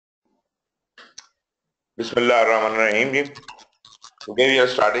Bismillah ar-Rahman ar-Rahim. Today we are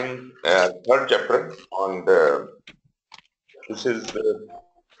starting third chapter on this is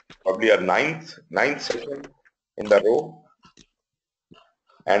probably our ninth session in the row,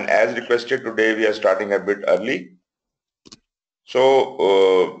 and as requested today we are starting a bit early.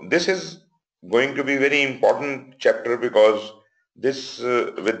 So this is going to be very important chapter because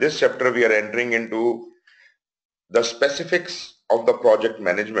with this chapter we are entering into the specifics of the project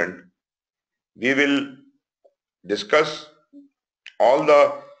management. We will discuss all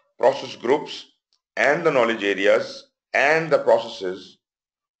the process groups and the knowledge areas and the processes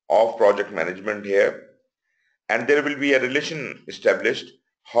of project management here, and there will be a relation established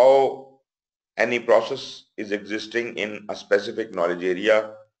how any process is existing in a specific knowledge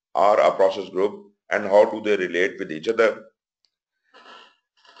area or a process group and how do they relate with each other.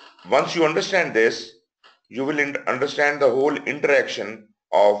 Once you understand this, you will understand the whole interaction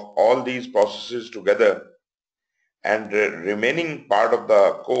of all these processes together, and the remaining part of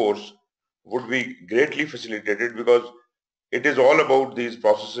the course would be greatly facilitated because it is all about these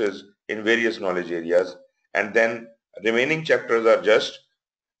processes in various knowledge areas, and then remaining chapters are just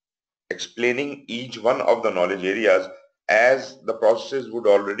explaining each one of the knowledge areas. As the processes would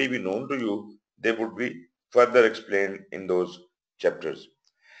already be known to you, they would be further explained in those chapters.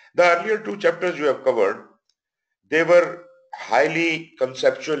 The earlier two chapters you have covered, they were highly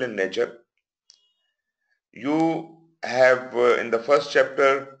conceptual in nature. You have in the first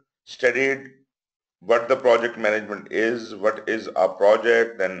chapter studied what the project management is, what is a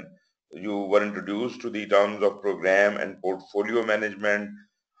project, and you were introduced to the terms of program and portfolio management,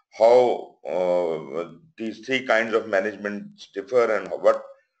 how these three kinds of management differ and what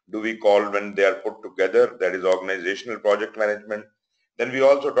do we call when they are put together, that is organizational project management. Then we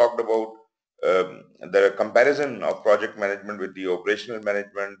also talked about the comparison of project management with the operational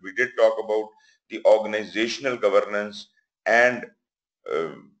management. We did talk about the organizational governance and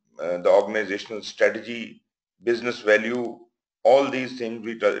uh, the organizational strategy, business value, all these things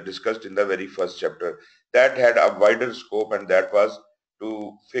we discussed in the very first chapter. That had a wider scope, and that was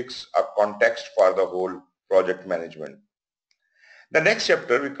to fix a context for the whole project management. The next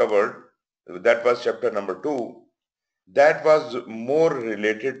chapter we covered, that was chapter number 2, that was more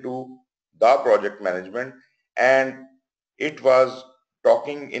related to the project management, and it was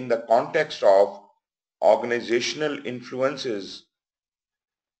talking in the context of organizational influences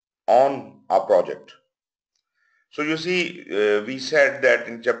on a project. So you see, we said that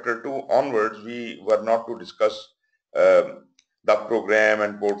in chapter 2 onwards, we were not to discuss the program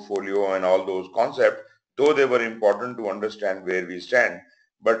and portfolio and all those concepts, though they were important to understand where we stand.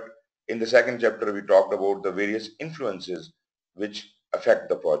 But in the second chapter, we talked about the various influences which affect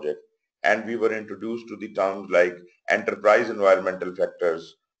the project. And we were introduced to the terms like enterprise environmental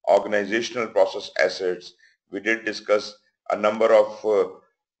factors, organizational process assets. We did discuss a number of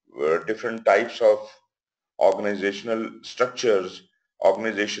different types of organizational structures,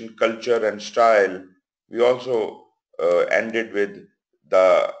 organization culture and style. We also ended with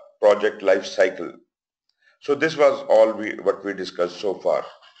the project life cycle. So this was all what we discussed so far.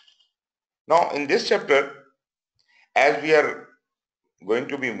 Now in this chapter, as we are going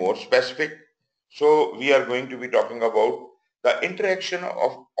to be more specific, so we are going to be talking about the interaction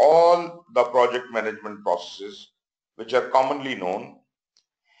of all the project management processes which are commonly known,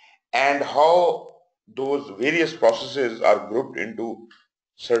 and how those various processes are grouped into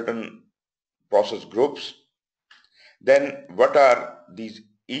certain process groups. Then what are these,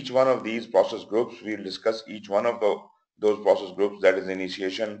 each one of these process groups? We'll discuss each one of those process groups, that is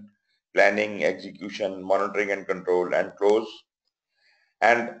initiation, planning, execution, monitoring and control, and close.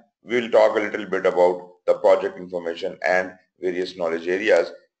 And we'll talk a little bit about the project information and various knowledge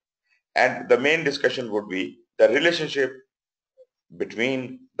areas. And the main discussion would be the relationship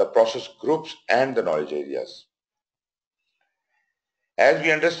between the process groups and the knowledge areas. As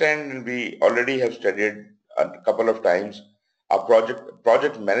we understand, and we already have studied a couple of times, a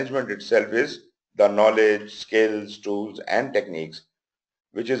project management itself is the knowledge, skills, tools, and techniques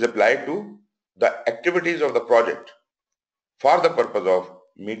which is applied to the activities of the project for the purpose of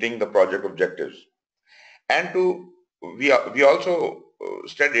meeting the project objectives. And we also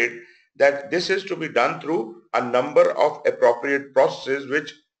studied that this is to be done through a number of appropriate processes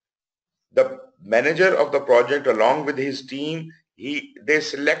which the manager of the project along with his team, they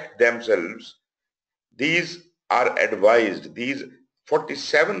select themselves. These are advised, these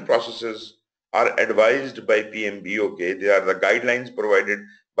 47 processes are advised by PMBOK. They are the guidelines provided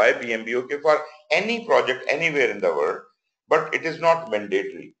by PMBOK for any project anywhere in the world, but it is not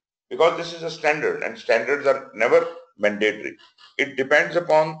mandatory because this is a standard, and standards are never mandatory. It depends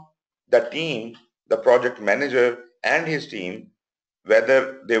upon the team, the project manager and his team whether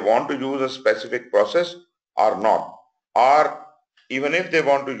they want to use a specific process or not, or even if they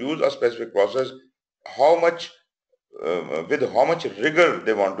want to use a specific process, how much with how much rigor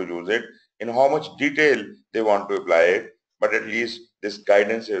they want to use it, in how much detail they want to apply it. But at least this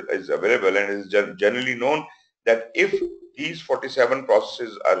guidance is available, and is generally known that if these 47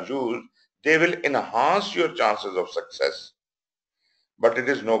 processes are used, they will enhance your chances of success. But it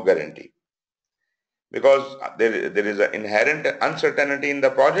is no guarantee, because there is an inherent uncertainty in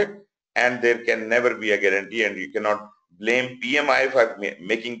the project, and there can never be a guarantee, and you cannot blame PMI for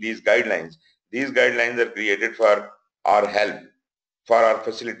making these guidelines. These guidelines are created for our help, for our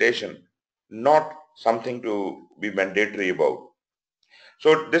facilitation, not something to be mandatory about.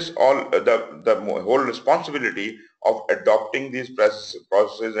 So this all the whole responsibility of adopting these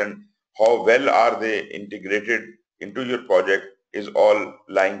processes and how well are they integrated into your project is all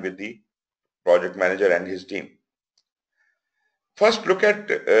lying with the project manager and his team. First, look at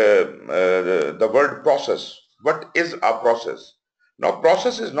the word process. What is a process? Now,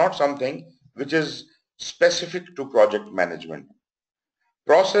 process is not something which is specific to project management.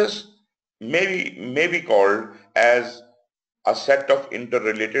 Process may be called as a set of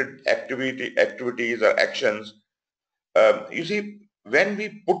interrelated activities or actions. You see, when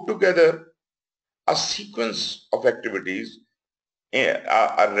we put together a sequence of activities,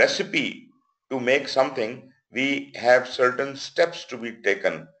 a recipe to make something, we have certain steps to be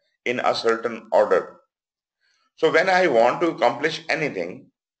taken in a certain order. So when I want to accomplish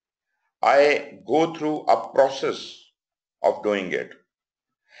anything, I go through a process of doing it.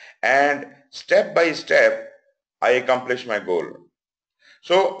 And step by step, I accomplish my goal.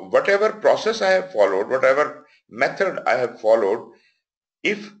 So whatever process I have followed, whatever method I have followed,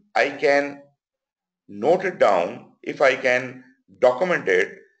 if I can note it down, if I can document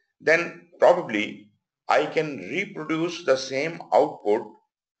it, then probably I can reproduce the same output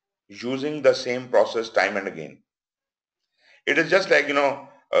using the same process time and again. It is just like, a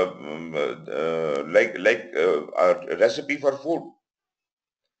recipe for food.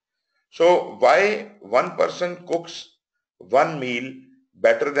 So why one person cooks one meal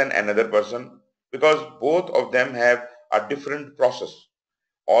better than another person? Because both of them have a different process.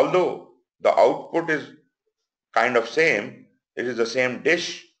 Although the output is kind of same, it is the same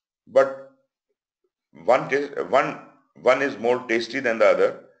dish, but one is more tasty than the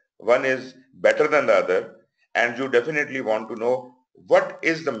other, one is better than the other, and you definitely want to know what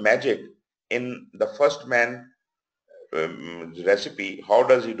is the magic in the first man recipe. How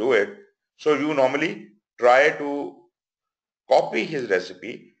does he do it? So you normally try to copy his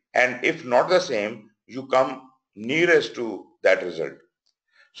recipe, and if not the same, you come nearest to that result.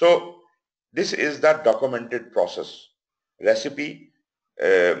 So this is the documented process. Recipe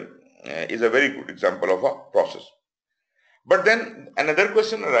is a very good example of a process. But then another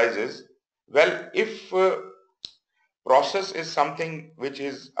question arises, well, if process is something which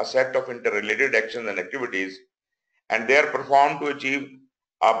is a set of interrelated actions and activities, and they are performed to achieve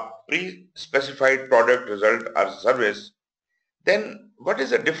a pre-specified product, result, or service, then what is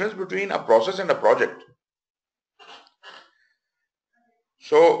the difference between a process and a project?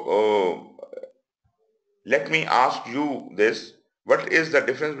 So let me ask you this: what is the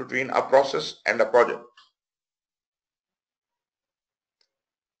difference between a process and a project?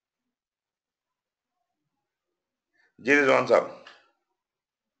 Ji Rizwan sahab.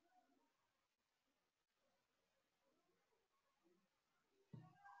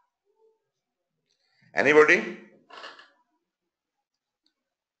 Anybody?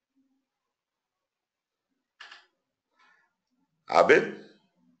 Abid?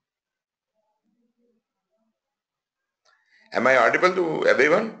 Am I audible to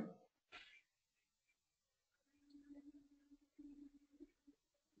everyone?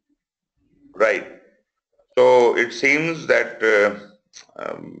 Right. So it seems that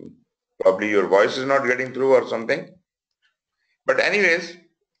probably your voice is not getting through or something. But anyways,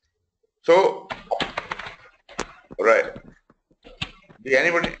 so right.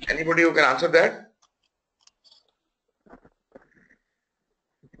 Anybody who can answer that?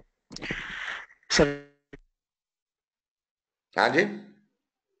 Sir, Haji?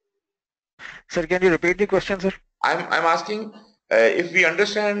 sir, can you repeat the question, sir? I'm asking if we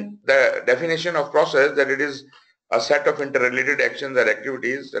understand the definition of process, that it is a set of interrelated actions or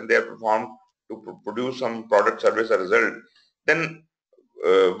activities and they are performed to produce some product, service or result, then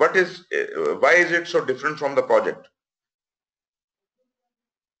why is it so different from the project?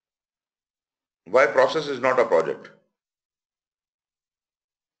 Why process is not a project?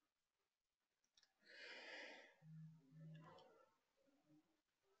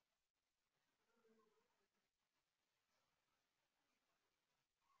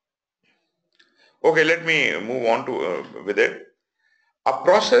 Okay, let me move on to with it. A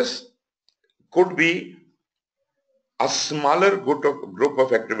process could be a smaller group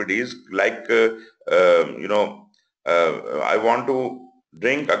of activities like I want to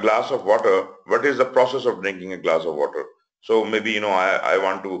drink a glass of water. What is the process of drinking a glass of water? So maybe I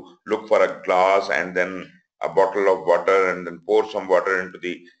want to look for a glass and then a bottle of water and then pour some water into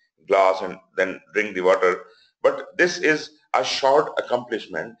the glass and then drink the water. But this is a short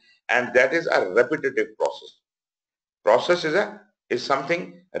accomplishment, and that is a repetitive process. Process is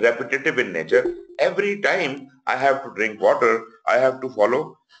something repetitive in nature. Every time I have to drink water, I have to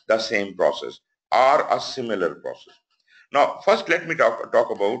follow the same process or a similar process. Now first let me talk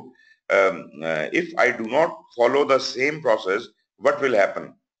about if I do not follow the same process, what will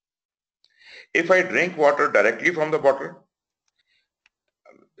happen? If I drink water directly from the bottle,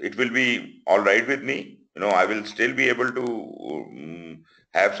 it will be all right with me. I will still be able to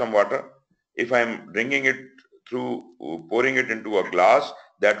have some water. If I'm drinking it through pouring it into a glass,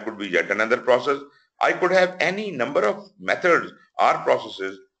 that could be yet another process. I could have any number of methods or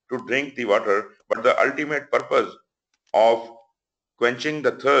processes to drink the water, but the ultimate purpose of quenching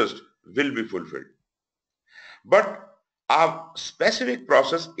the thirst will be fulfilled. But a specific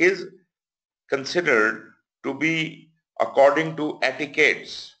process is considered to be according to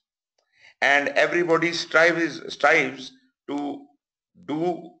etiquettes, and everybody strives to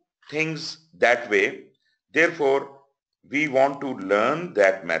do things that way. Therefore, we want to learn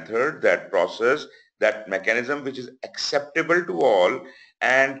that method, that process, that mechanism which is acceptable to all,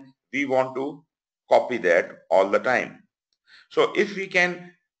 and we want to copy that all the time. So if we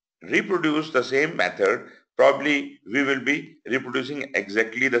can reproduce the same method, probably we will be reproducing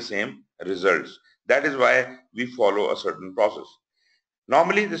exactly the same results. That is why we follow a certain process.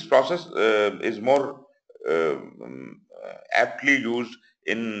 Normally, this process is more aptly used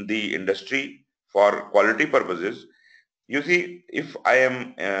in the industry for quality purposes. You see, if I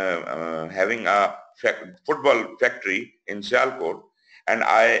am having a football factory in Sialkot and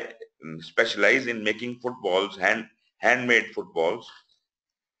I specialize in making footballs, handmade footballs,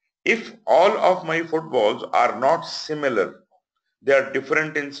 if all of my footballs are not similar, they are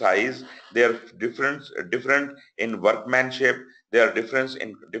different in size, they are different in workmanship, they are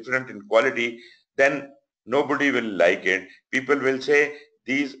different in quality, then nobody will like it. People will say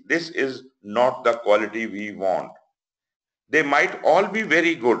this is not the quality we want. They might all be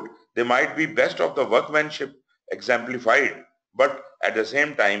very good, they might be best of the workmanship exemplified, but at the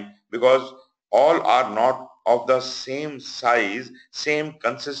same time, because all are not of the same size, same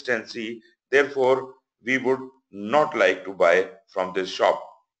consistency, therefore we would not like to buy from this shop.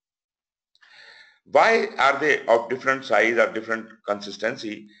 Why are they of different size or different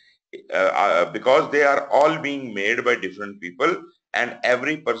consistency? Because they are all being made by different people, and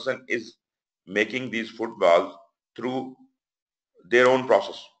every person is making these footballs through their own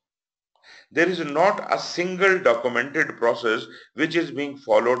process. There is not a single documented process which is being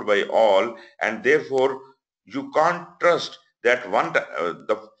followed by all, and therefore you can't trust that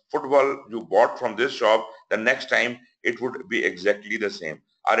the football you bought from this shop, the next time it would be exactly the same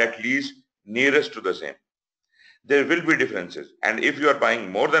or at least nearest to the same. There will be differences, and if you are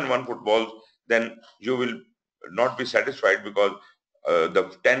buying more than one football, then you will not be satisfied because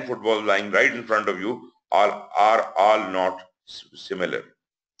the 10 footballs lying right in front of you are all not similar.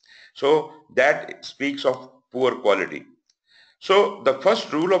 So that speaks of poor quality. So the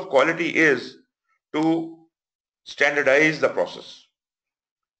first rule of quality is to standardize the process.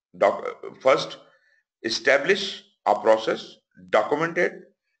 First, establish a process, document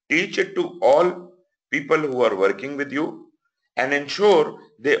it, teach it to all people who are working with you, and ensure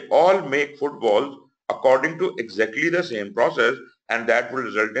they all make footballs according to exactly the same process, and that will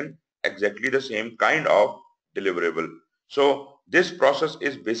result in exactly the same kind of deliverable. So this process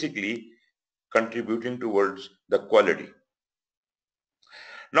is basically contributing towards the quality.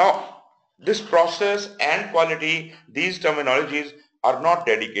 Now, this process and quality, these terminologies are not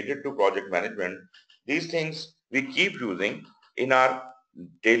dedicated to project management. These things we keep using in our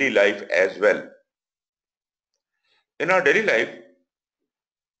daily life as well. In our daily life,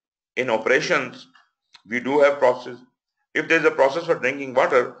 in operations, we do have process. If there is a process for drinking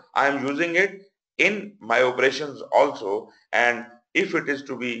water, I am using it in my operations also. And if it is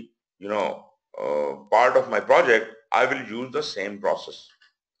to be, part of my project, I will use the same process.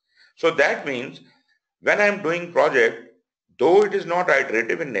 So that means when I am doing project, though it is not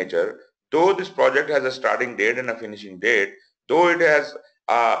iterative in nature, though this project has a starting date and a finishing date, though it has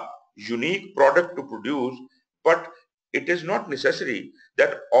a unique product to produce, but it is not necessary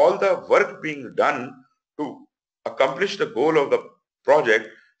that all the work being done to accomplish the goal of the project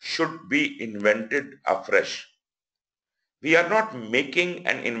should be invented afresh. We are not making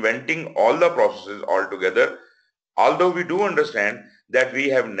and inventing all the processes altogether, although we do understand that we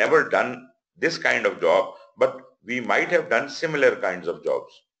have never done this kind of job, but we might have done similar kinds of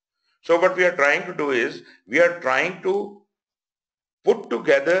jobs. So what we are trying to do is, we are trying to put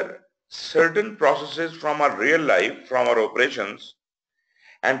together certain processes from our real life, from our operations,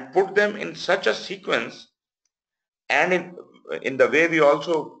 and put them in such a sequence, and in the way we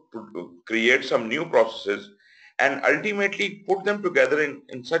also create some new processes, and ultimately put them together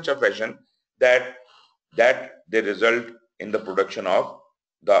in such a fashion that they result in the production of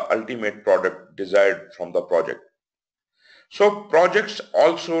the ultimate product desired from the project. So projects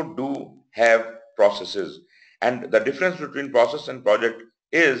also do have processes, and the difference between process and project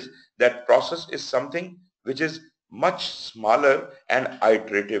is that process is something which is much smaller and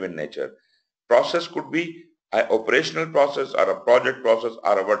iterative in nature. Process could be an operational process or a project process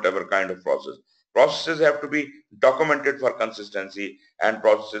or a whatever kind of process. Processes have to be documented for consistency, and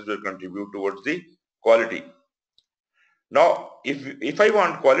processes will contribute towards the quality. Now, if I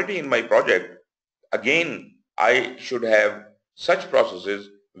want quality in my project, again, I should have such processes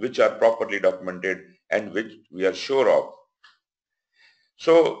which are properly documented and which we are sure of.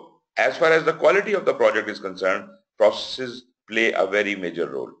 So, as far as the quality of the project is concerned, processes play a very major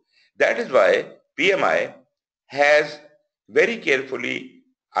role. That is why PMI has very carefully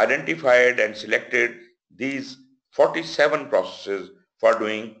identified and selected these 47 processes for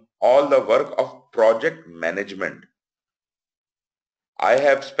doing all the work of project management. I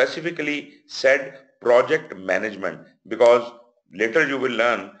have specifically said project management because later you will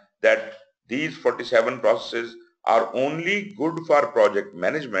learn that these 47 processes are only good for project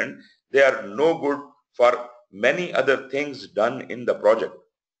management. They are no good for many other things done in the project.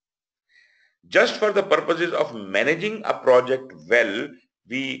 Just for the purposes of managing a project well,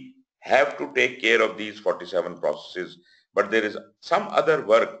 we have to take care of these 47 processes. But there is some other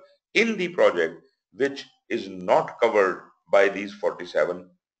work in the project which is not covered by these 47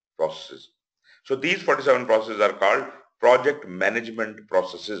 processes. So these 47 processes are called project management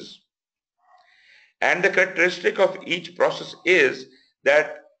processes. And the characteristic of each process is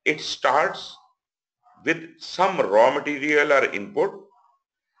that it starts with some raw material or input.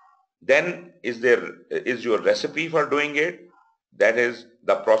 Then is your recipe for doing it, that is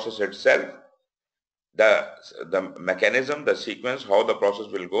the process itself, the mechanism, the sequence, how the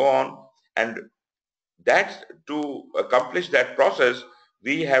process will go on, and that to accomplish that process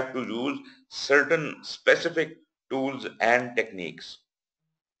we have to use certain specific tools and techniques,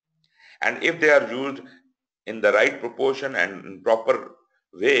 and if they are used in the right proportion and in proper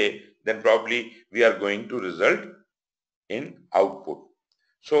way, then probably we are going to result in output.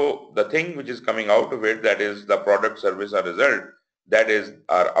 So the thing which is coming out of it, that is the product, service or result, that is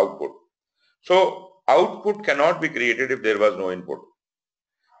our output. So output cannot be created if there was no input.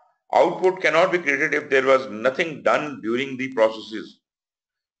 Output cannot be created if there was nothing done during the processes.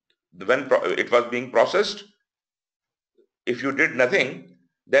 When it was being processed, if you did nothing,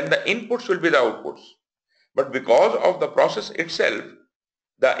 then the inputs will be the outputs. But because of the process itself,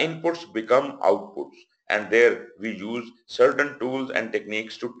 the inputs become outputs, and there we use certain tools and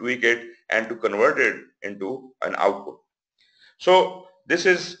techniques to tweak it and to convert it into an output. So this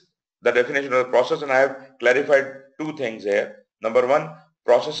is the definition of the process, and I have clarified two things here. Number one,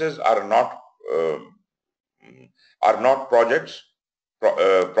 processes are not projects.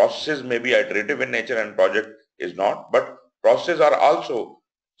 Processes may be iterative in nature and project is not, but processes are also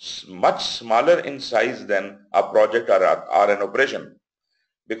much smaller in size than a project or an operation,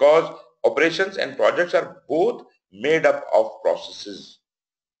 because operations and projects are both made up of processes,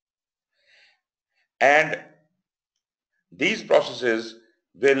 and these processes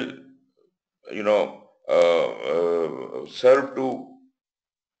will serve to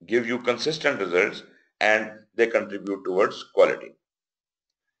give you consistent results, and they contribute towards quality.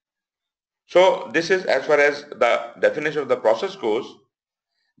 So this is as far as the definition of the process goes.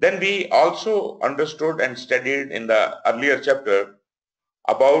 Then we also understood and studied in the earlier chapter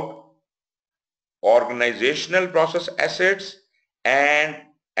about organizational process assets and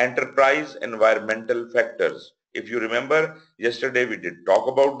enterprise environmental factors. If you remember, yesterday we did talk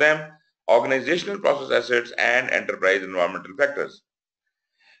about them, organizational process assets and enterprise environmental factors.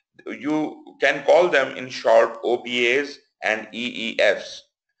 You can call them in short OPAs and EEFs.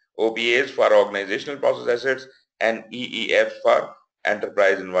 OPAs for organizational process assets and EEFs for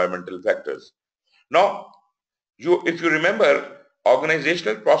enterprise environmental factors. Now, if you remember,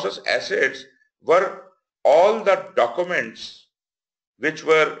 organizational process assets were all the documents which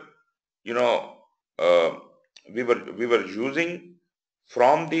were, uh, we were using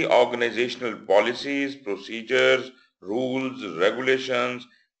from the organizational policies, procedures, rules, regulations,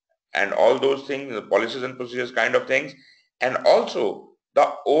 and all those things, the policies and procedures kind of things, and also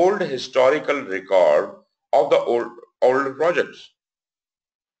the old historical record of the old projects.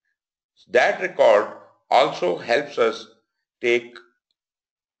 That record also helps us take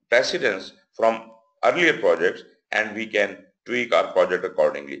precedence from earlier projects, and we can tweak our project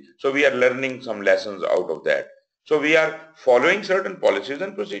accordingly. So we are learning some lessons out of that. So we are following certain policies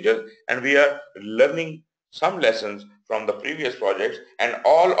and procedures, and we are learning some lessons from the previous projects, and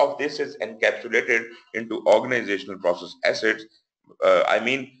all of this is encapsulated into organizational process assets. I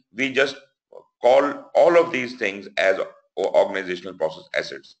mean, we just call all of these things as organizational process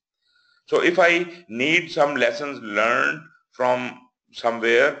assets. So if I need some lessons learned from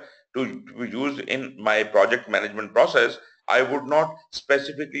somewhere to be used in my project management process, I would not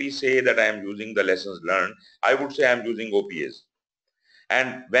specifically say that I am using the lessons learned. I would say I am using OPAs.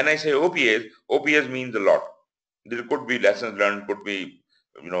 And when I say OPAs, OPAs means a lot. There could be lessons learned, could be,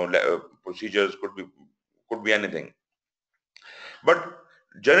 procedures, could be anything. But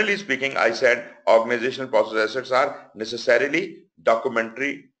generally speaking, I said organizational process assets are necessarily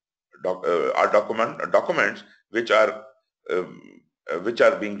documentary documents which are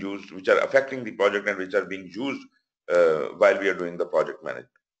being used, which are affecting the project, and which are being used while we are doing the project management.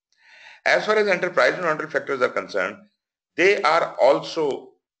 As far as enterprise environmental factors are concerned, they are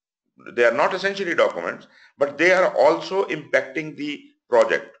not essentially documents, but they are also impacting the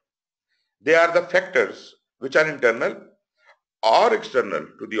project. They are the factors which are internal or external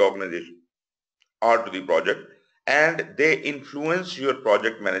to the organization or to the project, and they influence your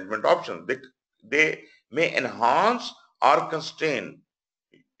project management options. They may enhance or constrain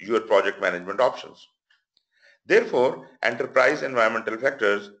your project management options. Therefore, enterprise environmental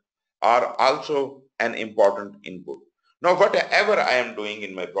factors are also an important input. Now, whatever I am doing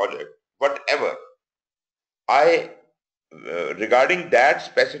in my project, whatever I, regarding that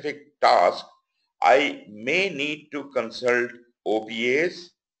specific task, I may need to consult OPAs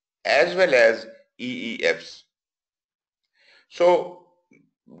as well as EEFs. So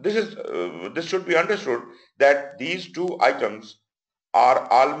this should be understood that these two items are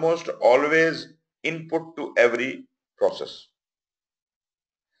almost always input to every process.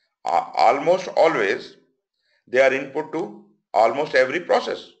 Almost always they are input to almost every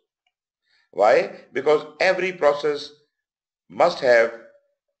process. Why? Because every process must have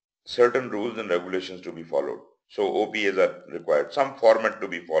certain rules and regulations to be followed. So OPAs are required, some format to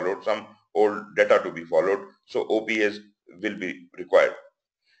be followed, some old data to be followed. So OPAs will be required.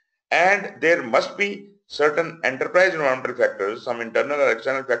 And there must be certain enterprise environmental factors, some internal or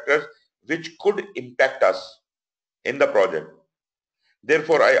external factors, which could impact us in the project.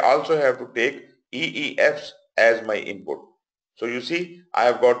 Therefore, I also have to take EEFs as my input. So you see, I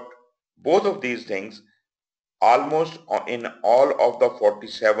have got both of these things almost in all of the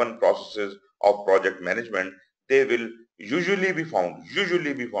 47 processes of project management. They will usually be found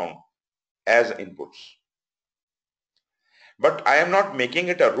as inputs. But I am not making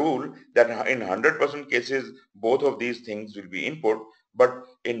it a rule that in 100% cases, both of these things will be input. But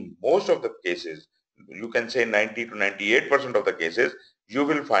in most of the cases, you can say 90 to 98% of the cases, you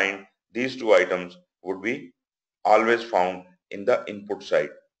will find these two items would be always found in the input side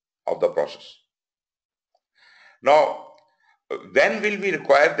of the process. Now, when will we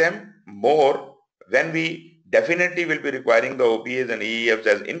require them more? When we definitely will be requiring the OPAs and EEFs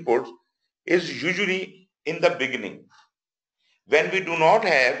as inputs is usually in the beginning, when we do not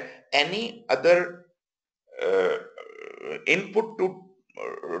have any other uh, input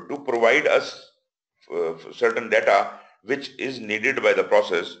to provide us certain data which is needed by the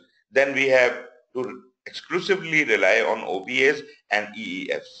process. Then we have to exclusively rely on OPAs and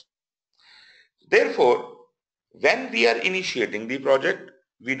EEFs. Therefore, when we are initiating the project,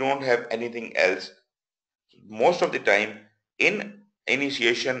 we don't have anything else. Most of the time in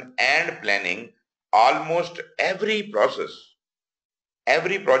initiation and planning, almost every process,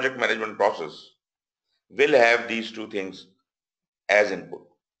 every project management process will have these two things as input.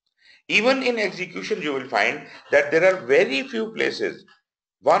 Even in execution, you will find that there are very few places,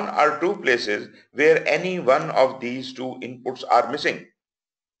 one or two places, where any one of these two inputs are missing.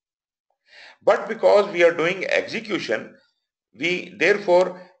 But because we are doing execution, we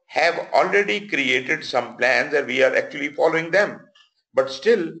therefore have already created some plans and we are actually following them. But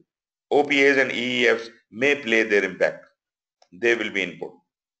still, OPAs and EEFs may play their impact. They will be input.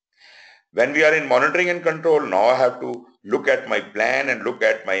 When we are in monitoring and control, now I have to look at my plan and look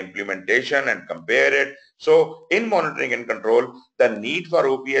at my implementation and compare it. So in monitoring and control, the need for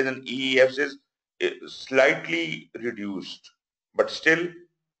OPAs and EEFs is slightly reduced. but still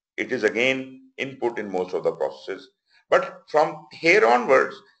it is again input in most of the processes. But from here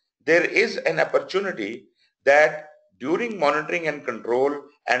onwards, there is an opportunity that during monitoring and control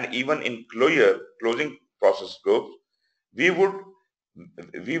and even in closing process groups, we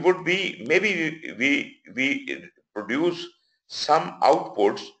would be maybe we produce some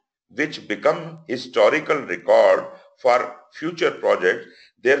outputs which become historical record for future projects.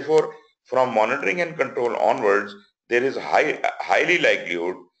 Therefore, from monitoring and control onwards, there is highly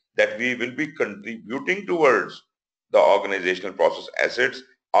likelihood that we will be contributing towards the organizational process assets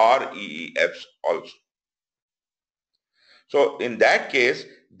or EEFs also. So in that case,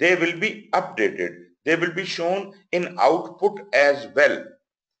 they will be updated. They will be shown in output as well.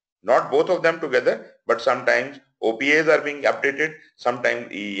 Not both of them together, but sometimes OPAs are being updated, sometimes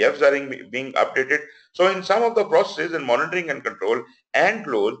EEFs are being updated. So in some of the processes in monitoring and control and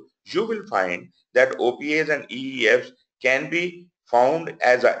close, you will find that OPAs and EEFs can be found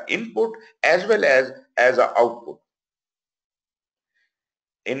as an input as well as an output.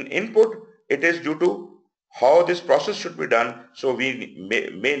 In input, it is due to how this process should be done. So we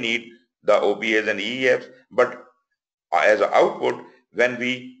may need the OPAs and EEFs, but as an output, when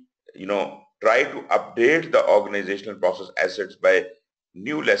we try to update the organizational process assets by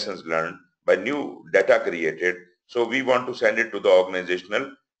new lessons learned, by new data created, so we want to send it to the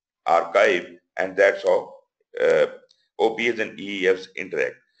organizational archive, and that's how uh, OPAs and EEFs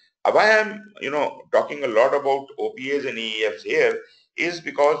interact. Why I'm talking a lot about OPAs and EEFs here is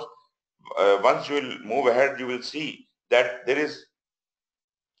because once you will move ahead, you will see that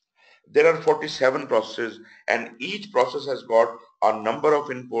there are 47 processes, and each process has got a number of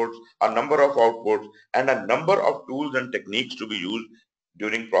inputs, a number of outputs, and a number of tools and techniques to be used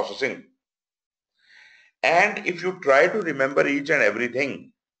during processing. And if you try to remember each and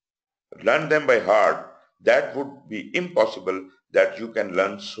everything, learn them by heart, that would be impossible. That you can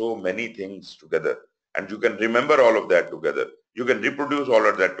learn so many things together and you can remember all of that together. You can reproduce all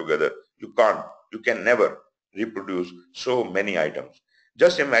of that together. You can't. You can never reproduce so many items.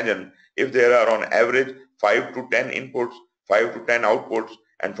 Just imagine if there are on average 5 to 10 inputs, 5 to 10 outputs,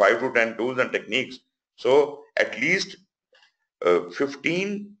 and 5 to 10 tools and techniques. So at least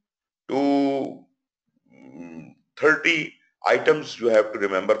 15 to 30 items you have to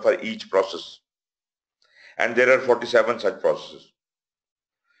remember for each process. And there are 47 such processes.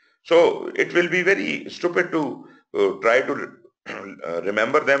 So it will be very stupid to try to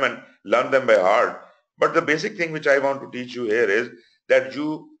remember them and learn them by heart. But the basic thing which I want to teach you here is that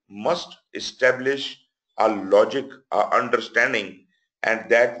you must establish a logic, a understanding, and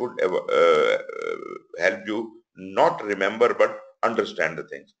that would help you not remember but understand the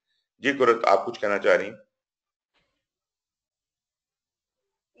things. जी कुरत आप कुछ कहना चाह रही हैं?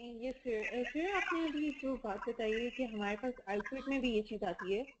 ये फिर आपने अभी जो बात बताई है कि हमारे पास आउटपुट में भी ये चीज़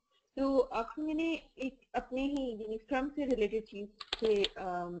आती है, तो आपको मैंने एक अपने ही यानी स्क्रम से रिलेटेड चीज़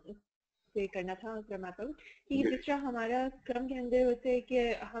से करना था क्रमात्मक कि जिस तरह हमारा स्क्रम के अंदर होता है कि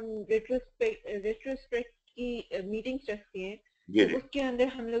हम रेट्रोस्पेक्ट की मीटिंग्स रखते हैं, तो उसके अंदर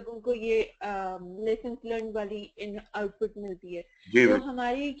हम लोगों को ये लेसन लर्न वाली इन आउटपुट मिलती है। तो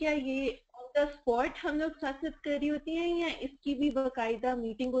हमारी क्या ये द स्पॉट हम लोग साथ साथ कर रही होती हैं या इसकी भी बाकायदा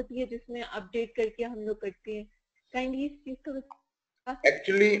मीटिंग होती है जिसमें अपडेट करके हम लोग करते हैं? काइंडली इस चीज का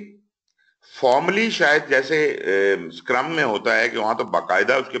एक्चुअली फॉर्मली शायद जैसे स्क्रम में होता है कि वहां तो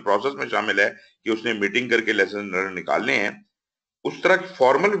बाकायदा उसके प्रोसेस में शामिल है कि उसने मीटिंग करके लेसन निकालने हैं, उस तरह की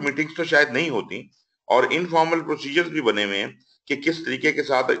फॉर्मल मीटिंग्स तो शायद नहीं होती। और इनफॉर्मल प्रोसीजर्स भी बने हुए हैं कि किस तरीके के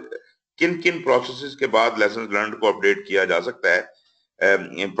साथ किन किन प्रोसेसेस के बाद लेसन लर्न को अपडेट किया जा सकता है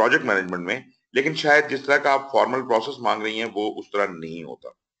प्रोजेक्ट मैनेजमेंट में। लेकिन शायद जिस तरह का आप फॉर्मल प्रोसेस मांग रही हैं वो उस तरह नहीं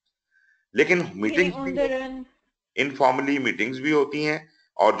होता। लेकिन मीटिंग्स भी इनफॉर्मली मीटिंग्स भी होती हैं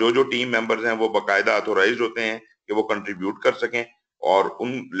और जो टीम मेंबर्स हैं वो बाकायदा ऑथोराइज्ड होते हैं कि वो कंट्रीब्यूट कर सकें और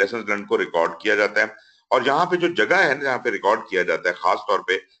उन लेसन लर्न को रिकॉर्ड किया जाता है। और यहाँ पे जो जगह है जहाँ पे रिकॉर्ड किया जाता है, खास तौर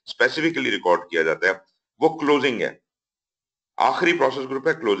पे स्पेसिफिकली रिकॉर्ड किया जाता है, वो क्लोजिंग है। आखिरी प्रोसेस ग्रुप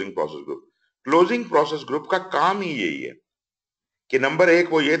है closing process group. Closing process group का काम ही यही है कि नंबर एक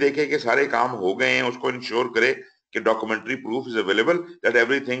वो ये देखे कि सारे काम हो गए हैं, उसको इंश्योर करे कि documentary proof is available that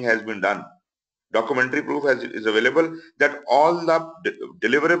everything has been done. Documentary proof is available that all the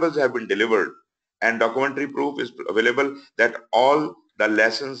deliverables have been delivered, and documentary proof is available that all the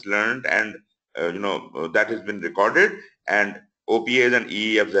lessons learned and that has been recorded and OPAs and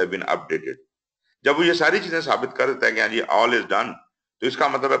EEFs have been updated. जब वो ये सारी चीजें साबित कर देता है कि हाँ जी all is done, तो इसका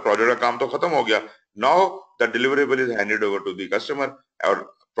मतलब है प्रोजेक्ट का काम तो खत्म हो गया। Now the deliverable is handed over to the customer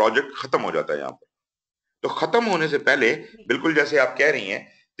और प्रोजेक्ट खत्म हो जाता है यहाँ पर। तो खत्म होने से पहले बिल्कुल जैसे आप कह रही हैं,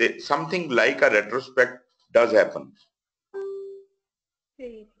 something like a retrospect does happen.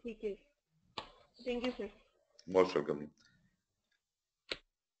 सही ठीक है thank you sir most welcome.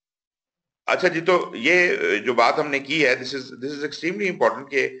 अच्छा जी, तो ये जो बात हमने की है, दिस इज एक्सट्रीमली इम्पोर्टेंट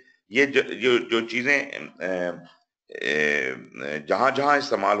कि ये जो चीजें जहां जहां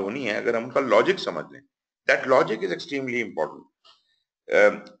इस्तेमाल होनी है, अगर हम उनका लॉजिक समझ लें, that logic is extremely important.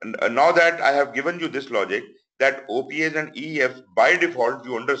 Now that I have given you this logic, that OPAs and EFs by default,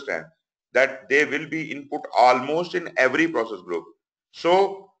 you understand that they will be input almost in every process group. So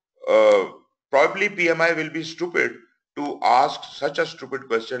probably PMI will be stupid to ask such a stupid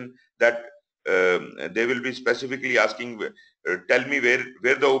question that they will be specifically asking, tell me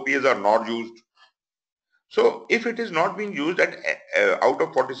where the OPAs are not used. So if it is not being used at out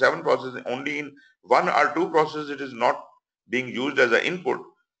of 47 processes, only in one or two processes it is not being used as an input,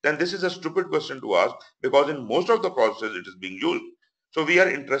 then this is a stupid question to ask, because in most of the processes it is being used. So we are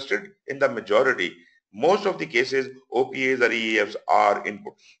interested in the majority. Most of the cases, OPAs or EEFs are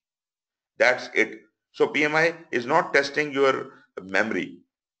inputs. That's it. So PMI is not testing your memory.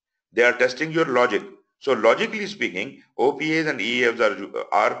 They are testing your logic. So logically speaking, OPAs and EAFs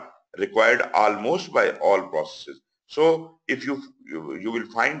are required almost by all processes. So if you will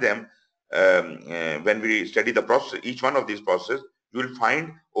find them when we study the process, each one of these processes, you will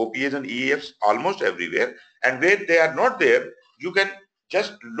find OPAs and EAFs almost everywhere. And where they are not there, you can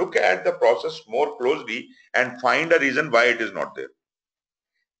just look at the process more closely and find a reason why it is not there.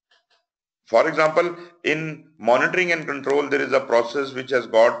 For example, in monitoring and control, there is a process which has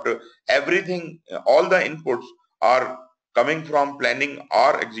got everything, all the inputs are coming from planning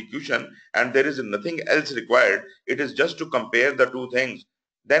or execution, and there is nothing else required. It is just to compare the two things.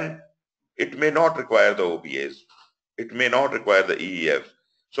 Then it may not require the OPAs. It may not require the EEFs.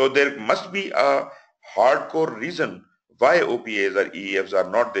 So there must be a hardcore reason why OPAs or EEFs are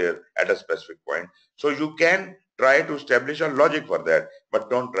not there at a specific point. So you can try to establish a logic for that, but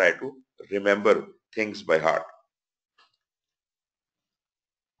don't try to remember things by heart.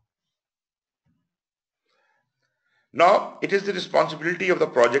 Now, it is the responsibility of the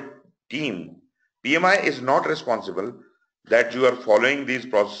project team. PMI is not responsible that you are following these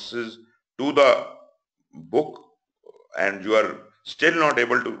processes to the book and you are still not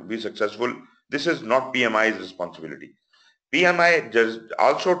able to be successful. This is not PMI's responsibility. PMI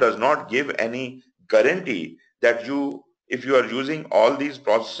also does not give any guarantee that if you are using all these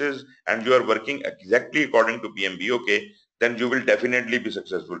processes and you are working exactly according to PMBOK, then you will definitely be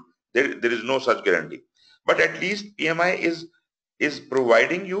successful. There is no such guarantee. But at least PMI is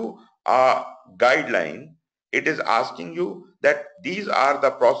providing you a guideline. It is asking you that these are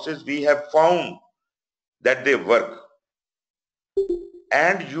the processes we have found that they work.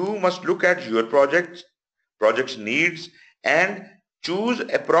 And you must look at your project's needs, and choose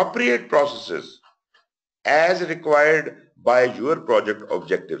appropriate processes as required by your project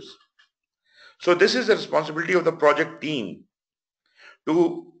objectives. So this is the responsibility of the project team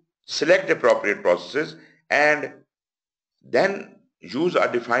to select appropriate processes and then use a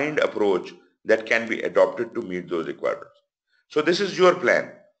defined approach that can be adopted to meet those requirements. So this is your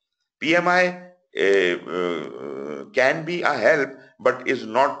plan. PMI can be a help, but is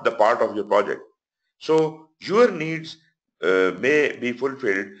not the part of your project. So your needs may be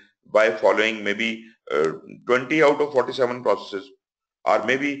fulfilled by following maybe 20 out of 47 processes, or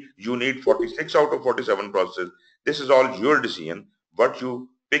maybe you need 46 out of 47 processes. This is all your decision, what you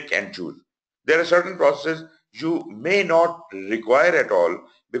pick and choose. There are certain processes you may not require at all,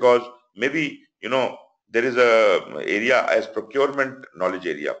 because maybe, there is a area as procurement knowledge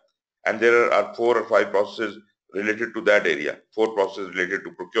area, and there are 4 or 5 processes related to that area, 4 processes related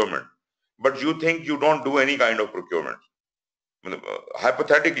to procurement. But you think you don't do any kind of procurement.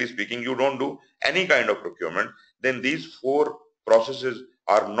 Hypothetically speaking, you don't do any kind of procurement, then these 4 processes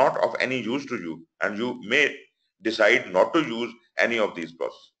are not of any use to you, and you may decide not to use any of these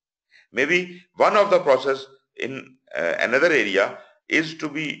processes. Maybe one of the process in another area is to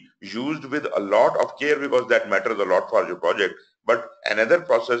be used with a lot of care because that matters a lot for your project, but another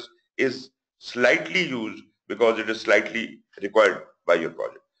process is slightly used because it is slightly required by your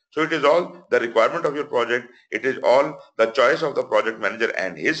project. So it is all the requirement of your project. It is all the choice of the project manager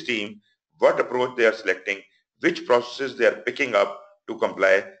and his team, what approach they are selecting, which processes they are picking up to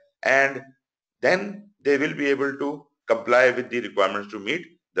comply, and then they will be able to comply with the requirements to meet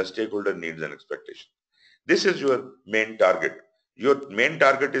the stakeholder needs and expectations. This is your main target. Your main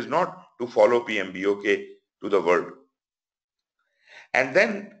target is not to follow PMBOK to the world. And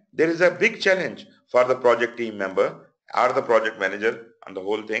then there is a big challenge for the project team member or the project manager and the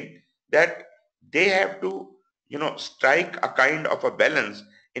whole thing, that they have to, strike a kind of a balance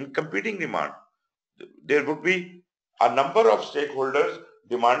in competing demand. There would be a number of stakeholders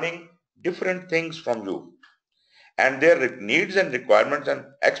demanding different things from you, and their needs and requirements and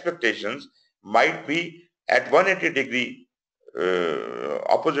expectations might be at 180-degree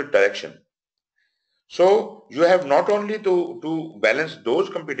opposite direction. So you have not only to balance those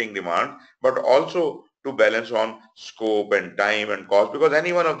competing demands, but also to balance on scope and time and cost, because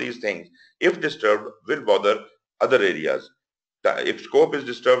any one of these things, if disturbed, will bother other areas. If scope is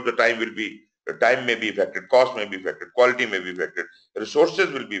disturbed, the time may be affected, cost may be affected, quality may be affected,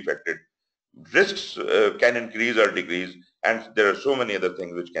 resources will be affected, risks can increase or decrease, and there are so many other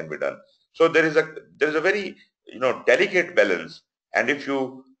things which can be done. So there is a very delicate balance, and if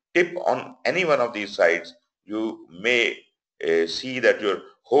you tip on any one of these sides, you may see that your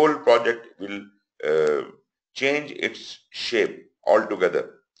whole project will uh, change its shape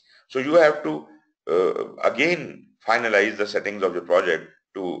altogether. So you have to again finalize the settings of your project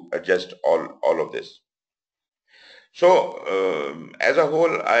to adjust all of this. So as a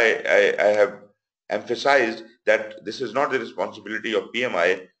whole, I have emphasized that this is not the responsibility of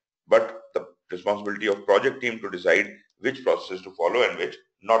PMI, but the responsibility of project team to decide which processes to follow and which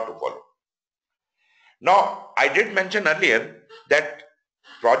not to follow. Now, I did mention earlier that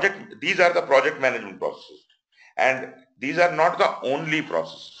these are the project management processes, and these are not the only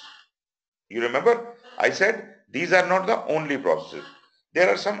processes. You remember, I said these are not the only processes. There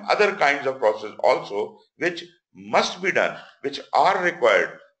are some other kinds of processes also which must be done, which are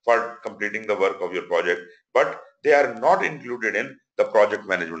required for completing the work of your project, but they are not included in the project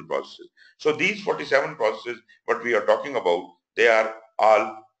management processes. So these 47 processes, what we are talking about, they are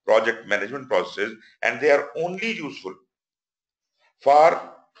all project management processes, and they are only useful for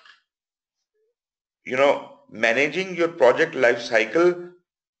managing your project life cycle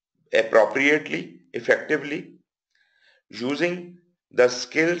appropriately, effectively, using the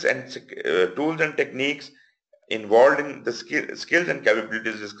skills and tools and techniques involved in the skills and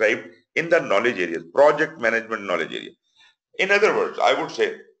capabilities described in the knowledge areas, project management knowledge area. In other words, I would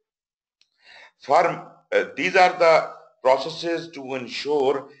say these are the processes to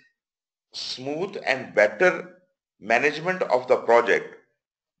ensure smooth and better management of the project.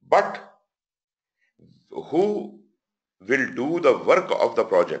 But who will do the work of the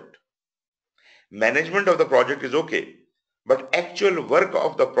project? Management of the project is okay, but actual work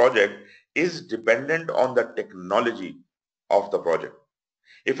of the project is dependent on the technology of the project.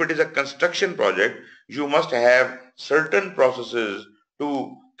 If it is a construction project, you must have certain processes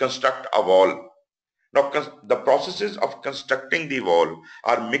to construct a wall. Now, the processes of constructing the wall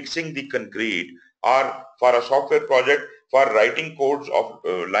or mixing the concrete, or for a software project, for writing codes of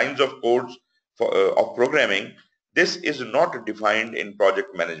lines of codes of programming, this is not defined in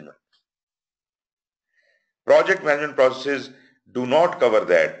project management. Project management processes do not cover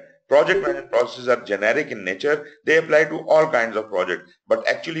that. Project management processes are generic in nature. They apply to all kinds of projects. But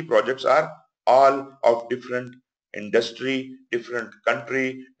actually projects are all of different industry, different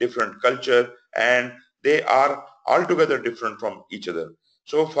country, different culture, and they are altogether different from each other.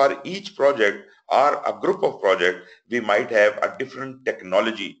 So for each project or a group of projects, we might have a different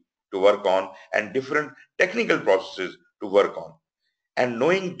technology to work on and different technical processes to work on. And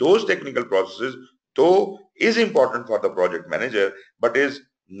knowing those technical processes, though, is important for the project manager, but is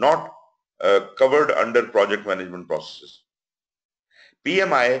not covered under project management processes.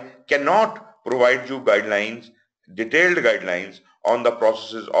 PMI cannot provide you detailed guidelines on the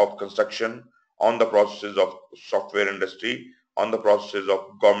processes of construction, on the processes of software industry, on the processes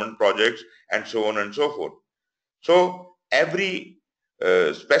of government projects, and so on and so forth. So every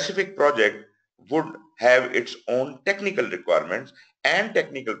specific project would have its own technical requirements and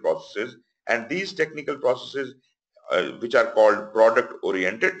technical processes, and these technical processes which are called product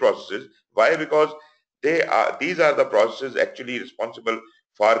oriented processes. Why? Because these are the processes actually responsible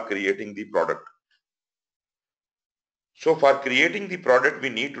for creating the product. So for creating the product, we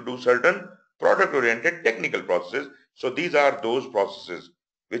need to do certain product oriented technical processes. So these are those processes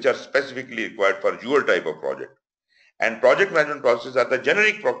which are specifically required for your type of project. And project management processes are the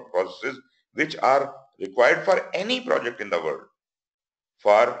generic processes which are required for any project in the world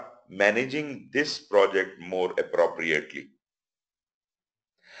for managing this project more appropriately.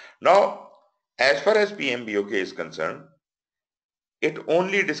 Now, as far as PMBOK is concerned, it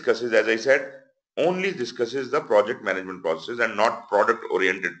only discusses, as I said, only discusses the project management processes and not product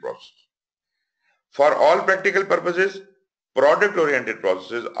oriented processes. For all practical purposes, product oriented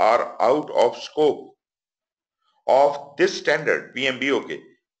processes are out of scope of this standard. PMBOK,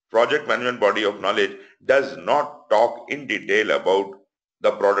 project management body of knowledge, does not talk in detail about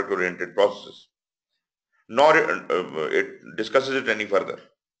the product oriented processes, nor it discusses it any further.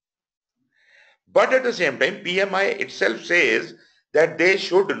 But at the same time, PMI itself says that they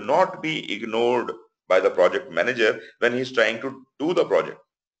should not be ignored by the project manager when he's trying to do the project.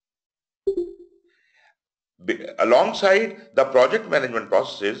 Alongside the project management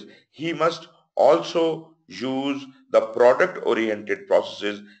processes, he must also use the product-oriented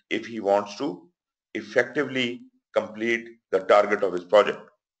processes if he wants to effectively complete the target of his project.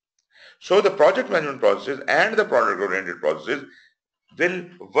 So the project management processes and the product-oriented processes will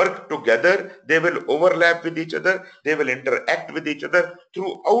work together, they will overlap with each other, they will interact with each other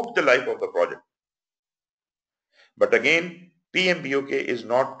throughout the life of the project. But again, PMBOK is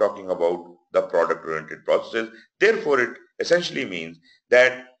not talking about the product-oriented processes. Therefore, it essentially means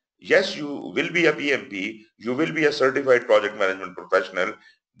that yes, you will be a PMP, you will be a certified project management professional.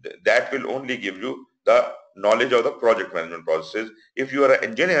 That will only give you the knowledge of the project management processes. If you are an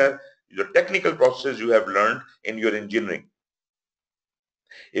engineer, the technical processes you have learned in your engineering.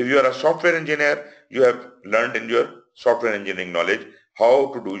 If you are a software engineer, you have learned in your software engineering knowledge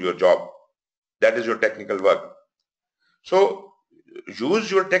how to do your job. That is your technical work. So use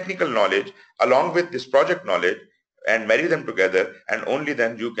your technical knowledge along with this project knowledge and marry them together, and only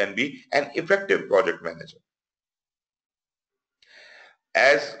then you can be an effective project manager.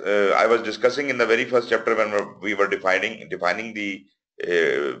 As I was discussing in the very first chapter when we were defining the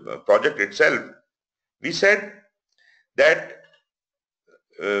project itself, we said that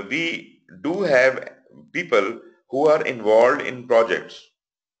we do have people who are involved in projects.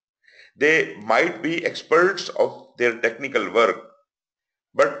 They might be experts of their technical work,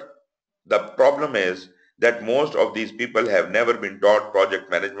 but the problem is that most of these people have never been taught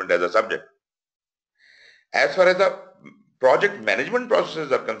project management as a subject. As far as the project management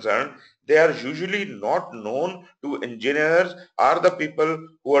processes are concerned, they are usually not known to engineers or the people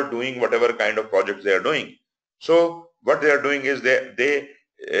who are doing whatever kind of projects they are doing. So what they are doing is they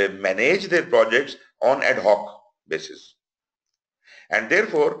manage their projects on ad hoc basis. And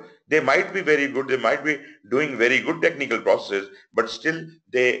therefore, they might be very good, they might be doing very good technical processes, but still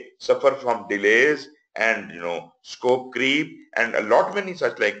they suffer from delays and scope creep and a lot many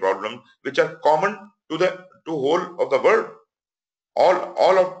such like problems which are common to whole of the world.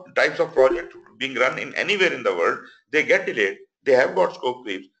 All of types of projects being run in anywhere in the world, they get delayed, they have got scope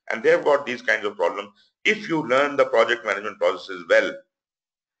creeps, and they have got these kinds of problems. If you learn the project management processes well,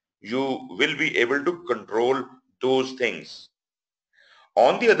 you will be able to control those things.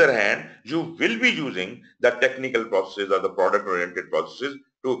 On the other hand, you will be using the technical processes or the product-oriented processes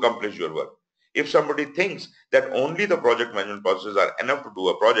to accomplish your work. If somebody thinks that only the project management processes are enough to do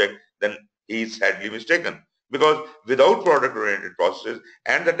a project, then he is sadly mistaken. Because without product-oriented processes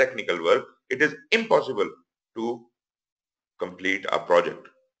and the technical work, it is impossible to complete a project.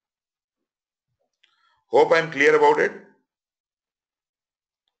 Hope I am clear about it.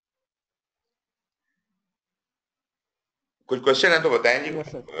 कुछ question है तो बताएं जी.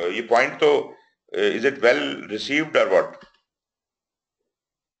 Yes, sir. ये point तो is it well received और what?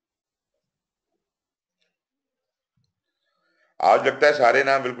 आज लगता है सारे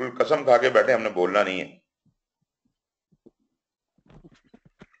ना बिल्कुल कसम खा के बैठे, हमने बोलना नहीं है.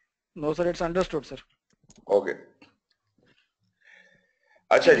 No, sir, it's understood, sir. Okay.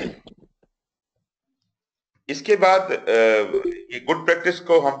 अच्छा जी, इसके बाद ये गुड प्रैक्टिस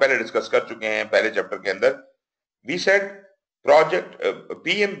को हम पहले डिस्कस कर चुके हैं पहले चैप्टर के अंदर. We said project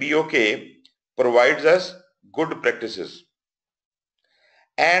PMBOK provides us good practices,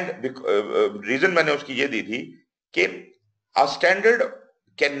 and reason मैंने उसकी ये दी थी कि a standard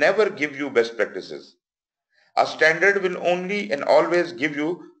can never give you best practices. A standard will only and always give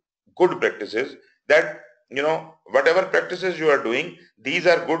you good practices, that whatever practices you are doing, these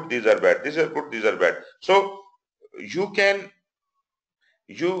are good, these are bad, these are good, these are bad. So you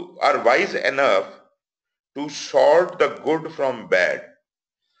are wise enough to sort the good from bad.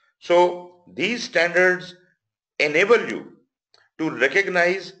 So these standards enable you to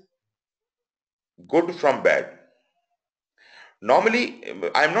recognize good from bad. Normally,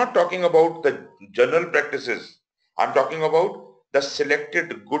 I'm not talking about the general practices. I'm talking about the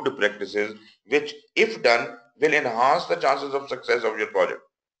selected good practices, which, if done, will enhance the chances of success of your project.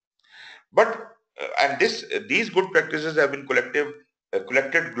 But and these good practices have been collected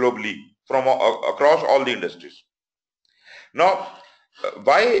globally from across all the industries. Now,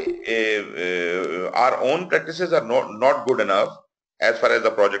 why our own practices are not good enough as far as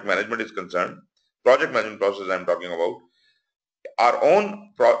the project management is concerned? Project management process I'm talking about. Our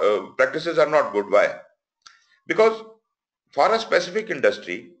own practices are not good. Why? Because for a specific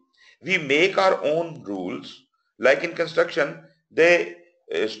industry, we make our own rules. Like in construction, they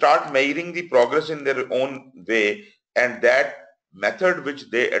start measuring the progress in their own way, and that method which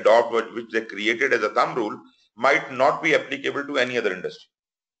they adopt, which they created as a thumb rule, might not be applicable to any other industry.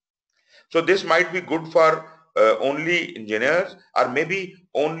 So this might be good for only engineers, or maybe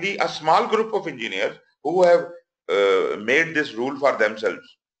only a small group of engineers who have made this rule for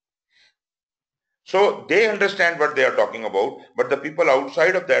themselves. So they understand what they are talking about, but the people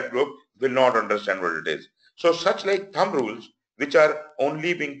outside of that group will not understand what it is. So such like thumb rules, which are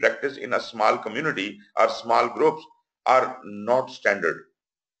only being practiced in a small community or small groups, are not standard,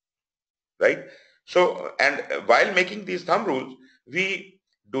 right? So, and while making these thumb rules, we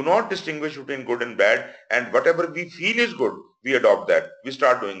do not distinguish between good and bad, and whatever we feel is good, we adopt that. We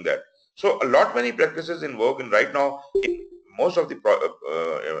start doing that. So a lot many practices in work, and right now in most of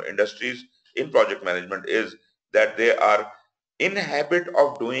the industries in project management, is that they are in habit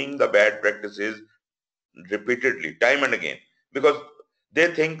of doing the bad practices repeatedly, time and again, because they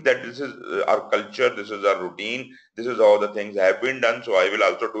think that this is our culture, this is our routine, this is how the things have been done, so I will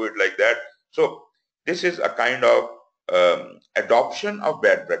also do it like that. So this is a kind of adoption of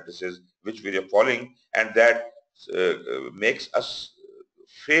bad practices which we are following, and that makes us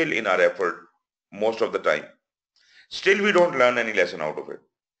fail in our effort most of the time. Still we don't learn any lesson out of it.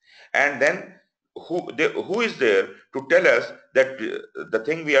 And then who is there to tell us that the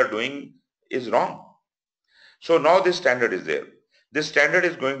thing we are doing is wrong? So now this standard is there. This standard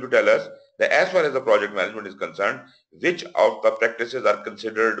is going to tell us that as far as the project management is concerned, which of the practices are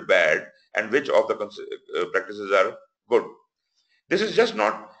considered bad and which of the practices are good. This is just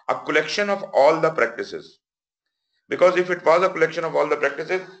not a collection of all the practices. Because if it was a collection of all the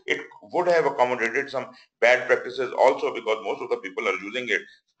practices, it would have accommodated some bad practices also, because most of the people are using it.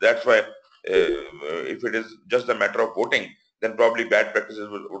 That's why if it is just a matter of voting, then probably bad practices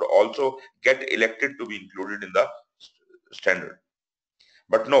would also get elected to be included in the standard.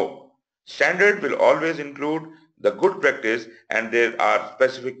 But no, standard will always include the good practice, and there are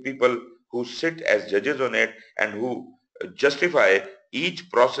specific people who sit as judges on it and who justify each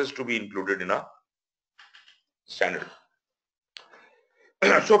process to be included in a standard.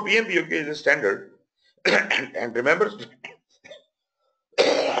 So PMP is a standard, and remember,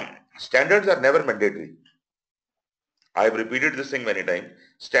 standards are never mandatory. I have repeated this thing many times.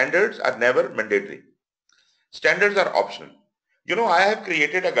 Standards are never mandatory. Standards are optional. You know, I have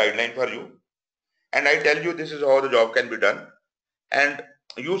created a guideline for you, and I tell you this is how the job can be done, and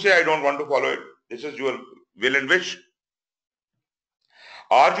you say I don't want to follow it. This is your will and wish.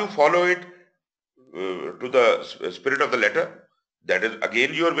 Or you follow it to the spirit of the letter, that is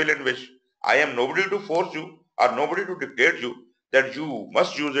again your will and wish. I am nobody to force you or nobody to dictate you that you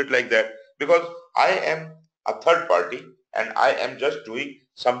must use it like that, because I am a third party and I am just doing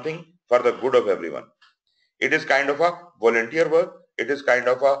something for the good of everyone. It is kind of a volunteer work. It is kind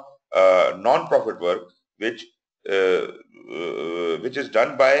of a non-profit work which is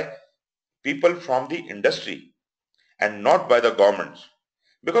done by people from the industry and not by the governments,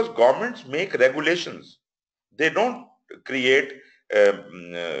 because governments make regulations, they don't create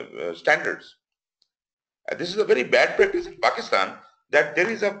standards. This is a very bad practice in Pakistan, that there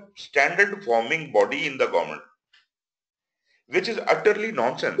is a standard forming body in the government, which is utterly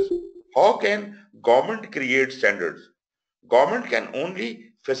nonsense. How can government create standards? Government can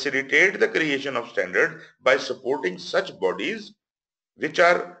only facilitate the creation of standards by supporting such bodies which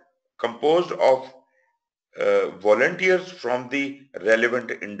are composed of volunteers from the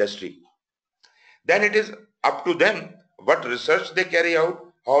relevant industry. Then it is up to them what research they carry out,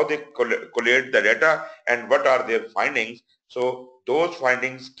 how they collate the data, and what are their findings. So those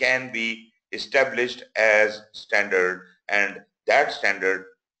findings can be established as standard, and that standard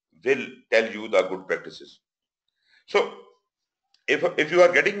will tell you the good practices. So if you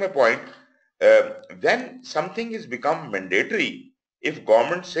are getting my point, when something is become mandatory, if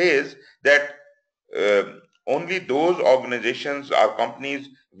government says that only those organizations or companies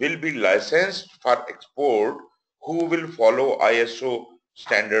will be licensed for export who will follow ISO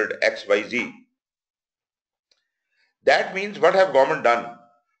standard XYZ. That means what have government done?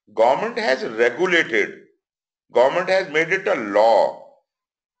 Government has regulated. Government has made it a law.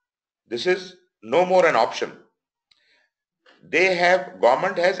 This is no more an option.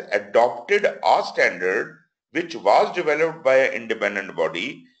 Government has adopted a standard which was developed by an independent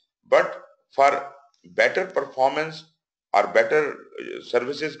body, but for better performance or better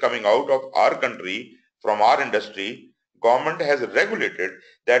services coming out of our country from our industry, government has regulated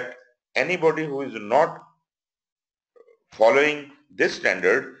that anybody who is not following this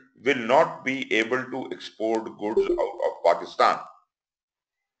standard will not be able to export goods out of Pakistan.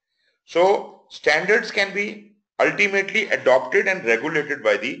 So standards can be ultimately adopted and regulated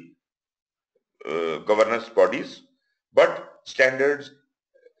by the governance bodies, but standards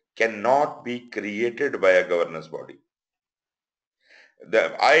cannot be created by a governance body.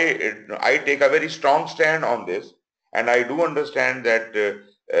 I take a very strong stand on this, and I do understand that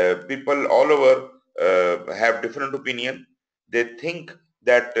people all over have different opinion. They think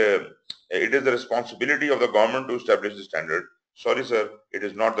that it is the responsibility of the government to establish the standard. Sorry, sir, it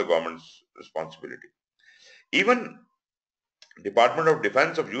is not the government's responsibility. Even Department of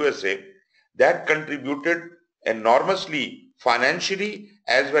Defense of USA, that contributed enormously financially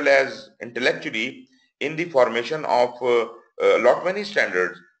as well as intellectually in the formation of lot many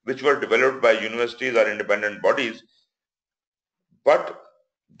standards which were developed by universities or independent bodies, but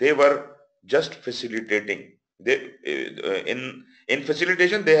they were just facilitating. They in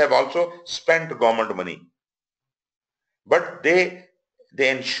facilitation they have also spent government money, but they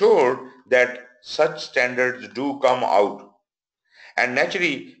ensured that such standards do come out. And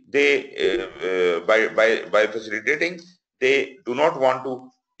naturally, they by facilitating, they do not want to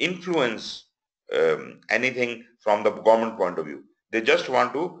influence anything from the government point of view. They just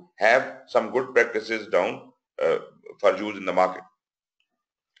want to have some good practices down for use in the market.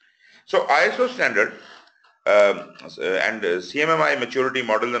 So ISO standard and CMMI maturity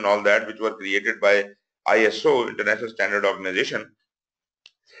model and all that, which were created by ISO, International Standard Organization.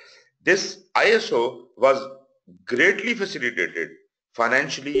 This ISO was greatly facilitated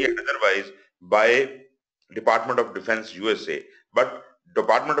financially and otherwise by Department of Defense USA. But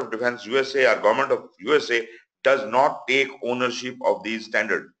Department of Defense USA or Government of USA does not take ownership of these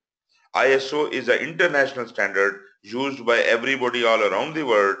standards. ISO is an international standard used by everybody all around the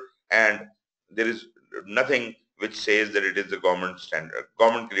world, and there is nothing which says that it is the government standard.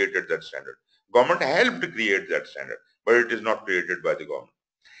 Government created that standard. Government helped create that standard, but it is not created by the government.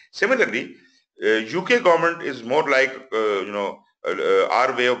 Similarly, UK government is more like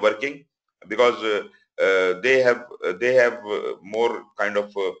our way of working, because they have more kind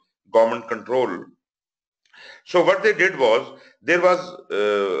of government control. So what they did was, there was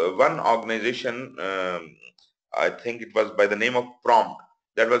one organization, I think it was by the name of Prompt,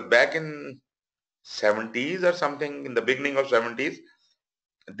 that was back in 70s or something, in the beginning of 70s.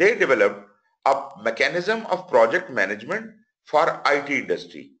 They developed a mechanism of project management for IT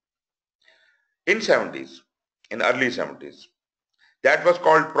industry in 70s, in early 70s. That was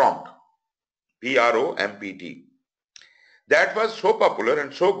called Prompt, PROMPT. That was so popular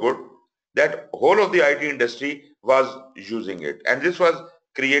and so good that whole of the IT industry was using it. And this was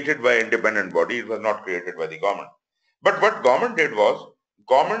created by independent body. It was not created by the government. But what government did was,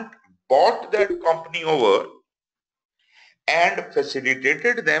 government bought that company over and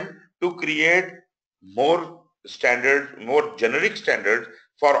facilitated them to create more standards, more generic standards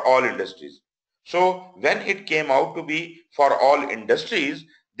for all industries. So when it came out to be for all industries,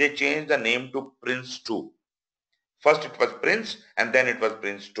 they changed the name to Prince 2. First it was Prince and then it was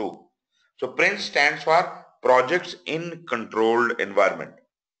Prince 2. So Prince stands for Projects in Controlled Environment.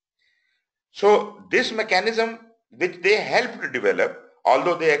 So this mechanism which they helped develop,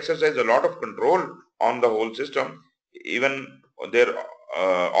 although they exercise a lot of control on the whole system, even their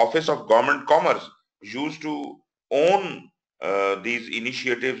Office of Government Commerce used to own these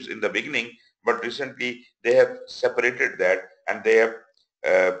initiatives in the beginning, but recently they have separated that and they have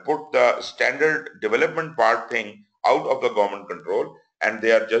put the standard development part thing out of the government control, and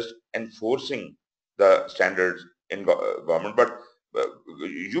they are just enforcing the standards in government. But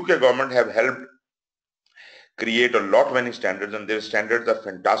UK government have helped create a lot many standards, and their standards are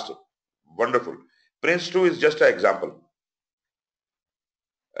fantastic, wonderful. Prince 2 is just an example.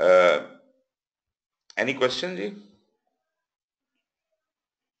 Any question जी?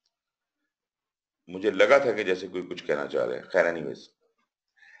 मुझे लगा था कि जैसे कोई कुछ कहना चाह रहे हैं. खैर, anyways.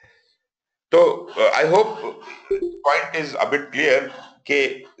 तो I hope point is a bit clear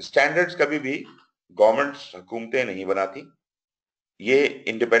कि स्टैंडर्ड्स कभी भी गवर्नमेंट्स, हुकूमतें नहीं बनाती, ये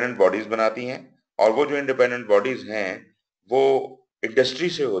इंडिपेंडेंट बॉडीज बनाती हैं, और वो जो इंडिपेंडेंट बॉडीज हैं वो इंडस्ट्री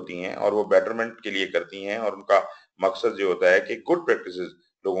से होती हैं और वो बेटरमेंट के लिए करती हैं, और उनका मकसद ये होता है कि गुड प्रैक्टिसेस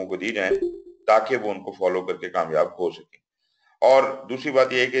लोगों को दी जाएं ताकि वो उनको फॉलो करके कामयाब हो सकें. और दूसरी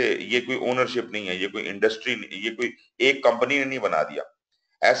बात ये है कि ये कोई ओनरशिप नहीं है, ये कोई इंडस्ट्री, ये कोई एक कंपनी ने नहीं बना दिया.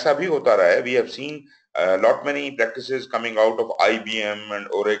 ऐसा भी होता रहा है. We have seen lot many practices coming out of IBM and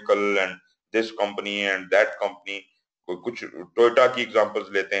Oracle and this company and that company. कुछ टोयोटा की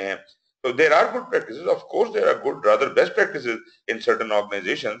एग्जांपल्स लेते हैं. So there are good practices. Of course, there are good, rather best practices in certain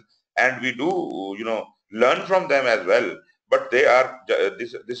organizations, and we do, learn from them as well. But they are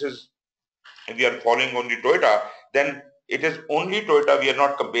this is, if we are following only Toyota, then it is only Toyota. We are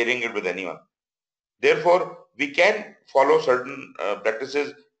not comparing it with anyone. Therefore, we can follow certain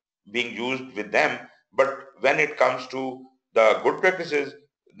practices being used with them, but when it comes to the good practices,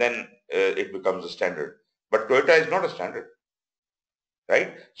 then it becomes a standard. But Toyota is not a standard,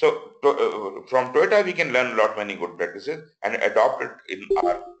 right? So from Toyota we can learn a lot many good practices and adopt it in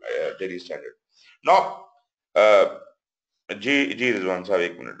our daily standard. Now जी रिजवान साहब,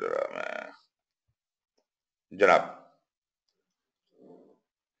 एक minute जरा, मैं जनाब,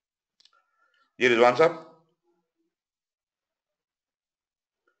 जी रिजवान साहब,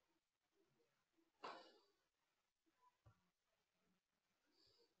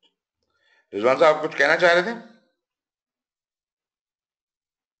 रिजवान साहब आप कुछ कहना चाह रहे थे?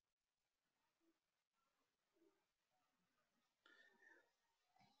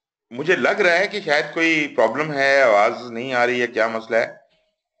 मुझे लग रहा है कि शायद कोई प्रॉब्लम है, आवाज नहीं आ रही है, क्या मसला है?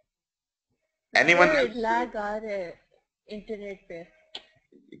 एनीवन लैग आ रहा है इंटरनेट पे।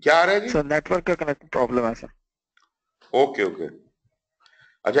 क्या आ रहा है जी? सर नेटवर्क का कनेक्ट प्रॉब्लम है सर। ओके ओके,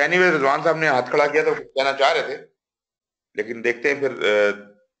 अच्छा, एनीवे रिजवान साहब ने हाथ खड़ा किया तो कुछ कहना चाह रहे थे, लेकिन देखते हैं फिर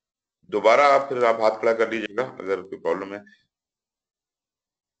दोबारा फिर आप हाथ खड़ा कर लीजिएगा अगर कोई प्रॉब्लम है।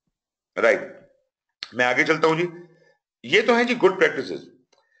 राइट, मैं आगे चलता हूं जी। ये तो है जी गुड प्रैक्टिसेस।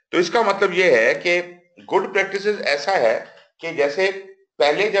 तो इसका मतलब ये है कि गुड प्रैक्टिसेस ऐसा है कि जैसे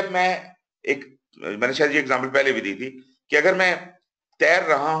पहले जब मैंने शायद ये एग्जांपल पहले भी दी थी कि अगर मैं तैर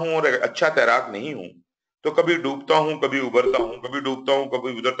रहा हूं और अच्छा तैराक नहीं हूं तो कभी डूबता हूं, कभी उबरता हूं, कभी डूबता हूं,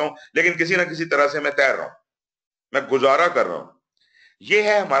 कभी उबरता हूं, लेकिन किसी ना किसी तरह से मैं तैर रहा हूं, मैं गुजारा कर रहा हूं। ये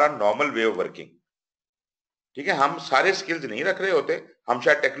है हमारा नॉर्मल वे ऑफ वर्किंग। ठीक है, हम सारे स्किल्स नहीं रख रहे होते, हम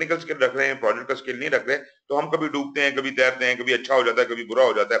शायद टेक्निकल स्किल रख रहे हैं, प्रोजेक्ट का स्किल नहीं रख रहे, तो हम कभी डूबते हैं, कभी तैरते हैं, कभी अच्छा हो जाता है, कभी बुरा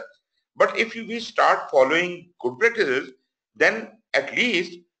हो जाता है। But if we start following good practices, then at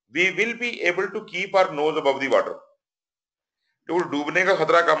least we will be able to keep our nose above the water. तो डूबने का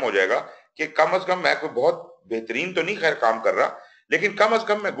खतरा कम हो जाएगा कि कम से कम मैं कोई बहुत बेहतरीन तो नहीं खैर काम कर रहा, लेकिन कम से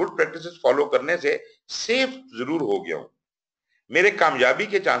कम मैं गुड प्रैक्टिसेस फॉलो करने से सेफ जरूर हो गया हूं। मेरे कामयाबी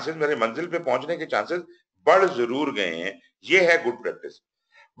के चांसेस, मेरे मंजिल पे पहुंचने के चांसेस बढ़ जरूर गए हैं। ये है गुड प्रैक्टिस।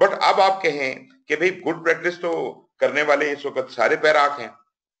 बट अब आप कहें कि भाई गुड प्रैक्टिस तो करने वाले इस वक्त सारे पैराक हैं,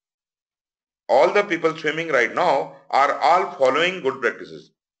 all the people swimming right now are all following good practices.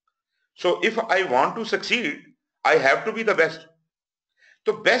 So if I want to succeed, I have to be the best.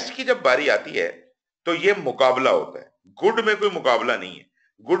 तो बेस्ट की जब बारी आती है तो ये मुकाबला होता है। गुड में कोई मुकाबला नहीं है,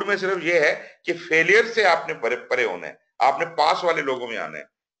 गुड में सिर्फ ये है कि फेलियर से आपने परे होना है, आपने पास वाले लोगों में आना है।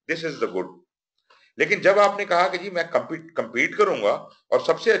 This is the good. लेकिन जब आपने कहा कि जी मैं कंपीट करूंगा और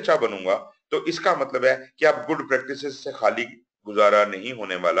सबसे अच्छा बनूंगा, तो इसका मतलब है कि आप गुड प्रैक्टिसेस से खाली गुजारा नहीं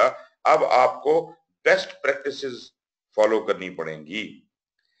होने वाला, अब आपको बेस्ट प्रैक्टिसेस फॉलो करनी पड़ेंगी।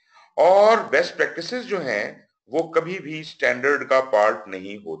 और बेस्ट प्रैक्टिसेस जो हैं वो कभी भी स्टैंडर्ड का पार्ट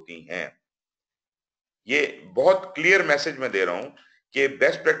नहीं होती हैं। ये बहुत क्लियर मैसेज मैं दे रहा हूं कि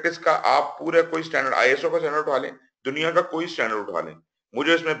बेस्ट प्रैक्टिस का आप पूरा कोई स्टैंडर्ड, आईएसओ का स्टैंडर्ड उठा लें, दुनिया का कोई स्टैंडर्ड उठा लें,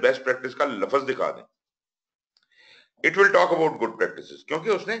 मुझे इसमें बेस्ट प्रैक्टिस का लफ्ज दिखा दें, it will talk about good practices, क्योंकि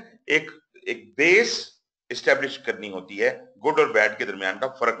उसने एक एक बेस एस्टेब्लिश करनी होती है, गुड और बैड के दरमियान का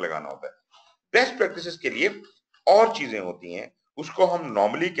फर्क लगाना होता है। बेस्ट प्रैक्टिसेस के लिए और चीजें होती हैं, उसको हम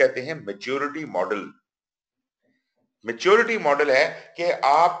नॉर्मली कहते हैं मैच्योरिटी मॉडल। मैच्योरिटी मॉडल है कि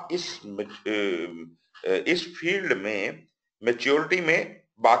आप इस फील्ड में मैच्योरिटी में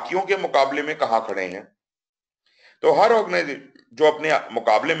बाकियों के मुकाबले में कहां खड़े हैं। तो हर ऑर्गेनाइजेशन जो अपने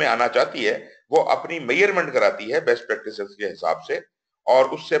मुकाबले में आना चाहती है वो अपनी मेजरमेंट कराती है बेस्ट प्रैक्टिसेस के हिसाब से, और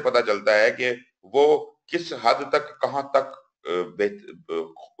उससे पता चलता है कि वो किस हद तक कहां तक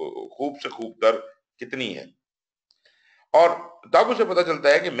खूब से खूब तर कितनी है। और तब उसे पता चलता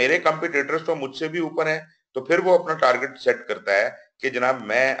है कि मेरे कंपटीटर्स तो मुझसे भी ऊपर हैं, तो फिर वो अपना टारगेट सेट करता है कि जनाब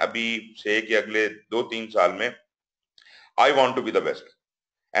मैं अभी से कि अगले 2-3 साल में I want to be the best,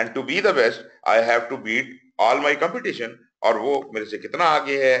 and to be the best I have to beat all my competition. और वो मेरे से कितना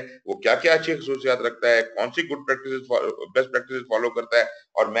आगे है, वो क्या क्या अच्छी खसूसियात रखता है, कौन सी good practices best practices follow करता है,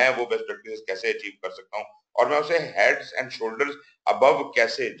 और मैं वो बेस्ट प्रैक्टिसेस कैसे अचीव कर सकता हूँ, और मैं उसे हेड्स एंड शोल्डर्स अबव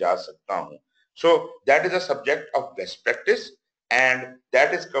कैसे जा सकता हूँ। So that is a subject of best practice, and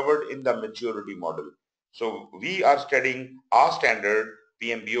that is covered in the maturity model. So we are studying our standard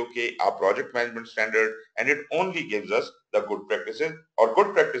PMBOK, our project management standard, and it only gives us the good practices. और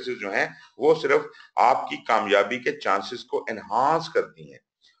good practices जो हैं वो सिर्फ आपकी कामयाबी के chances को enhance करती हैं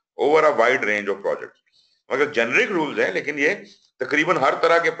over a wide range of project. मगर जेनरिक रूल्स हैं, लेकिन ये तकरीबन हर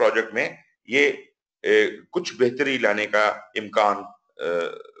तरह के प्रोजेक्ट में ये कुछ बेहतरी लाने का इम्कान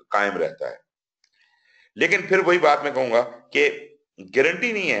कायम रहता है। लेकिन फिर वही बात मैं कहूंगा कि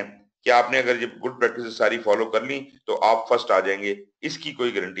गारंटी नहीं है कि आपने अगर ये गुड प्रैक्टिसेस सारी फॉलो कर ली तो आप फर्स्ट आ जाएंगे, इसकी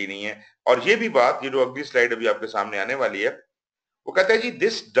कोई गारंटी नहीं है। और ये भी बात, ये जो अगली स्लाइड अभी आपके सामने आने वाली है, वो कहता है जी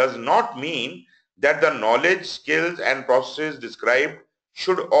this does not mean that the knowledge, skills and processes described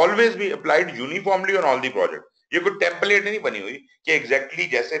should always be applied uniformly on all the project. ये कोई टेम्पलेट नहीं बनी हुई कि एग्जैक्टली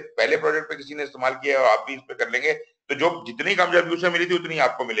जैसे पहले प्रोजेक्ट पे किसी ने इस्तेमाल किया है और आप भी इस पे कर लेंगे तो जो जितनी कामयाबी उसे मिली थी उतनी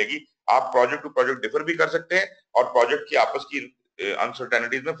आपको मिलेगी। आप प्रोजेक्ट टू प्रोजेक्ट डिफर भी कर सकते हैं और प्रोजेक्ट की आपस की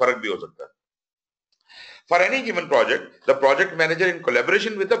अनसर्टेनिटीज में फर्क भी हो सकता है। For any given project, the project manager in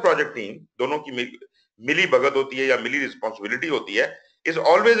collaboration with the project team, दोनों की मिली भगत होती है या मिली रिस्पॉन्सिबिलिटी होती है, is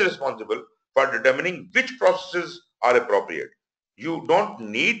always responsible for determining which processes are appropriate. You don't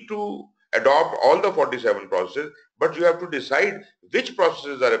need to adopt all the 47 processes, but you have to decide which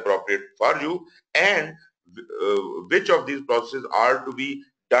processes are appropriate for you and which of these processes are to be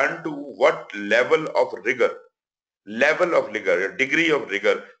done to what level of rigor. Level of rigour या degree of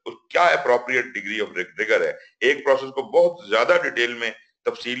rigour, तो क्या appropriate degree of rigour है। एक process को बहुत ज्यादा detail में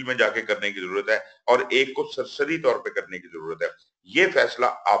तफसील में जाके करने की जरूरत है और एक को सरसरी तौर पे करने की जरूरत है। ये फैसला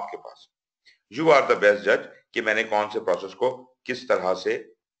आपके पास, यू आर द बेस्ट जज कि मैंने कौन से प्रोसेस को किस तरह से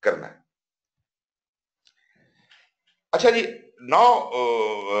करना है। अच्छा जी,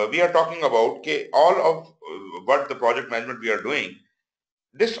 now we are talking about के all of what the project management we are doing,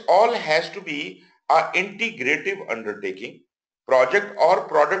 this all has to be integrative undertaking. Project और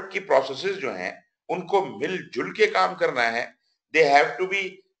प्रोडक्ट की प्रोसेसेस जो हैं उनको मिलजुल के काम करना है। They have to be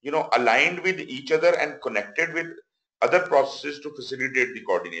aligned with each other and connected with other processes to facilitate the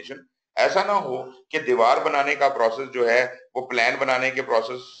coordination. ऐसा ना हो कि दीवार बनाने का प्रोसेस जो है वो प्लान बनाने के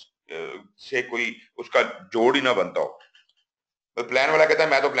प्रोसेस से कोई उसका जोड़ ही ना बनता हो। तो प्लान वाला कहता है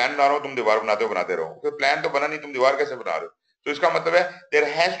मैं तो प्लान बना रहा हूं, तुम दीवार बनाते रहो, तो प्लान तो बना नहीं, तुम दीवार कैसे बना रहे हो। तो इसका मतलब है there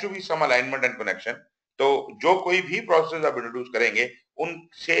has to be some alignment and connection. तो जो कोई भी प्रोसेस आप इंट्रोड्यूस करेंगे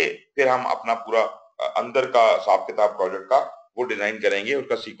उनसे फिर हम अपना पूरा अंदर का हिसाब किताब प्रोजेक्ट का वो डिजाइन करेंगे,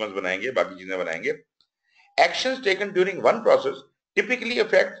 उसका सीक्वेंस बनाएंगे, बाकी चीजें बनाएंगे। Actions taken during one process typically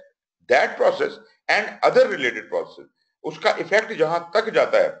affect that process and other related process. उसका इफेक्ट जहां तक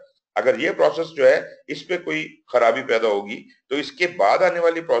जाता है, अगर ये प्रोसेस जो है इस पे कोई खराबी पैदा होगी तो इसके बाद आने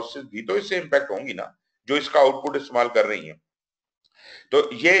वाली प्रोसेस भी तो इससे इंपैक्ट होंगी ना, जो इसका आउटपुट इस्तेमाल कर रही हैं। तो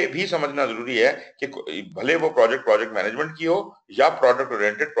ये भी समझना जरूरी है कि भले वो प्रोजेक्ट मैनेजमेंट की हो या प्रोडक्ट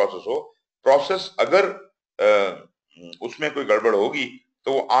ओरिएंटेड प्रोसेस हो, प्रोसेस अगर उसमें कोई गड़बड़ होगी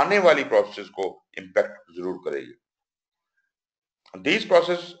तो वो आने वाली प्रोसेस को इंपैक्ट जरूर करेगी। These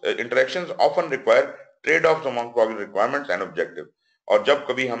process interactions often require trade-offs among project requirements and objective. और जब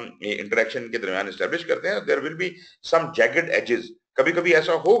कभी हम इंटरेक्शन के दरमियान एस्टेब्लिश करते हैं, there will be some jagged edges. कभी कभी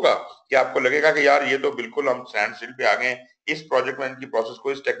ऐसा होगा कि आपको लगेगा कि यार ये तो बिल्कुल हम स्टैंड स्टिल पे आ गए हैं, इस प्रोजेक्ट मैनेजमेंट की प्रोसेस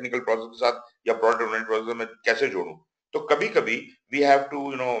को इस टेक्निकल प्रोसेस के साथ या प्रोडक्ट ओरिएंटेड प्रोसेस में कैसे जोड़ूं। तो कभी कभी we have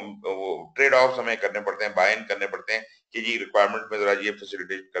to trade offs हमें करने पड़ते हैं, बाय इन करने पड़ते हैं कि जी रिक्वायरमेंट में जरा ये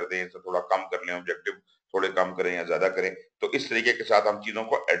फैसिलिटेट कर दें, इससे थोड़ा कम कर लें, ऑब्जेक्टिव थोड़े कम करें या ज्यादा करें। तो इस तरीके के साथ हम चीजों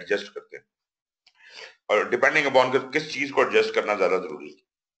को एडजस्ट करते हैं और डिपेंडिंग अपॉन किस चीज को एडजस्ट करना ज्यादा जरूरी है।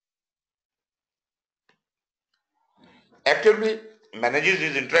 Actively manages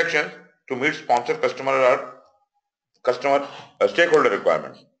these interactions to meet sponsor customer stakeholder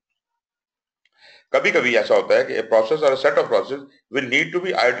requirements. कभी कभी ऐसा होता है कि प्रोसेस और set of process will need to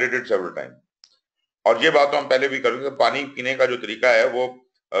be आइटरेटेड several time. और ये बात तो हम पहले भी करेंगे, पानी पीने का जो तरीका है वो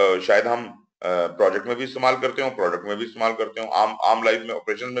शायद हम प्रोजेक्ट में भी इस्तेमाल करते हो, प्रोडक्ट में भी इस्तेमाल करते हो, आम लाइफ में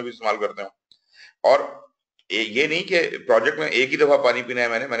ऑपरेशन में भी इस्तेमाल करते हो। और ये नहीं कि प्रोजेक्ट में एक ही दफा पानी पीना है,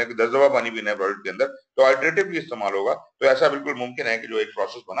 मैंने 10 दफा पानी पीना है प्रोजेक्ट के अंदर, तो आइटरेटिवली इस्तेमाल होगा। तो ऐसा बिल्कुल मुमकिन है कि जो एक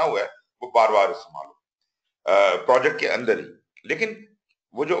प्रोसेस बना हुआ है वो बार बार इस्तेमाल हो प्रोजेक्ट के अंदर ही। लेकिन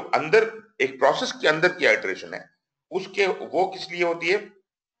वो जो अंदर एक प्रोसेस के अंदर की आइटरेशन है उसके वो किस लिए होती है,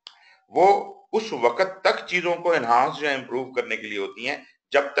 वो उस वक्त तक चीजों को एनहांस या इंप्रूव करने के लिए होती हैं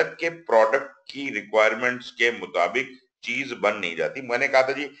जब तक के प्रोडक्ट की रिक्वायरमेंट्स के मुताबिक चीज बन नहीं जाती। मैंने कहा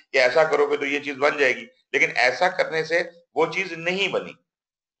था जी कि ऐसा करोगे तो ये चीज बन जाएगी, लेकिन ऐसा करने से वो चीज नहीं बनी,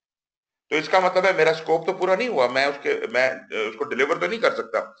 तो इसका मतलब है मेरा स्कोप तो पूरा नहीं हुआ, मैं उसको डिलीवर तो नहीं कर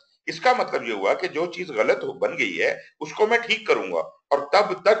सकता। इसका मतलब ये हुआ कि जो चीज गलत बन गई है उसको मैं ठीक करूंगा और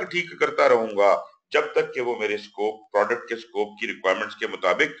तब तक ठीक करता रहूंगा जब तक कि वो मेरे स्कोप प्रोडक्ट के स्कोप की रिक्वायरमेंट्स के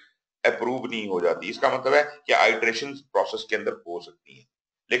मुताबिक अप्रूव नहीं हो जाती। इसका मतलब है कि आइटरेशन प्रोसेस के अंदर हो सकती है,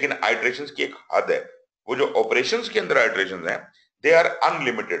 लेकिन आइटरेशन की एक हद है। वो जो ऑपरेशंस के अंदर आइटरेशन है दे आर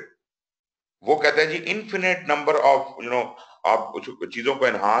अनलिमिटेड। वो कहते हैं जी इन्फिनिट नंबर ऑफ आप चीजों को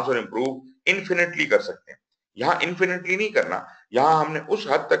एनहांस और इंप्रूव इन्फिनिटली कर सकते हैं। यहाँ इन्फिनिटली नहीं करना, यहाँ हमने उस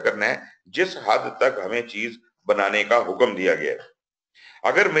हद तक करना है जिस हद तक हमें चीज बनाने का हुक्म दिया गया है।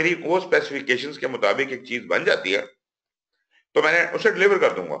 अगर मेरी वो स्पेसिफिकेशंस के मुताबिक एक चीज बन जाती है तो मैंने उसे डिलीवर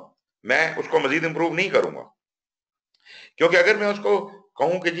कर दूंगा, मैं उसको मजीद इंप्रूव नहीं करूंगा। क्योंकि अगर मैं उसको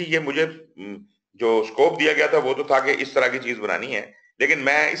कहूं कि जी ये मुझे जो स्कोप दिया गया था वो तो था कि इस तरह की चीज बनानी है, लेकिन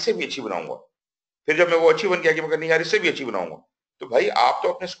मैं इससे भी अच्छी बनाऊंगा, फिर जब मैं वो अच्छी बन गया कि मैं नहीं यार इससे भी अच्छी बनाऊंगा, तो भाई आप तो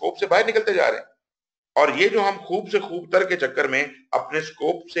अपने स्कोप से बाहर निकलते जा रहे हैं। और ये जो हम खूब से खूब तर के चक्कर में अपने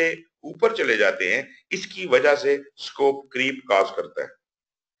स्कोप से ऊपर चले जाते हैं, इसकी वजह से स्कोप क्रीप काज करता है।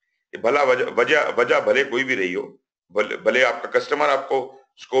 भला वजह वजह वजह भले कोई भी रही हो, भले आपका कस्टमर आपको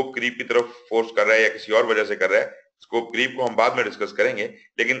स्कोप क्रीप की तरफ फोर्स कर रहा है या किसी और वजह से कर रहा है, स्कोप क्रीप को हम बाद में डिस्कस करेंगे,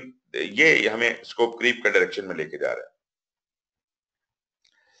 लेकिन ये हमें स्कोप क्रीप का डायरेक्शन में लेके जा रहा है।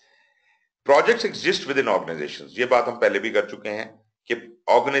 Projects exist with in organisation, ये बात हम पहले भी कर चुके हैं कि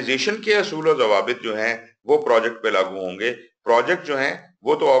ऑर्गेनाइजेशन के असूल और जवाबित जो हैं वो प्रोजेक्ट पे लागू होंगे। प्रोजेक्ट जो हैं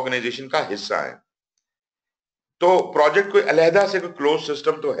वो तो ऑर्गेनाइजेशन का हिस्सा है। तो प्रोजेक्ट कोई अलहदा से कोई क्लोज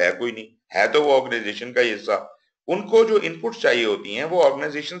सिस्टम तो है कोई नहीं, है तो वो ऑर्गेनाइजेशन का हिस्सा। उनको जो इनपुट्स चाहिए होती हैं वो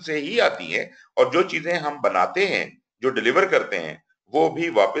ऑर्गेनाइजेशन से ही आती हैं, और जो चीजें हम बनाते हैं, जो डिलीवर करते हैं, वो भी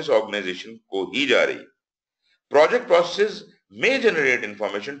वापस ऑर्गेनाइजेशन को ही जा रही है। Project process may generate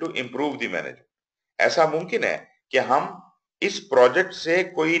information to improve the management. ऐसा मुमकिन है कि हम इस प्रोजेक्ट से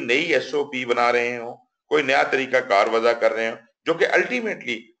कोई नई एसओपी बना रहे हो, कोई नया तरीका कार वजह कर रहे हो, जो कि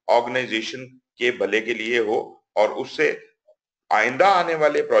अल्टीमेटली ऑर्गेनाइजेशन के भले के लिए हो, और उससे आइंदा आने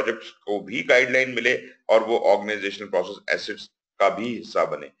वाले प्रोजेक्ट्स को भी गाइडलाइन मिले और वो ऑर्गेनाइजेशनल प्रोसेस एसेट्स का भी हिस्सा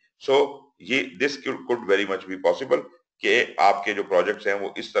बने। सो ये this could very much be possible कि आपके जो प्रोजेक्ट्स हैं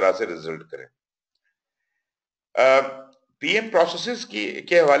वो इस तरह से रिजल्ट करें। पीएम प्रोसेसेस की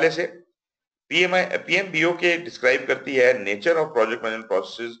के हवाले से पीएमबीओ के डिस्क्राइब करती है nature of project management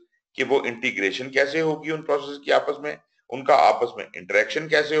processes, कि वो इंटीग्रेशन कैसे होगी उन प्रोसेस की आपस में, उनका आपस में इंटरेक्शन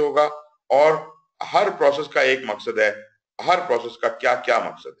कैसे होगा, और हर प्रोसेस का एक मकसद है, हर प्रोसेस का क्या क्या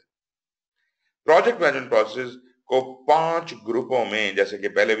मकसद है। प्रोजेक्ट मैनेजमेंट प्रोसेस को 5 ग्रुपों में, जैसे कि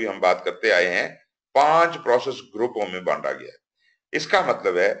पहले भी हम बात करते आए हैं, 5 प्रोसेस ग्रुपों में बांटा गया है। इसका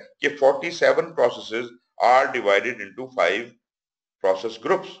मतलब है कि 47 processes are divided into 5 process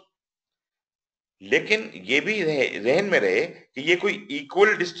groups. लेकिन ये भी जहन में रहे कि ये कोई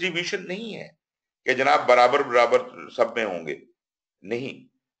इक्वल डिस्ट्रीब्यूशन नहीं है कि जनाब बराबर बराबर सब में होंगे, नहीं।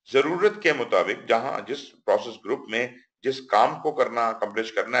 जरूरत के मुताबिक जहां जिस प्रोसेस ग्रुप में जिस काम को करना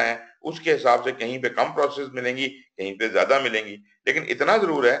अकम्प्लिश करना है, उसके हिसाब से कहीं पे कम प्रोसेस मिलेंगी, कहीं पे ज्यादा मिलेंगी, लेकिन इतना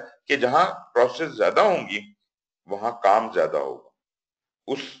जरूर है कि जहां प्रोसेस ज्यादा होंगी वहां काम ज्यादा होगा,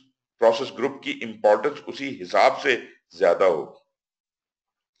 उस प्रोसेस ग्रुप की इंपॉर्टेंस उसी हिसाब से ज्यादा होगी।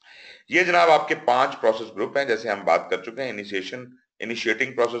 ये जनाब आपके 5 प्रोसेस ग्रुप हैं, जैसे हम बात कर चुके हैं।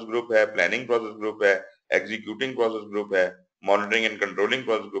 इनिशिएटिंग प्रोसेस ग्रुप है, प्लानिंग प्रोसेस ग्रुप है, एग्जीक्यूटिंग प्रोसेस ग्रुप है, monitoring and controlling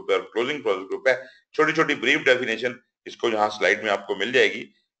process group है, और क्लोजिंग प्रोसेस ग्रुप है। छोटी छोटी ब्रीफ डेफिनेशन इसको यहाँ स्लाइड में आपको मिल जाएगी।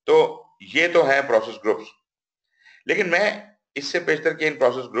 तो ये तो है प्रोसेस ग्रुप्स, लेकिन मैं इससे पेशतर के इन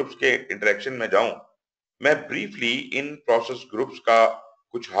प्रोसेस ग्रुप्स के इंटरेक्शन में जाऊं, मैं ब्रीफली इन प्रोसेस ग्रुप्स का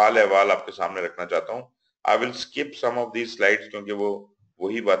कुछ हाल अहवाल आपके सामने रखना चाहता हूं। I will skip some of these slides, क्योंकि वो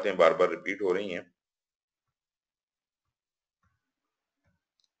वही बातें बार बार रिपीट हो रही हैं।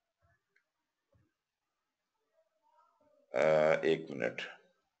 एक मिनट,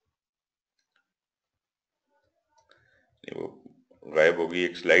 वो गायब हो गई।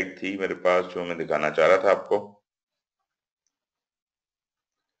 एक स्लाइड थी मेरे पास जो मैं दिखाना चाह रहा था आपको।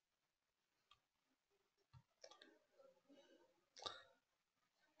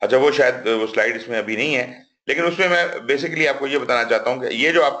 अच्छा, वो शायद वो स्लाइड इसमें अभी नहीं है, लेकिन उसमें मैं बेसिकली आपको ये बताना चाहता हूं कि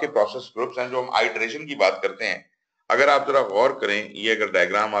ये जो आपके प्रोसेस ग्रुप्स हैं, जो हम आइटरेशन की बात करते हैं, अगर आप जरा गौर करें, ये अगर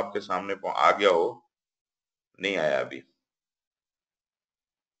डायग्राम आपके सामने आ गया हो, नहीं आया अभी,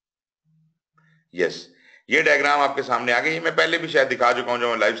 यस, ये डायग्राम आपके सामने आ गई। मैं पहले भी शायद दिखा चुका हूं, जब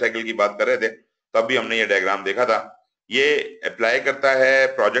हम लाइफ साइकिल की बात कर रहे थे तब भी हमने ये डायग्राम देखा था। ये अप्लाई करता है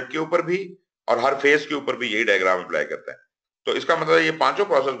प्रोजेक्ट के ऊपर भी, और हर फेज के ऊपर भी यही डायग्राम अप्लाई करता है। तो इसका मतलब ये पांचों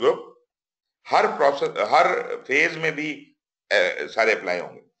प्रोसेस ग्रुप हर फेज में भी सारे अप्लाई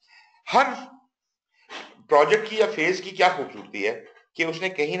होंगे। हर प्रोजेक्ट की या फेज की क्या खूबसूरती है कि उसने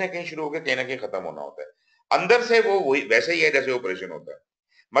कहीं ना कहीं शुरू होकर कहीं ना कहीं खत्म होना होता है। अंदर से वो वही वैसे ही है जैसे ऑपरेशन होता है।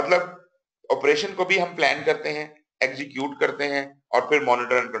 मतलब ऑपरेशन को भी हम प्लान करते हैं, एग्जीक्यूट करते हैं, और फिर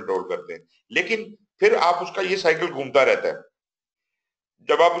मॉनिटर एंड कंट्रोल करते हैं, लेकिन फिर आप उसका ये साइकिल घूमता रहता है।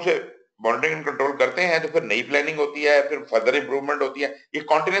 जब आप उसे मॉनिटरिंग एंड कंट्रोल करते हैं तो फिर नई प्लानिंग होती है, फिर फर्दर इंप्रूवमेंट होती है। ये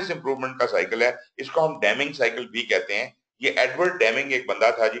कॉन्टिन्यूस इंप्रूवमेंट का साइकिल है, इसको हम डैमिंग साइकिल भी कहते हैं। ये एडवर्ड डैमिंग एक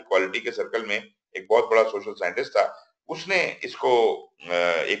बंदा था जी, क्वालिटी के सर्कल में एक बहुत बड़ा सोशल साइंटिस्ट था, उसने इसको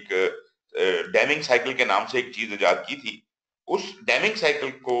एक डैमिंग साइकिल के नाम से एक चीज इजाद की थी। उस डैमिंग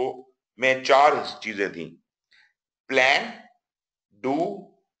साइकिल को में 4 चीजें थी: plan, do,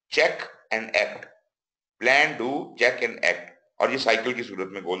 check and act. Plan, do, check and act, और ये साइकिल की सूरत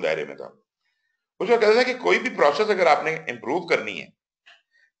में गोल दायरे में था। उसका कहता था कि कोई भी प्रोसेस अगर आपने इंप्रूव करनी है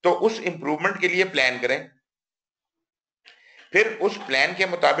तो उस इंप्रूवमेंट के लिए प्लान करें, फिर उस प्लान के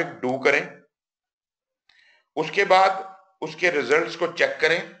मुताबिक डू करें, उसके बाद उसके रिजल्ट्स को चेक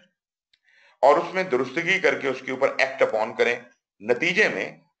करें और उसमें दुरुस्तगी करके उसके ऊपर एक्ट अपॉन करें। नतीजे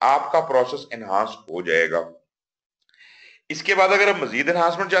में आपका प्रोसेस एनहांस हो जाएगा। इसके बाद अगर आप मजीद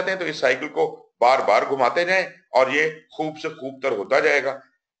एनहांसमेंट चाहते हैं तो इस साइकिल को बार बार घुमाते जाएं और ये खूब से खूब तर होता जाएगा।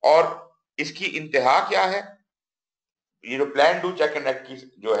 और इसकी इंतहा क्या है? ये जो plan do check and act की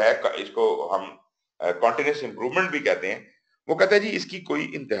जो है, इसको हम कॉन्टिन्यूस इंप्रूवमेंट भी कहते हैं, वो कहते हैं जी इसकी कोई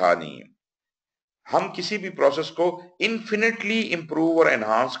इंतहा नहीं है। हम किसी भी प्रोसेस को इन्फिनिटली इंप्रूव और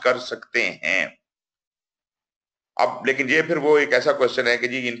एनहांस कर सकते हैं। अब लेकिन ये फिर वो एक ऐसा क्वेश्चन है कि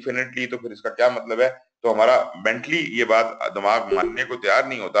जी इन्फिनिटली, तो फिर इसका क्या मतलब है? तो हमारा मेंटली ये बात दिमाग मानने को तैयार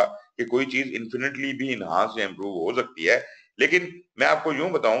नहीं होता कि कोई चीज इन्फिनिटली भी इनहांस या इंप्रूव हो सकती है। लेकिन मैं आपको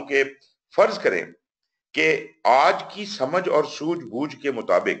यूं बताऊं कि फर्ज करें कि आज की समझ और सूझबूझ के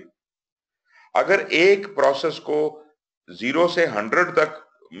मुताबिक अगर एक प्रोसेस को 0 से 100 तक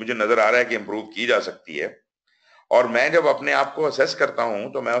मुझे नजर आ रहा है कि इंप्रूव की जा सकती है, और मैं जब अपने आप को असेस करता हूं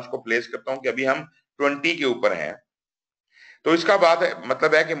तो मैं उसको प्लेस करता हूं कि अभी हम 20 के ऊपर हैं, तो इसका बात है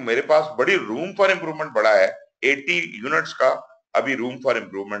मतलब है कि मेरे पास बड़ी रूम फॉर इंप्रूवमेंट बड़ा है। 80 यूनिट्स का अभी रूम फॉर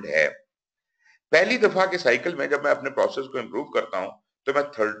इंप्रूवमेंट है। पहली दफा के साइकिल में जब मैं अपने प्रोसेस को इंप्रूव करता हूं तो मैं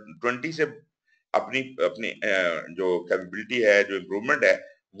 20 से अपनी अपनी जो कैपेबिलिटी है, जो इंप्रूवमेंट है,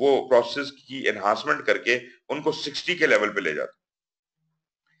 वो प्रोसेस की एनहांसमेंट करके उनको 60 के लेवल पे ले जाता हूं।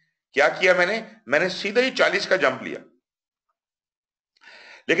 क्या किया मैंने सीधा ही 40 का जंप लिया।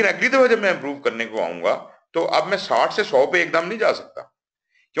 लेकिन अगली दफा जब मैं इंप्रूव करने को आऊंगा तो अब मैं 60 से 100 पे एकदम नहीं जा सकता,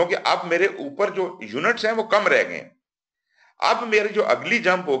 क्योंकि अब मेरे ऊपर जो यूनिट्स हैं वो कम रह गए हैं। अब मेरी जो अगली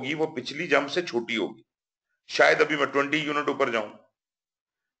जंप होगी वो पिछली जंप से छोटी होगी। शायद अभी मैं 20 यूनिट ऊपर जाऊं,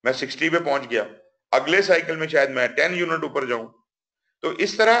 मैं 60 पे पहुंच गया। अगले साइकिल में शायद मैं 10 यूनिट ऊपर जाऊं। तो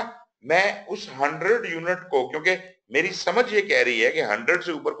इस तरह मैं उस 100 यूनिट को, क्योंकि मेरी समझ ये कह रही है कि 100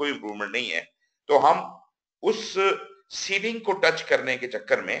 से ऊपर कोई इंप्रूवमेंट नहीं है, तो हम उस सीलिंग को टच करने के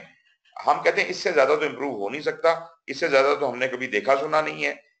चक्कर में हम कहते हैं इससे ज्यादा तो इंप्रूव हो नहीं सकता, इससे ज्यादा तो हमने कभी देखा सुना नहीं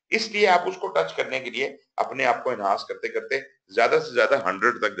है। इसलिए आप उसको टच करने के लिए अपने आप को एनहांस करते करते ज्यादा से ज्यादा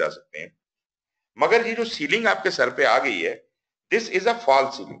 100 तक जा सकते हैं। मगर ये जो सीलिंग आपके सर पे आ गई है, this is a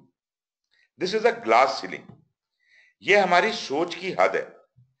false ceiling, this is a glass ceiling. ये हमारी सोच की हद है,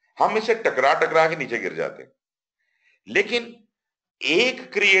 हम इसे टकरा टकरा के नीचे गिर जाते हैं। लेकिन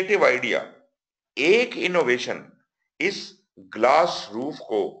एक क्रिएटिव आइडिया, एक इनोवेशन इस ग्लास रूफ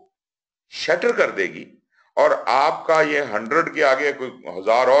को शटर कर देगी और आपका ये 100 के आगे कोई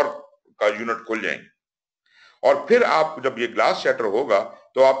 1000 और का यूनिट खुल जाएंगे। और फिर आप जब ये ग्लास शटर होगा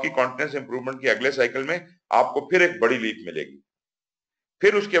तो आपकी कॉन्फिडेंस इंप्रूवमेंट के अगले साइकिल में आपको फिर एक बड़ी लीप मिलेगी।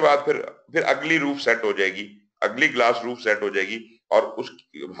 फिर उसके बाद फिर अगली रूफ सेट हो जाएगी, अगली ग्लास रूफ सेट हो जाएगी और उस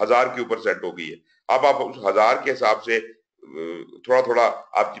 1000 के ऊपर सेट हो गई है। अब आप उस 1000 के हिसाब से थोड़ा थोड़ा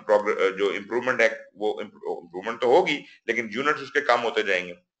आपकी प्रोग्रेस जो इंप्रूवमेंट है वो इंप्रूवमेंट तो होगी, लेकिन यूनिट्स उसके कम होते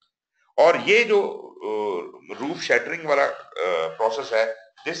जाएंगे। और ये जो रूफ शैटरिंग वाला प्रोसेस है,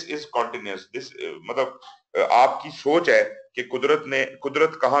 दिस इज कॉन्टिन्यूस। दिस मतलब आपकी सोच है कि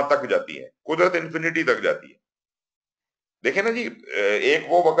कुदरत कहां तक जाती है, कुदरत इन्फिनिटी तक जाती है। देखे ना जी, एक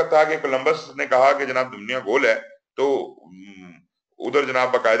वो वक्त था कि कोलंबस ने कहा कि जनाब दुनिया गोल है, तो उधर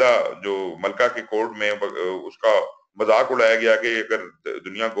जनाब बाकायदा जो मलका के कोर्ट में उसका मजाक उड़ाया गया कि अगर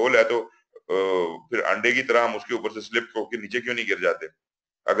दुनिया गोल है तो फिर अंडे की तरह हम उसके ऊपर से स्लिप होकर नीचे क्यों नहीं गिर जाते?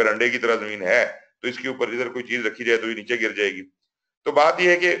 अगर अंडे की तरह जमीन है तो इसके ऊपर इधर कोई चीज रखी जाए तो ये नीचे गिर जाएगी। तो बात यह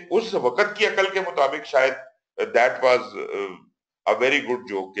है कि उस वक्त की अकल के मुताबिक शायद that was a very good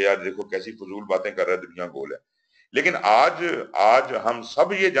joke कि यार देखो कैसी फजूल बातें कर रहा है, दुनिया गोल है। लेकिन आज आज हम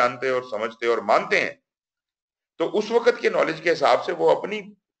सब ये जानते और समझते और मानते हैं, तो उस वक्त के नॉलेज के हिसाब से वो अपनी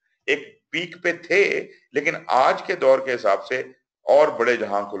एक पीक पे थे, लेकिन आज के दौर के हिसाब से और बड़े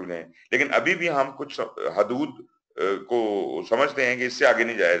जहां खुल गए। लेकिन अभी भी हम कुछ हदूद को समझते हैं कि इससे आगे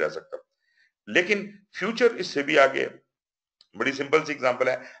नहीं जाया जा सकता। लेकिन फ्यूचर इससे भी आगे। बड़ी सिंपल सी एग्जांपल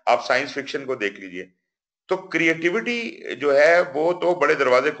है, आप साइंस फिक्शन को देख लीजिए, तो क्रिएटिविटी जो है वो तो बड़े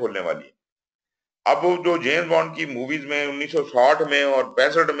दरवाजे खोलने वाली है। अब वो जो जेम्स बॉन्ड की मूवीज में 1960 में और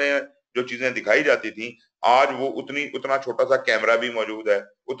 65 में जो चीजें दिखाई जाती थी, आज वो उतना छोटा सा कैमरा भी मौजूद है,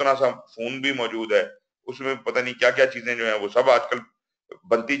 उतना सा फोन भी मौजूद है, उसमें पता नहीं क्या क्या चीजें जो है वो सब आजकल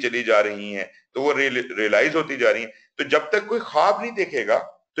बनती चली जा रही हैं, तो वो रियलाइज होती जा रही हैं। तो जब तक कोई ख्वाब नहीं देखेगा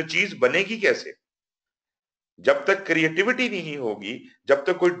तो चीज बनेगी कैसे? जब तक क्रिएटिविटी नहीं होगी, जब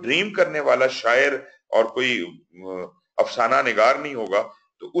तक कोई ड्रीम करने वाला शायर और कोई अफसाना निगार नहीं होगा,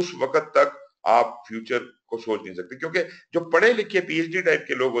 तो उस वक्त तक आप फ्यूचर को सोच नहीं सकते। क्योंकि जो पढ़े लिखे पीएचडी टाइप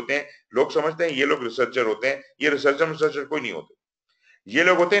के लोग होते हैं, लोग समझते हैं ये लोग रिसर्चर होते हैं। ये रिसर्चर कोई नहीं होते, ये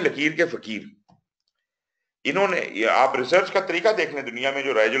लोग होते हैं लकीर के फकीर। इन्होंने आप रिसर्च का तरीका देख लें, दुनिया में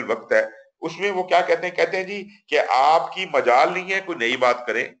जो राइजुल वक्त है उसमें वो क्या कहते हैं जी कि आपकी मजाल नहीं है कोई नई बात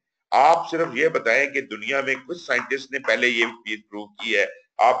करें, आप सिर्फ ये बताएं कि दुनिया में कुछ साइंटिस्ट ने पहले ये चीज प्रूव की है,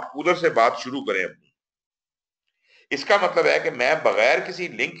 आप उधर से बात शुरू करें अपनी। इसका मतलब है कि मैं बगैर किसी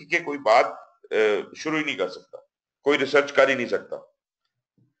लिंक के कोई बात शुरू ही नहीं कर सकता, कोई रिसर्च कर ही नहीं सकता।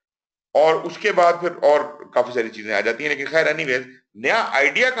 और उसके बाद फिर और काफी सारी चीजें आ जाती हैं, लेकिन खैर एनीवेज, नया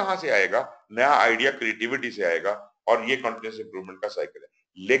आइडिया कहां से आएगा? नया आइडिया क्रिएटिविटी से आएगा, और ये कॉन्टिन्यूस इंप्रूवमेंट का साइकिल है।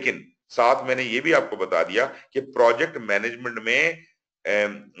 लेकिन साथ मैंने ये भी आपको बता दिया कि प्रोजेक्ट मैनेजमेंट में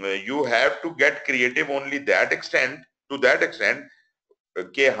you have to get creative only that extent, to that extent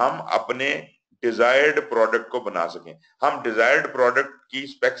कि हम अपने डिजायर्ड प्रोडक्ट को बना सकें। हम डिजायर्ड प्रोडक्ट की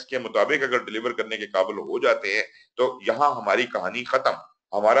स्पेक्स के मुताबिक अगर डिलीवर करने के काबिल हो जाते हैं तो यहां हमारी कहानी खत्म,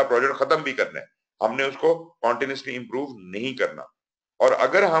 हमारा प्रोजेक्ट खत्म भी करना है, हमने उसको कॉन्टिन्यूसली इंप्रूव नहीं करना। और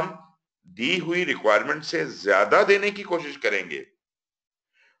अगर हम दी हुई रिक्वायरमेंट से ज्यादा देने की कोशिश करेंगे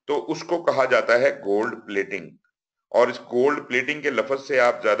तो उसको कहा जाता है गोल्ड प्लेटिंग। और इस गोल्ड प्लेटिंग के लफ्ज से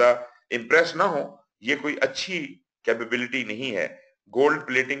आप ज्यादा इंप्रेस ना हो, ये कोई अच्छी कैपेबिलिटी नहीं है। गोल्ड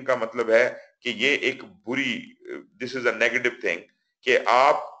प्लेटिंग का मतलब है कि ये एक बुरी, this is a negative thing, कि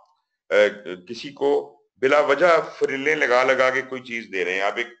आप किसी को बिला वजह फ्रिलें लगा लगा के कोई चीज दे रहे हैं।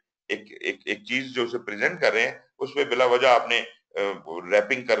 आप एक चीज जो उसे प्रेजेंट कर रहे हैं उसमें बिला वजह आपने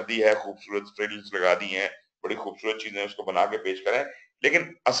रैपिंग कर दी है, खूबसूरत फ्रिल्स लगा दी हैं, बड़ी खूबसूरत चीजें उसको बना के पेश करें,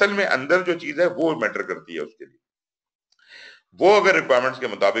 लेकिन असल में अंदर जो चीज है वो मैटर करती है उसके लिए। वो अगर रिक्वायरमेंट्स के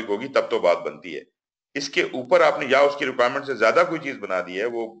मुताबिक होगी तब तो बात बनती है। इसके ऊपर आपने या उसकी रिक्वायरमेंट से ज्यादा कोई चीज बना दी है,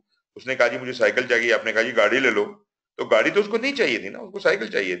 वो उसने कहा जी मुझे साइकिल चाहिए, आपने कहा जी गाड़ी ले लो, तो गाड़ी तो उसको नहीं चाहिए थी ना, उसको साइकिल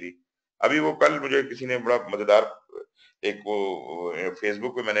चाहिए थी। अभी वो कल मुझे किसी ने बड़ा मजेदार एक वो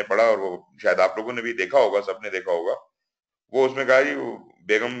फेसबुक पे मैंने पढ़ा, और वो शायद आप लोगों ने भी देखा होगा, सबने देखा होगा। वो उसमें कहा जी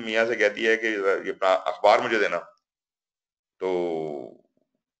बेगम मियाँ से कहती है कि ये अखबार मुझे देना, तो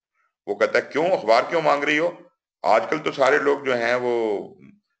वो कहता है क्यों, अखबार क्यों मांग रही हो? आजकल तो सारे लोग जो हैं वो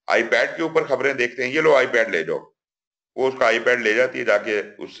आईपैड के ऊपर खबरें देखते हैं, ये लो आईपैड ले जाओ। वो उसका आईपैड ले जाती है, जाके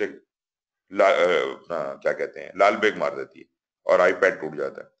उससे क्या कहते हैं, लाल बेग मार देती है, और आईपैड टूट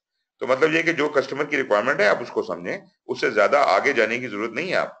जाता है। तो मतलब ये कि जो कस्टमर की रिक्वायरमेंट है आप उसको समझें, उससे ज्यादा आगे जाने की जरूरत नहीं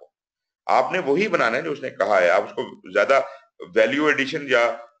है आपको। आपने वही बनाना है जो उसने कहा है, आप उसको ज्यादा वैल्यू एडिशन या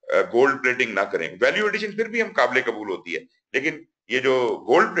गोल्ड प्लेटिंग ना करें। वैल्यू एडिशन फिर भी हम काबिल कबूल होती है, लेकिन ये जो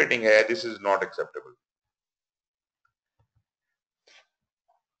गोल्ड प्लेटिंग है, दिस इज नॉट एक्सेप्टेबल।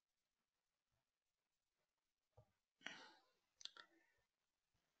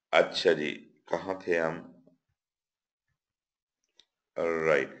 अच्छा जी, कहाँ थे हम?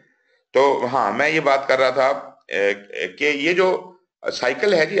 राइट। तो हाँ, मैं ये बात कर रहा था कि ये जो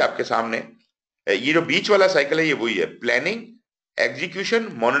साइकिल है जी आपके सामने, ये जो बीच वाला साइकिल है ये वही है, planning, execution,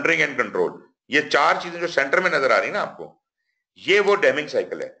 monitoring and control. ये चार चीजें जो सेंटर में नजर आ रही है ना आपको, ये वो डेमिंग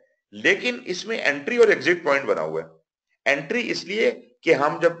साइकिल है। लेकिन इसमें एंट्री और एग्जिट पॉइंट बना हुआ है। एंट्री इसलिए कि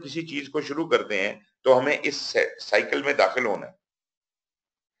हम जब किसी चीज को शुरू करते हैं तो हमें इस साइकिल में दाखिल होना है।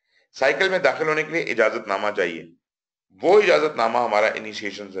 साइकिल में दाखिल होने के लिए इजाजतनामा चाहिए, वो इजाजतनामा हमारा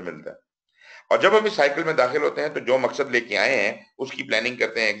इनिशिएशन से मिलता है। और जब हम इस साइकिल में दाखिल होते हैं तो जो मकसद लेके आए हैं उसकी प्लानिंग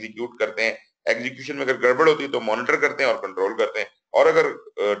करते हैं, एग्जीक्यूट करते हैं। एग्जीक्यूशन में अगर गड़बड़ होती है तो मॉनिटर करते हैं और कंट्रोल करते हैं, और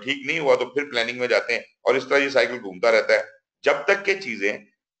अगर ठीक नहीं हुआ तो फिर प्लानिंग में जाते हैं, और इस तरह ये साइकिल घूमता रहता है जब तक के चीजें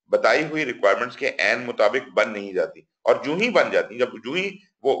बताई हुई रिक्वायरमेंट्स के एन मुताबिक बन नहीं जाती। और जूं ही बन जाती, जब जूं ही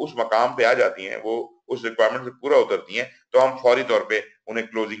वो उस मकाम पे आ जाती हैं, वो उस रिक्वायरमेंट से पूरा उतरती हैं, तो हम फौरी तौर पे उन्हें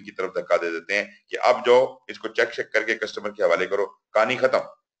क्लोजिंग की तरफ धक्का दे देते हैं कि अब जाओ इसको चेक चेक करके कस्टमर के हवाले करो, कहानी खत्म।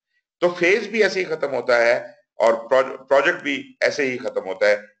 तो फेज भी ऐसे ही खत्म होता है, और प्रोजेक्ट भी ऐसे ही खत्म होता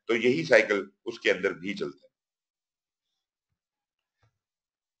है। तो यही साइकिल उसके अंदर भी चलता है।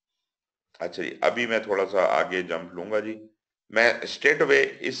 अच्छा जी, अभी मैं थोड़ा सा आगे जंप लूंगा जी, मैं स्ट्रेट अवे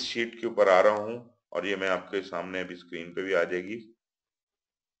इस शीट के ऊपर आ रहा हूं, और ये मैं आपके सामने अभी स्क्रीन पे भी आ जाएगी।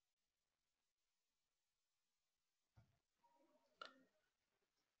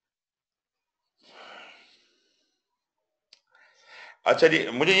 अच्छा जी,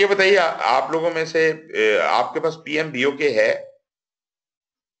 मुझे ये बताइए, आप लोगों में से आपके पास PMBOK है?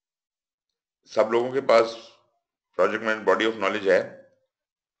 सब लोगों के पास project management body of knowledge है?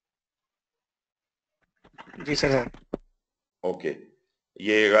 जी सर। ओके,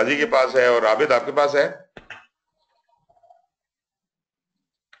 ये गाजी के पास है, और आबिद आपके पास है?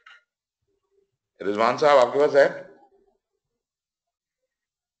 रिजवान साहब आपके पास है?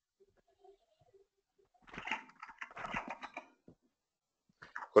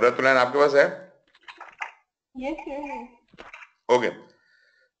 कुरतुलैन आपके पास है? Yes sir. ओके।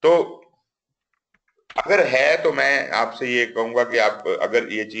 तो अगर है तो मैं आपसे ये कहूंगा कि आप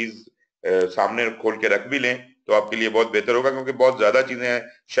अगर ये चीज सामने खोल के रख भी लें तो आपके लिए बहुत बेहतर होगा, क्योंकि बहुत ज्यादा चीजें हैं,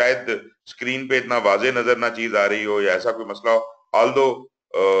 शायद स्क्रीन पे इतना वाजे नजर ना चीज आ रही हो या ऐसा कोई मसला हो, ऑल्दो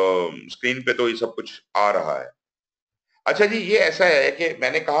स्क्रीन पे तो ये सब कुछ आ रहा है। अच्छा जी, ये ऐसा है कि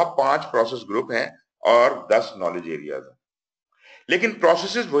मैंने कहा 5 प्रोसेस ग्रुप हैं और 10 नॉलेज एरियाज हैं, लेकिन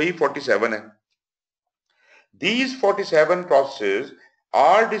प्रोसेसेस वही 47 है। These 47 processes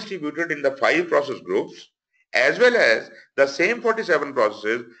are distributed in the 5 process groups, as well as the same 47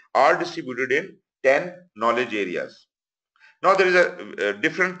 processes are distributed in 10 knowledge areas. Now there is a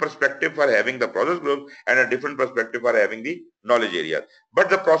different perspective for having the process group and a different perspective for having the knowledge areas, but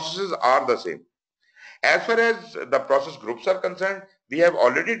the processes are the same. As far as the process groups are concerned, we have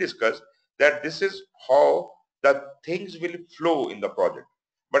already discussed that this is how the things will flow in the project.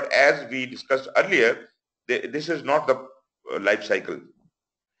 But as we discussed earlier, this is not the life cycle.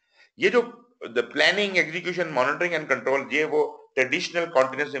 ये जो the planning, execution, monitoring and control, ये वो traditional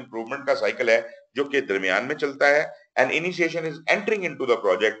continuous improvement का cycle है जो कि दरमियान में चलता है, and initiation is entering into the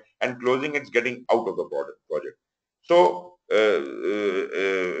project and closing it's getting out of the project. So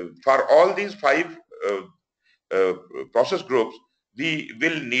for all these 5 process groups, we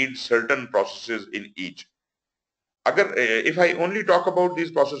will need certain processes in each. If I only talk about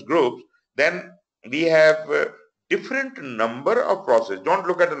these process groups, then we have different number of processes. Don't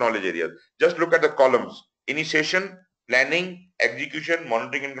look at the knowledge areas. Just look at the columns: initiation, planning, execution,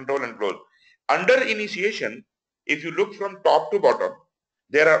 monitoring and control, and close. Under initiation, if you look from top to bottom,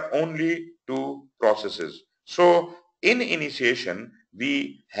 there are only 2 processes. So in initiation,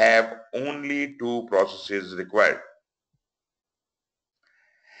 we have only 2 processes required.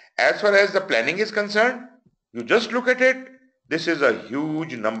 As far as the planning is concerned, you just look at it. This is a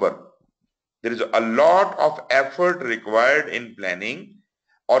huge number. There is a lot of effort required in planning.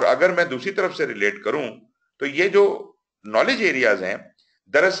 और अगर मैं दूसरी तरफ से relate करूं तो ये जो नॉलेज एरियाज हैं,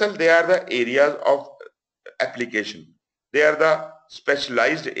 दरअसल they are the areas of application, they are the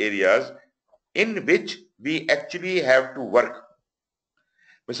specialised areas in which we actually have to work.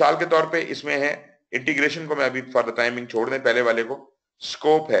 मिसाल के तौर पे इसमें है इंटीग्रेशन को मैं अभी फॉर द टाइमिंग छोड़ दें, पहले वाले को.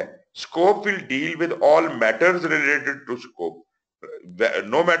 स्कोप है, scope will deal with all matters related to scope.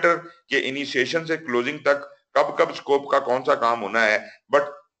 No matter के इनिशिएशन से क्लोजिंग तक कब कब स्कोप का कौन सा काम होना है, but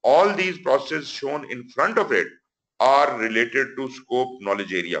all these process shown in front of it are related to scope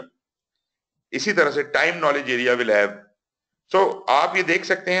knowledge area. इसी तरह से time knowledge area will have. सो आप ये देख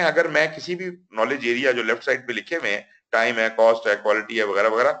सकते हैं, अगर मैं किसी भी नॉलेज एरिया जो लेफ्ट साइड पे लिखे हुए हैं, टाइम है, कॉस्ट है, क्वालिटी है, वगैरह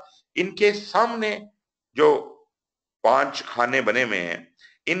वगैरह, इनके सामने जो 5 खाने बने हुए हैं,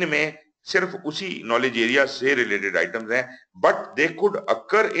 इनमें सिर्फ उसी नॉलेज एरिया से रिलेटेड आइटम्स हैं, but they could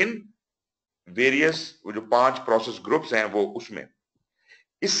occur in various, जो 5 प्रोसेस ग्रुप्स हैं वो उसमें.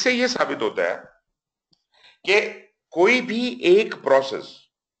 इससे ये साबित होता है कि कोई भी एक प्रोसेस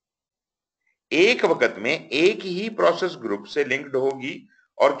एक वक्त में एक ही प्रोसेस ग्रुप से लिंक्ड होगी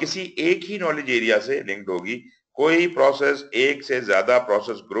और किसी एक ही नॉलेज एरिया से लिंक्ड होगी. कोई प्रोसेस एक से ज्यादा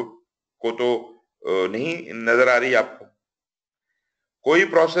प्रोसेस ग्रुप को तो नहीं नजर आ रही आपको. कोई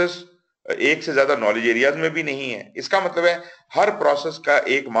प्रोसेस एक से ज्यादा नॉलेज एरियाज में भी नहीं है. इसका मतलब है हर प्रोसेस का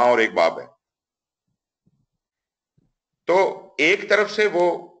एक माँ और एक बाप है. तो एक तरफ से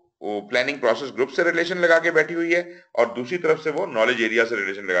वो प्लानिंग प्रोसेस ग्रुप से रिलेशन लगा के बैठी हुई है और दूसरी तरफ से वो नॉलेज एरिया से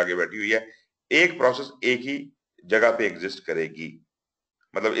रिलेशन लगा के बैठी हुई है. एक प्रोसेस एक ही जगह पे एग्जिस्ट करेगी.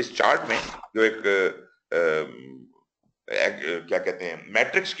 मतलब इस चार्ट में जो एक क्या कहते हैं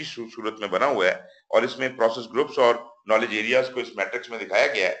मैट्रिक्स की सूरत में बना हुआ है और इसमें प्रोसेस ग्रुप्स और नॉलेज एरियाज को इस मैट्रिक्स में दिखाया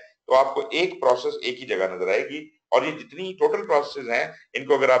गया है, तो आपको एक प्रोसेस एक ही जगह नजर आएगी. और ये जितनी टोटल प्रोसेस हैं,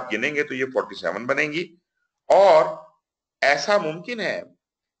 इनको अगर आप गिनेंगे तो ये 47 बनेंगी. और ऐसा मुमकिन है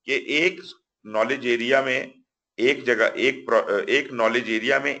कि एक नॉलेज एरिया में एक जगह एक नॉलेज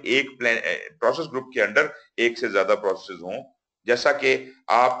एरिया में एक प्रोसेस ग्रुप के अंडर एक से ज्यादा प्रोसेस हों. जैसा कि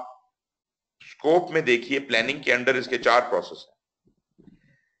आप स्कोप में देखिए, प्लानिंग के अंडर इसके 4 प्रोसेस हैं.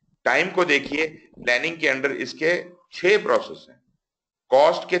 टाइम को देखिए, प्लानिंग के अंडर इसके 6 प्रोसेस हैं.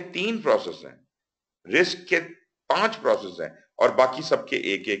 कॉस्ट के 3 प्रोसेस हैं. रिस्क के 5 प्रोसेस हैं और बाकी सबके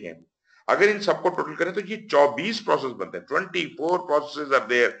एक एक हैं. अगर इन सबको टोटल करें तो ये 24 प्रोसेस बनते हैं. 24 process are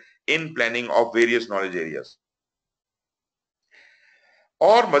there in planning of various knowledge areas.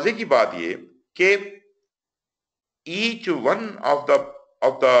 और मजे की बात ये कि each one of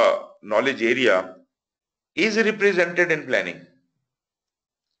the knowledge area is represented in planning.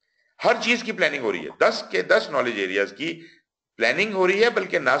 हर चीज की प्लानिंग हो रही है. 10 के 10 नॉलेज एरियाज की प्लानिंग हो रही है,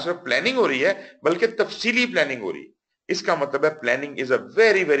 बल्कि ना सिर्फ प्लानिंग हो रही है बल्कि तफसीली प्लानिंग हो रही है. इसका मतलब है planning is a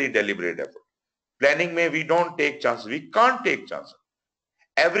very very deliberate effort. Planning में we don't take chance, we can't take chance.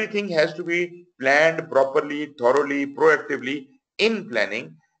 Everything has to be planned properly, thoroughly, proactively in planning,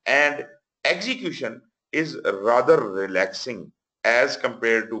 and execution is rather relaxing as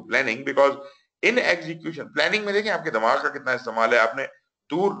compared to planning, because in execution, planning में देखें आपके दिमाग का कितना इस्तेमाल है, आपने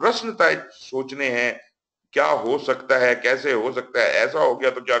दूरदर्शिता सोचने हैं, क्या हो सकता है, कैसे हो सकता है, ऐसा हो गया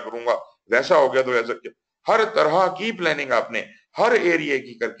तो क्या करूंगा, वैसा हो गया तो ऐसा, हर तरह की प्लानिंग आपने हर एरिया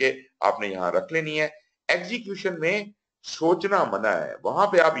की करके आपने यहाँ रख लेनी है। एग्जीक्यूशन में सोचना मना है, वहां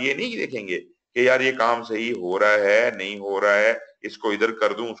पे आप ये नहीं देखेंगे कि यार ये काम सही हो रहा है नहीं हो रहा है, इसको इधर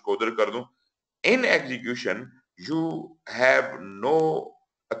कर दूं उसको उधर कर दूं। In execution you have no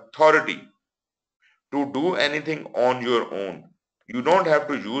authority to do anything on your own. You don't have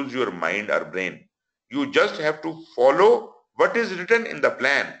to use your mind or brain. You just have to follow what is written in the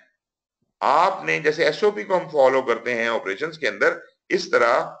plan. आपने जैसे SOP को हम follow करते हैं operations के अंदर, इस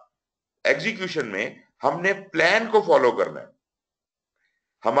तरह एग्जीक्यूशन में हमने प्लान को फॉलो करना है।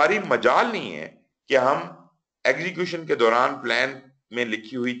 हमारी मजाल नहीं है कि हम एग्जीक्यूशन के दौरान प्लान में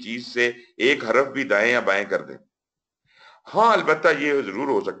लिखी हुई चीज से एक हरफ भी दाएं या बाएं कर दें। हाँ, अलबत्ता ये जरूर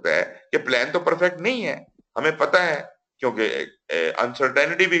हो सकता है कि प्लान तो परफेक्ट नहीं है, हमें पता है, क्योंकि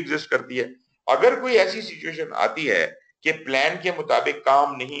अनसर्टेनिटी भी एग्जिस्ट करती है। अगर कोई ऐसी सिचुएशन आती है कि प्लान के मुताबिक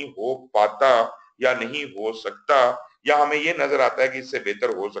काम नहीं हो पाता या नहीं हो सकता, या हमें ये नजर आता है कि इससे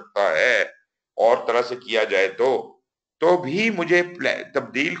बेहतर हो सकता है और तरह से किया जाए, तो भी मुझे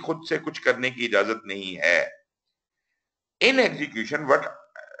तब्दील खुद से कुछ करने की इजाजत नहीं है। In execution, what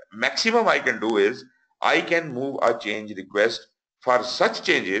maximum I can do is I can move a change request for such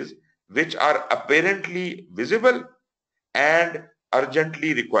changes which are apparently visible and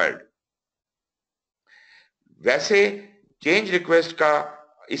urgently required. वैसे चेंज रिक्वेस्ट का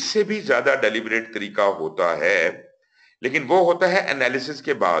इससे भी ज्यादा डेलिबरेट तरीका होता है, लेकिन वो होता है एनालिसिस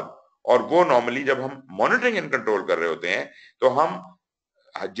के बाद, और वो नॉर्मली जब हम मॉनिटरिंग एंड कंट्रोल कर रहे होते हैं तो हम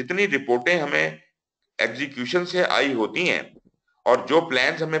जितनी रिपोर्टें हमें एग्जीक्यूशन से आई होती हैं और जो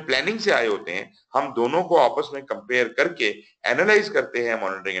प्लान्स हमें प्लानिंग से आए होते हैं, हम दोनों को आपस में कंपेयर करके एनालाइज करते हैं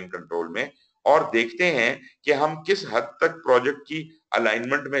मॉनिटरिंग एंड कंट्रोल में, और देखते हैं कि हम किस हद तक प्रोजेक्ट की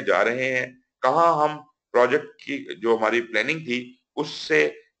अलाइनमेंट में जा रहे हैं, कहां हम प्रोजेक्ट की जो हमारी प्लानिंग थी उससे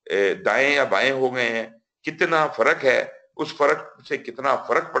दाएं या बाएं हो गए हैं, कितना फर्क है, उस फर्क से कितना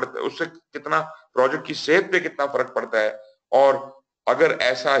फर्क पड़ता है, उससे कितना प्रोजेक्ट की सेहत पे कितना फर्क पड़ता है। और अगर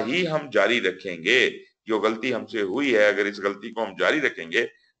ऐसा ही हम जारी रखेंगे, जो गलती हमसे हुई है अगर इस गलती को हम जारी रखेंगे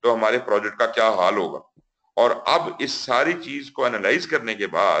तो हमारे प्रोजेक्ट का क्या हाल होगा। और अब इस सारी चीज को एनालाइज करने के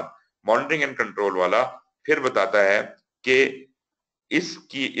बाद मॉनिटरिंग एंड कंट्रोल वाला फिर बताता है कि इस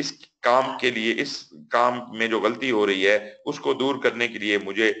काम के लिए, इस काम में जो गलती हो रही है उसको दूर करने के लिए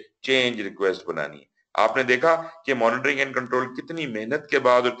मुझे चेंज रिक्वेस्ट बनानी है। आपने देखा कि मॉनिटरिंग एंड कंट्रोल कितनी मेहनत के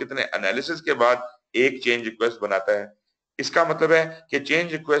बाद और कितने एनालिसिस के बाद एक चेंज रिक्वेस्ट बनाता है। इसका मतलब है कि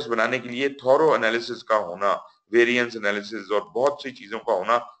चेंज रिक्वेस्ट बनाने के लिए थॉरो एनालिसिस का होना, वेरिएंस एनालिसिस और बहुत सी चीजों का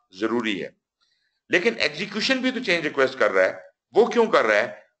होना जरूरी है। लेकिन एग्जीक्यूशन भी तो चेंज रिक्वेस्ट कर रहा है, वो क्यों कर रहा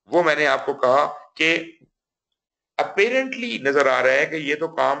है? वो मैंने आपको कहा कि अपेरेंटली नजर आ रहा है कि ये तो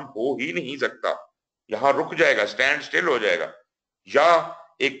काम हो ही नहीं सकता, यहां रुक जाएगा, स्टैंड स्टिल हो जाएगा, या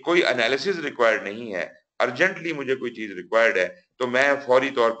एक कोई एनालिसिस रिक्वायर्ड नहीं है, अर्जेंटली मुझे कोई चीज रिक्वायर्ड है तो मैं फौरी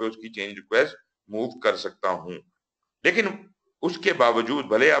तौर पे उसकी चेंज रिक्वेस्ट मूव कर सकता हूं। लेकिन उसके बावजूद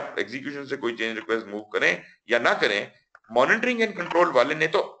भले आप एग्जीक्यूशन से कोई चेंज रिक्वेस्ट मूव करें या ना करें, मॉनिटरिंग एंड कंट्रोल वाले ने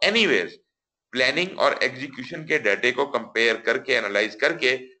तो एनीवेज प्लानिंग और एग्जीक्यूशन के डाटे को कंपेयर करके एनालाइज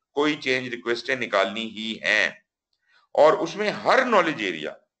करके कोई चेंज रिक्वेस्टें निकालनी ही हैं, और उसमें हर नॉलेज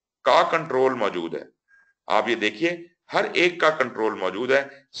एरिया का कंट्रोल मौजूद है। आप ये देखिए, हर एक का कंट्रोल मौजूद है,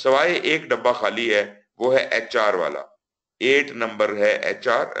 सवाए एक डब्बा खाली है, वो है एचआर वाला। 8 नंबर है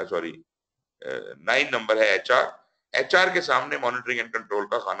एचआर, सॉरी 9 नंबर है एचआर। एचआर के सामने मॉनिटरिंग एंड कंट्रोल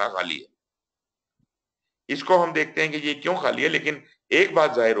का खाना खाली है। इसको हम देखते हैं कि ये क्यों खाली है, लेकिन एक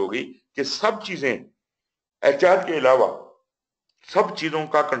बात जाहिर होगी कि सब चीजें एचआर के अलावा सब चीजों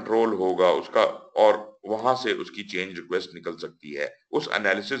का कंट्रोल होगा उसका, और वहां से उसकी चेंज रिक्वेस्ट निकल सकती है। उस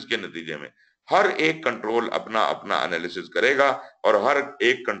एनालिसिस के नतीजे में हर एक कंट्रोल अपना अपना एनालिसिस करेगा, और हर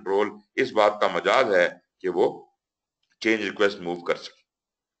एक कंट्रोल इस बात का मजाज है कि वो चेंज रिक्वेस्ट मूव कर सके।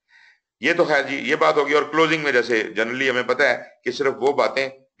 ये तो खैर जी, ये बात होगी। और क्लोजिंग में जैसे जनरली हमें पता है कि सिर्फ वो बातें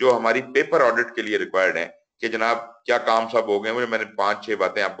जो हमारी पेपर ऑडिट के लिए रिक्वायर्ड हैं कि जनाब क्या काम सब हो गए, मुझे मैंने 5-6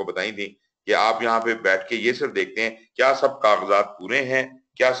 बातें आपको बताई थी कि आप यहाँ पे बैठ के ये सिर्फ देखते हैं क्या सब कागजात पूरे हैं,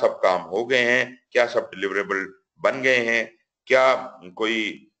 क्या सब काम हो गए हैं, क्या सब डिलीवरेबल बन गए हैं, क्या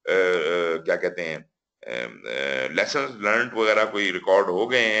कोई क्या कहते हैं लेसन लर्न वगैरह कोई रिकॉर्ड हो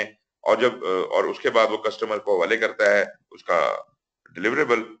गए हैं, और जब और उसके बाद वो कस्टमर को हवाले करता है उसका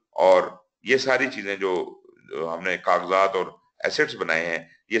डिलीवरेबल, और ये सारी चीजें जो हमने कागजात और एसेट्स बनाए हैं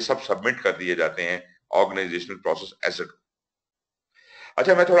ये सब सबमिट कर दिए जाते हैं ऑर्गेनाइजेशनल प्रोसेस एसेट।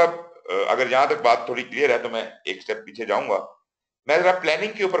 अच्छा, मैं थोड़ा अगर यहां तक बात थोड़ी क्लियर है तो मैं एक स्टेप पीछे जाऊंगा। मैं जरा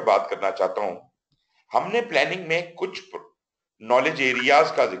प्लानिंग के ऊपर बात करना चाहता हूं। हमने प्लानिंग में कुछ नॉलेज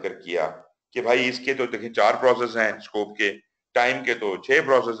एरियाज का जिक्र किया कि भाई इसके तो देखिए 4 प्रोसेस हैं स्कोप के, टाइम के तो 6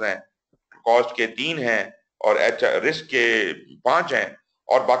 प्रोसेस हैं, कॉस्ट के 3 हैं, और रिस्क के 5 हैं,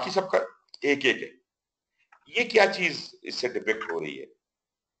 और बाकी सबका एक एक है। ये क्या चीज इससे डिपिक्ट हो रही है?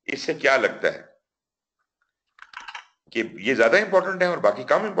 इससे क्या लगता है कि ये ज्यादा इंपॉर्टेंट है और बाकी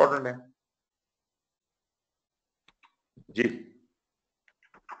कम इंपॉर्टेंट है? जी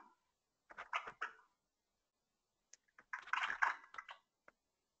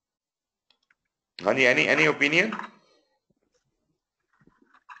हाँ जी, एनी ओपिनियन?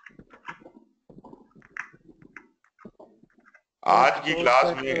 आज की shows क्लास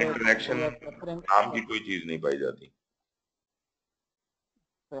that में इंटरेक्शन we are preferring नाम की कोई चीज नहीं पाई जाती।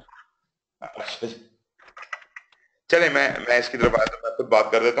 sir, अच्छा, चले मैं इसकी तरफ आया तो मैं खुद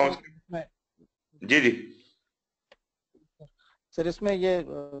बात कर देता हूँ इसमें जी जी। सर इसमें ये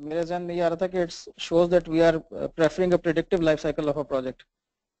मेरे ज़हन में ये आ रहा था कि it's shows that we are preferring a predictive life cycle of a project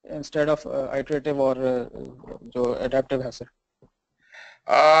instead of iterative और जो adaptive है सर।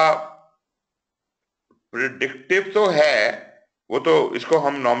 प्रिडिक्टिव तो है, वो तो इसको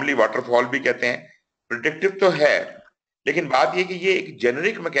हम नॉर्मली वाटरफॉल भी कहते हैं, प्रिडिक्टिव तो है, लेकिन बात ये कि ये एक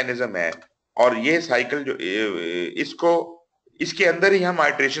जेनरिक मैकेनिज्म है, और ये साइकिल जो इसको इसके अंदर ही हम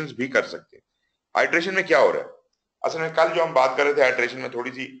आइट्रेशंस भी कर सकते हैं। आइट्रेशन में क्या हो रहा है? असल में कल जो हम बात कर रहे थे आइट्रेशन में,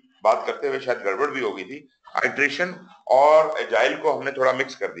 थोड़ी सी बात करते हुए शायद गड़बड़ भी हो गई थी। आइट्रेशन और एजाइल को हमने थोड़ा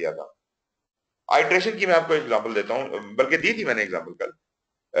मिक्स कर दिया था। आइट्रेशन की मैं आपको एग्जांपल देता हूं, बल्कि दी थी मैंने एग्जांपल कल।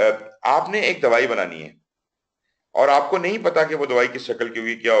 आपने एक दवाई बनानी है और आपको नहीं पता कि वो दवाई किस शक्ल की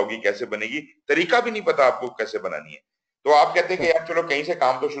होगी, क्या होगी, कैसे बनेगी, तरीका भी नहीं पता आपको कैसे बनानी है। तो आप कहते हैं कि यार चलो कहीं से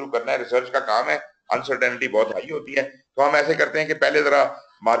काम तो शुरू करना है, रिसर्च का काम है, अनसर्टेनिटी बहुत हाई होती है, तो हम ऐसे करते हैं कि पहले जरा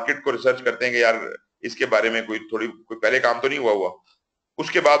मार्केट को रिसर्च करते हैं कि यार इसके बारे में कोई पहले काम तो नहीं हुआ।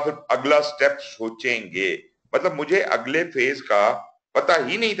 उसके बाद फिर अगला स्टेप सोचेंगे। मतलब मुझे अगले फेज का पता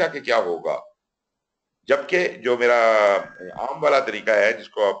ही नहीं था कि क्या होगा, जबकि जो मेरा आम वाला तरीका है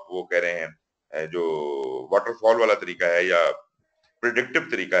जिसको आप वो कह रहे हैं, जो वाटरफॉल वाला तरीका है या प्रिडिक्टिव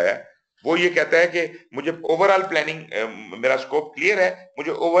तरीका है, वो ये कहता है कि मुझे ओवरऑल प्लानिंग, मेरा स्कोप क्लियर है,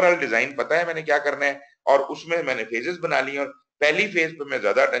 मुझे ओवरऑल डिजाइन पता है मैंने क्या करना है, और उसमें मैंने फेजेस बना लिए, और पहली फेज पे मैं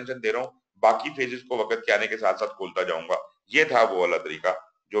ज्यादा अटेंशन दे रहा हूँ, बाकी फेजेस को वक्त के आने के साथ साथ खोलता जाऊंगा। ये था वो वाला तरीका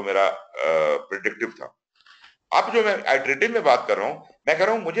जो मेरा प्रिडिक्टिव था। अब जो मैं आइटरेटिव में बात कर रहा हूं, मैं कह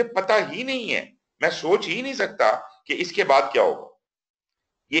रहा हूं मुझे पता ही नहीं है, मैं सोच ही नहीं सकता कि इसके बाद क्या होगा।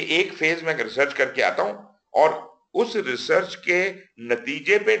 ये एक फेज में रिसर्च करके आता हूं, और उस रिसर्च के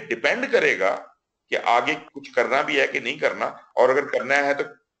नतीजे पे डिपेंड करेगा कि आगे कुछ करना भी है कि नहीं करना, और अगर करना है तो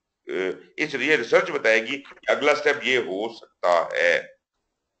इस ये रिसर्च बताएगी कि अगला स्टेप ये हो सकता है।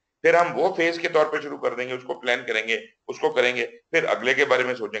 फिर हम वो फेज के तौर पे शुरू कर देंगे, उसको प्लान करेंगे, उसको करेंगे, फिर अगले के बारे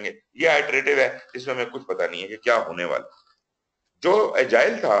में सोचेंगे। ये आइटरेटिव है जिसमें हमें कुछ पता नहीं है कि क्या होने वाला। जो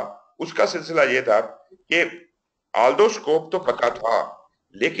एजाइल था उसका सिलसिला ये था कि ऑल्दो स्कोप तो पता था,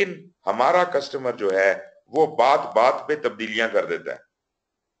 लेकिन हमारा कस्टमर जो है वो बात बात पे तब्दीलियां कर देता है,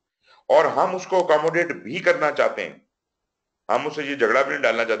 और हम उसको अकोमोडेट भी करना चाहते हैं। हम उससे ये झगड़ा भी नहीं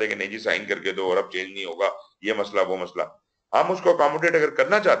डालना चाहते कि नहीं जी साइन करके दो और अब चेंज नहीं होगा, ये मसला वो मसला। हम उसको अकोमोडेट अगर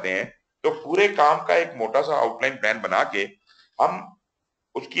करना चाहते हैं तो पूरे काम का एक मोटा सा आउटलाइन प्लान बना के हम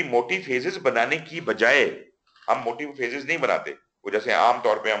उसकी मोटी फेजेस बनाने की बजाय, हम मोटी फेजेस नहीं बनाते, वो जैसे आम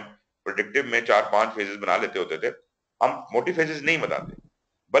तौर पे हम प्रिडिक्टिव में 4-5 फेजेस बना लेते होते थे, हम मोटी फेजेस नहीं बनाते,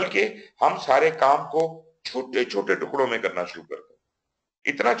 बल्कि हम सारे काम को छोटे छोटे टुकड़ों में करना शुरू करते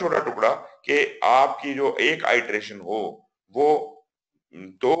हैं। इतना छोटा टुकड़ा कि आपकी जो एक आइटरेशन हो वो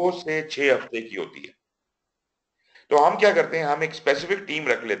 2 से 6 हफ्ते की होती है। तो हम क्या करते हैं, हम एक स्पेसिफिक टीम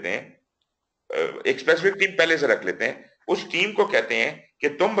रख लेते हैं, एक स्पेसिफिक टीम पहले से रख लेते हैं। उस टीम को कहते हैं कि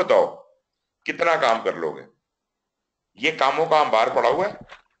तुम बताओ कितना काम कर लोगे। ये कामों का अंबार पड़ा हुआ है,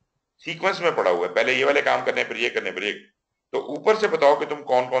 सीक्वेंस में पड़ा हुआ है, पहले ये वाले काम करने, फिर ये करने, फिर ये। तो ऊपर से बताओ कि तुम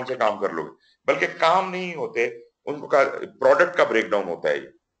कौन कौन से काम कर लोगे। बल्कि काम नहीं होते, उनका प्रोडक्ट का ब्रेकडाउन होता है।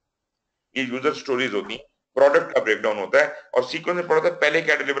 ये यूजर स्टोरीज होती हैं, प्रोडक्ट का ब्रेकडाउन होता है, और सीक्वेंस में पड़ा होता है पहले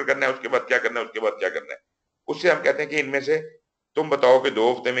क्या डिलीवर करना है, उसके बाद क्या करना है, उसके बाद क्या करना है। उससे हम कहते हैं कि इनमें से तुम बताओ कि 2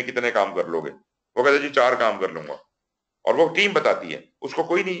 हफ्ते में कितने काम कर लोगे। वो कहते हैं जी 4 काम कर लूंगा, और वो टीम बताती है, उसको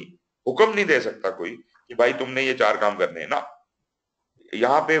कोई नहीं हुक्म नहीं दे सकता कोई कि भाई तुमने ये 4 काम करने हैं ना।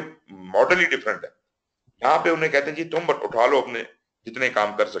 यहाँ पे मॉडल ही डिफरेंट है। यहाँ पे उन्हें कहते हैं जी तुम उठा लो अपने जितने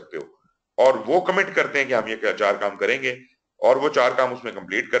काम कर सकते हो, और वो कमिट करते हैं कि हम ये 4 काम करेंगे, और वो 4 काम उसमें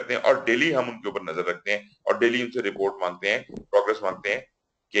कंप्लीट करते हैं, और डेली हम उनके ऊपर नजर रखते हैं, और डेली उनसे रिपोर्ट मांगते हैं, प्रोग्रेस मांगते हैं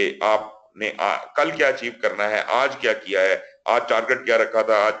कि आपने कल क्या अचीव करना है, आज क्या किया है, आज टारगेट क्या रखा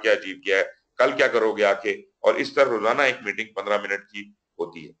था, आज क्या अचीव किया है, कल क्या करोगे आके, और इस तरह रोजाना एक मीटिंग 15 मिनट की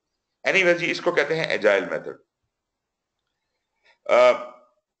होती है। एनीवेज जी, इसको कहते हैं एजाइल मेथड।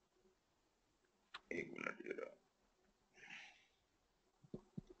 एक मिनट जरा।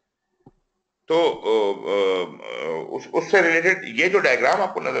 तो उससे रिलेटेड ये जो डायग्राम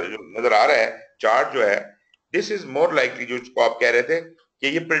आपको नजर आ रहा है, चार्ट जो है, दिस इज मोर लाइकली, जो आप कह रहे थे कि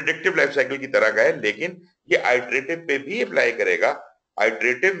ये प्रिडिक्टिव लाइफ साइकिल की तरह का है, लेकिन ये आइटरेटिव पे भी अप्लाई करेगा।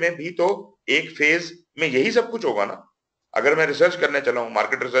 आइटरेटिव में भी तो एक फेज में यही सब कुछ होगा ना। अगर मैं रिसर्च करने चला हूं,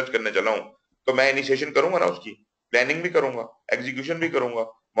 मार्केट रिसर्च करने चला हूं, तो मैं इनिशिएशन करूंगा ना, उसकी प्लानिंग भी करूंगा, एग्जीक्यूशन भी करूंगा,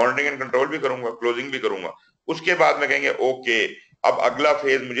 मॉनिटरिंग एंड कंट्रोल भी करूंगा, क्लोजिंग भी करूंगा। उसके बाद में कहेंगे ओके, अब अगला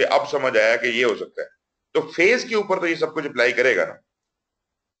फेज मुझे अब समझ आया कि ये हो सकता है, तो फेज के ऊपर तो ये सब कुछ अप्लाई करेगा ना,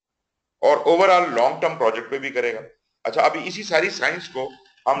 और ओवरऑल लॉन्ग टर्म प्रोजेक्ट पे भी करेगा। अच्छा, अभी इसी सारी साइंस को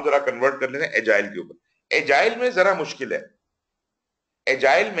हम जरा कन्वर्ट कर लेते हैं एजाइल के ऊपर। एजाइल में जरा मुश्किल है।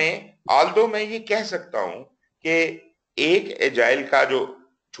 एजाइल में आल्दो मैं ये कह सकता हूं कि एक एजाइल का जो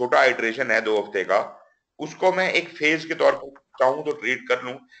छोटा आइटरेशन है 2 हफ्ते का, उसको मैं एक फेज के तौर पर चाहूं तो ट्रीट कर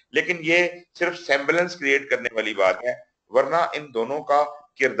लूं, लेकिन ये सिर्फ सेम्बलेंस क्रिएट करने वाली बात है, वरना इन दोनों का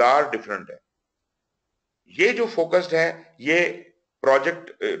किरदार डिफरेंट है। ये जो फोकस्ड है, ये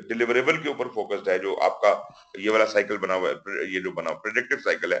प्रोजेक्ट डिलीवरेबल के ऊपर फोकस्ड है, जो आपका ये वाला साइकिल बना हुआ है, ये जो बना प्रेडिक्टिव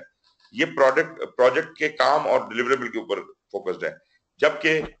साइकिल है, ये प्रोडक्ट प्रोजेक्ट के काम और डिलीवरेबल के ऊपर फोकस्ड है।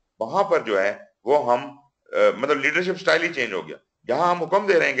 जबकि वहां पर जो है वो हम मतलब लीडरशिप स्टाइल ही चेंज हो गया। जहां हम हुक्म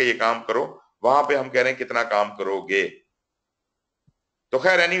दे रहे हैं कि ये काम करो, वहां पे हम कह रहे हैं कितना काम करोगे। तो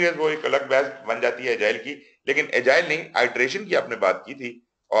खैर एनीवेज, वो एक अलग बहस बन जाती है एजाइल की, लेकिन एजाइल नहीं, आइट्रेशन की आपने बात की थी,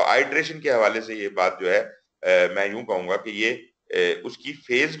 और आइट्रेशन के हवाले से ये बात जो है मैं यूं कहूंगा कि ये उसकी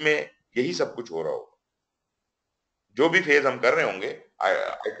फेज में यही सब कुछ हो रहा होगा। जो भी फेज हम कर रहे होंगे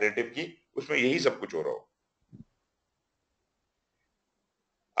आइट्रेटिव की, उसमें यही सब कुछ हो रहा होगा।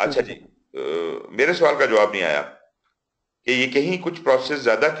 अच्छा जी, मेरे सवाल का जवाब नहीं आया कि ये कहीं कुछ प्रोसेस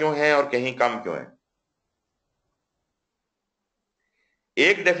ज्यादा क्यों है और कहीं कम क्यों है।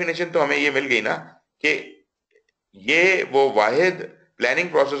 एक डेफिनेशन तो हमें ये मिल गई ना कि ये वो वाहिद प्लानिंग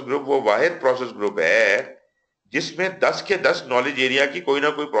प्रोसेस ग्रुप, वो वाहिद प्रोसेस ग्रुप है जिसमें 10 के 10 नॉलेज एरिया की कोई ना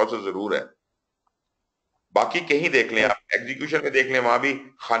कोई प्रोसेस जरूर है। बाकी कहीं देख लें आप, एग्जीक्यूशन में देख लें, वहां भी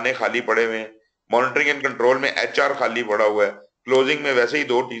खाने खाली पड़े हुए हैं, मॉनिटरिंग एंड कंट्रोल में एचआर खाली पड़ा हुआ है, क्लोजिंग में वैसे ही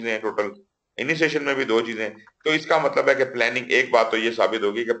 2 चीजें हैं टोटल, इनिशिएशन में भी 2 चीजें हैं। तो इसका मतलब है कि प्लानिंग, एक बात तो ये साबित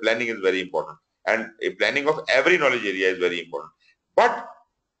होगी कि planning is very important and planning of every knowledge area is very important. But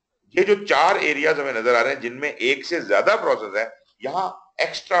ये जो 4 एरियाज हमें नजर आ रहे हैं जिनमें एक से ज्यादा प्रोसेस है, यहाँ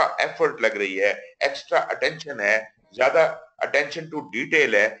एक्स्ट्रा एफर्ट लग रही है, एक्स्ट्रा अटेंशन है, ज्यादा अटेंशन टू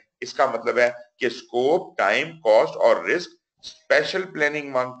डिटेल है। इसका मतलब है कि स्कोप, टाइम, कॉस्ट और रिस्क स्पेशल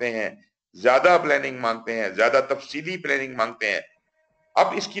प्लानिंग मांगते हैं, ज्यादा प्लानिंग मांगते हैं, ज्यादा तफसीली प्लानिंग मांगते हैं।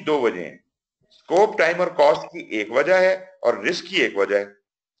 अब इसकी 2 वजह हैं, स्कोप, टाइम और कॉस्ट की एक वजह है और रिस्क की एक वजह है।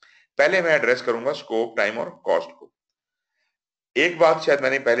 पहले मैं एड्रेस करूंगा स्कोप, टाइम और कॉस्ट को। एक बात शायद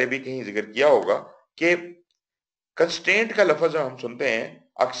मैंने पहले भी कहीं जिक्र किया होगा कि कंस्ट्रेंट का लफ्ज हम सुनते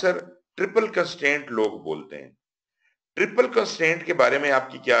हैं, अक्सर ट्रिपल कंस्ट्रेंट लोग बोलते हैं। ट्रिपल कंस्ट्रेंट के बारे में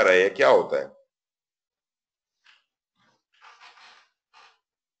आपकी क्या राय है, क्या होता है?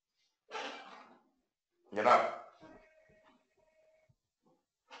 जनाब,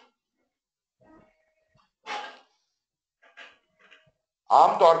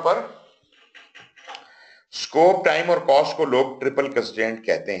 आमतौर पर स्कोप, टाइम और कॉस्ट को लोग ट्रिपल कंस्ट्रेंट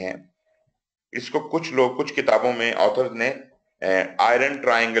कहते हैं। इसको कुछ लोग, कुछ किताबों में ऑथर्स ने आयरन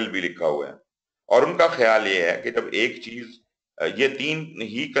ट्रायंगल भी लिखा हुआ है, और उनका ख्याल ये है कि जब एक चीज, ये 3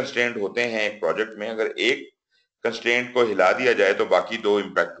 ही कंस्ट्रेंट होते हैं एक प्रोजेक्ट में, अगर एक कंस्ट्रेंट को हिला दिया जाए तो बाकी 2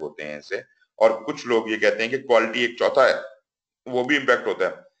 इम्पैक्ट होते हैं इससे। और कुछ लोग ये कहते हैं कि क्वालिटी एक चौथा है, वो भी इम्पैक्ट होता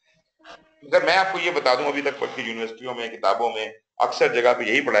है। अगर मैं आपको ये बता दूं, अभी तक की यूनिवर्सिटियों में, किताबों में अक्सर जगह पे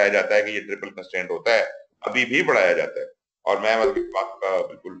यही पढ़ाया जाता है कि ये ट्रिपल कंस्ट्रेंट होता है, अभी भी पढ़ाया जाता है, और मैं मतलब इस बात का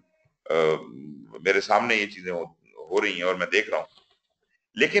बिल्कुल मेरे सामने ये चीजें हो रही हैं और मैं देख रहा हूं।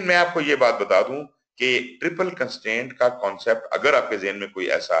 लेकिन मैं आपको ये बात बता दूं कि ट्रिपल कंस्ट्रेंट का कॉन्सेप्ट अगर आपके जहन में कोई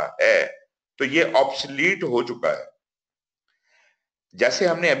ऐसा है तो ये ऑब्सलीट हो चुका है। जैसे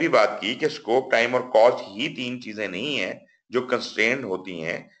हमने अभी बात की कि स्कोप, टाइम और कॉस्ट ही 3 चीजें नहीं है जो कंस्ट्रेंट होती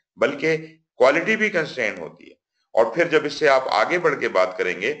हैं, बल्कि क्वालिटी भी कंस्ट्रेंट होती है। और फिर जब इससे आप आगे बढ़ के बात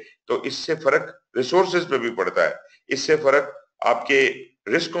करेंगे तो इससे फर्क रिसोर्सेज पे भी पड़ता है, इससे फर्क आपके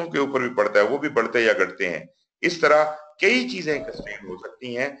रिस्कों के ऊपर भी पड़ता है, वो भी बढ़ते या घटते हैं। इस तरह कई चीजें कंस्ट्रेंट हो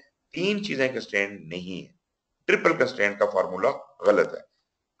सकती हैं, 3 चीजें कंस्ट्रेंट नहीं है। ट्रिपल कंस्ट्रेंट का फॉर्मूला गलत है।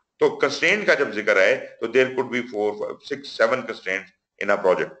 तो कंस्ट्रेंट का जब जिक्र आए तो there could be 4, 5, 6, 7 constraints in a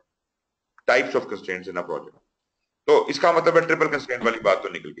project, types of constraints in a project. तो इसका मतलब है ट्रिपल कंस्ट्रेंट वाली बात तो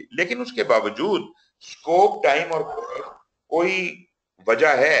निकल गई। लेकिन उसके बावजूद स्कोप, टाइम और कोई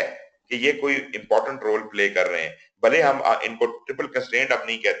वजह है कि ये कोई इंपॉर्टेंट रोल प्ले कर रहे हैं, भले हम इनको ट्रिपल कंस्ट्रेंट अब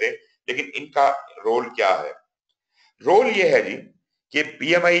नहीं कहते, लेकिन इनका रोल क्या है? रोल ये है जी कि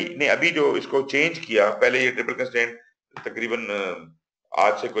पीएमआई ने अभी जो इसको चेंज किया, पहले ये ट्रिपल कंस्ट्रेंट तकरीबन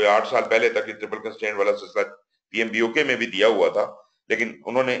आज से कोई 8 साल पहले तक ये ट्रिपल कंस्ट्रेंट वाला सिलसिला पीएमबीओके में भी दिया हुआ था, लेकिन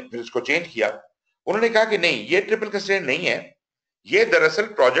उन्होंने फिर इसको चेंज किया। उन्होंने कहा कि नहीं, ये ट्रिपल कंस्ट्रेंट नहीं है, ये दरअसल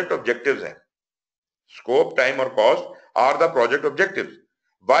प्रोजेक्ट ऑब्जेक्टिव्स हैं। स्कोप, टाइम और cost are the project objectives.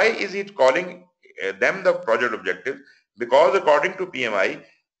 Why is it calling them the project objectives? Because according to PMI,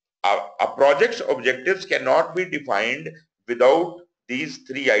 a project's objectives cannot be defined without these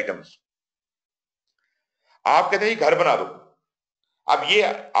three items. आप कहते हैं घर बना दो, अब ये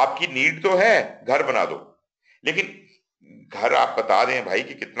आपकी नीड तो है, घर बना दो, लेकिन घर आप बता दें भाई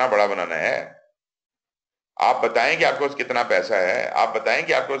कि कितना बड़ा बनाना है, आप बताएं कि आपके पास कितना पैसा है, आप बताएं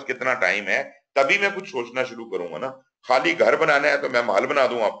कि आपके पास कितना टाइम है, तभी मैं कुछ सोचना शुरू करूंगा ना। खाली घर बनाना है तो मैं महल बना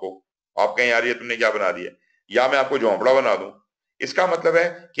दूं आपको, आप कहें यार ये तुमने क्या बना दिया, या मैं आपको झोंपड़ा बना दूं। इसका मतलब है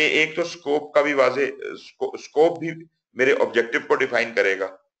कि एक तो स्कोप का भी वाजे, स्कोप भी मेरे ऑब्जेक्टिव को डिफाइन करेगा,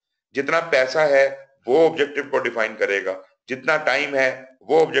 जितना पैसा है वो ऑब्जेक्टिव को डिफाइन करेगा, जितना टाइम है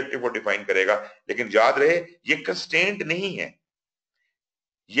वो ऑब्जेक्टिव को डिफाइन करेगा। लेकिन याद रहे ये कंस्ट्रेंट नहीं है,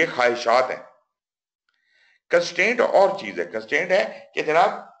 ये ख्वाहिशात है। कंस्ट्रेंट और चीज है। कंस्ट्रेंट है कि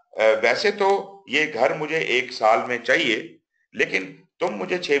जनाब वैसे तो ये घर मुझे 1 साल में चाहिए, लेकिन तुम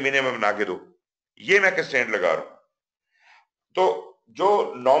मुझे 6 महीने में बना के दो, ये मैं कंस्ट्रेंट लगा रहा हूं। तो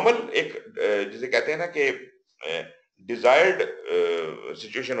जो नॉर्मल एक जिसे कहते हैं ना कि डिजायर्ड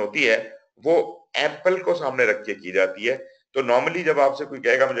सिचुएशन होती है, वो एम्पल को सामने रख के की जाती है। तो नॉर्मली जब आपसे कोई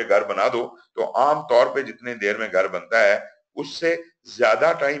कहेगा मुझे घर बना दो, तो आम तौर पे जितने देर में घर बनता है उससे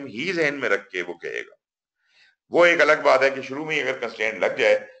ज्यादा टाइम ही जहन में रख के वो कहेगा। वो एक अलग बात है कि शुरू में ही अगर कंस्ट्रेंट लग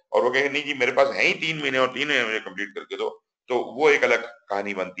जाए और वो कहे नहीं जी मेरे पास है ही 3 महीने और 3 महीने मुझे कंप्लीट करके दो, तो वो एक अलग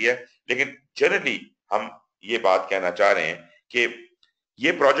कहानी बनती है। लेकिन जनरली हम ये बात कहना चाह रहे हैं कि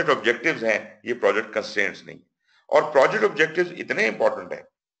ये प्रोजेक्ट ऑब्जेक्टिव्स हैं, ये प्रोजेक्ट कंस्ट्रेंट्स नहीं। और प्रोजेक्ट ऑब्जेक्टिव्स इतने इंपॉर्टेंट हैं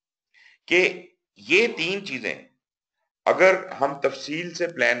कि ये 3 चीजें अगर हम तफसील से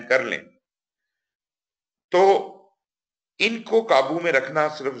प्लान कर लें तो इनको काबू में रखना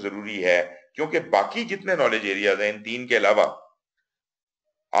सिर्फ जरूरी है, क्योंकि बाकी जितने नॉलेज एरियाज हैं इन 3 के अलावा,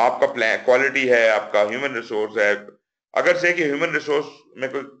 आपका प्लान क्वालिटी है, आपका ह्यूमन रिसोर्स है। अगर से कि ह्यूमन रिसोर्स में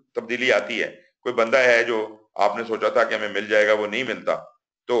कोई तब्दीली आती है, कोई बंदा है जो आपने सोचा था कि हमें मिल जाएगा वो नहीं मिलता,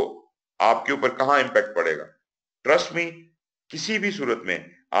 तो आपके ऊपर कहां इंपैक्ट पड़ेगा? ट्रस्ट मी, किसी भी सूरत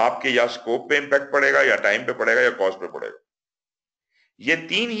में आपके या स्कोप पे इंपैक्ट पड़ेगा, या टाइम पे पड़ेगा, या कॉस्ट पे पड़ेगा। ये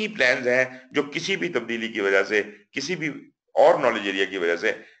 3 ही प्लान्स हैं जो किसी भी तब्दीली की वजह से, किसी भी और नॉलेज एरिया की वजह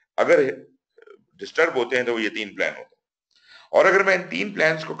से अगर डिस्टर्ब होते हैं तो वो ये 3 प्लान होते हैं। और अगर मैं इन 3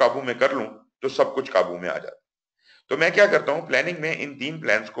 प्लान्स को काबू में कर लूं तो सब कुछ काबू में आ जाता है। तो मैं क्या करता हूं, प्लानिंग में इन 3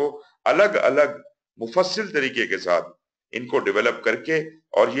 प्लान्स को अलग अलग मुफस्सिल तरीके के साथ इनको डेवलप करके,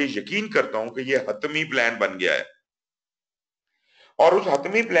 और ये यकीन करता हूं कि ये हतमी प्लान बन गया है। और उस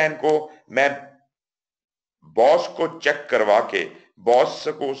हतमी प्लान को मैं बॉस को चेक करवा के,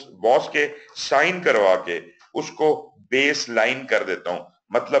 बॉस के साइन करवा के उसको बेस लाइन कर देता हूं।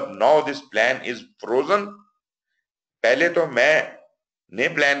 मतलब now this plan is frozen. पहले तो मैंने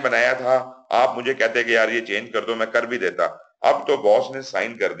प्लान बनाया था, आप मुझे कहते कि यार ये चेंज कर दो, मैं कर भी देता। अब तो बॉस ने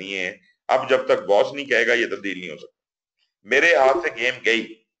साइन कर दिए हैं, अब जब तक बॉस नहीं कहेगा ये तब्दील नहीं हो सकता। मेरे हाथ से गेम गई।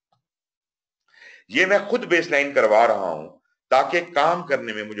 ये मैं खुद बेसलाइन करवा रहा हूं ताकि काम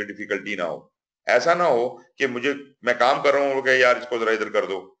करने में मुझे डिफिकल्टी ना हो। ऐसा ना हो कि मैं काम कर रहा हूं, कि यार इसको जरा इधर कर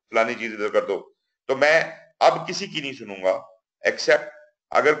दो, फलानी चीज इधर कर दो, तो मैं अब किसी की नहीं सुनूंगा। एक्सेप्ट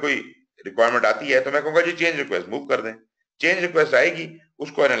अगर कोई रिक्वायरमेंट आती है तो मैं कहूंगा जी चेंज रिक्वेस्ट मूव कर दें। चेंज रिक्वेस्ट आएगी,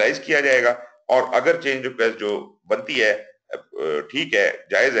 उसको एनालाइज किया जाएगा, और अगर चेंज रिक्वेस्ट जो बनती है ठीक है,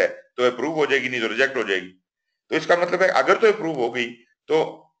 जायज है, तो अप्रूव हो जाएगी, नहीं तो रिजेक्ट हो जाएगी। तो इसका मतलब है अगर तो अप्रूव हो गई तो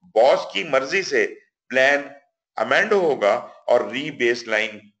बॉस की मर्जी से प्लान अमेंड होगा और री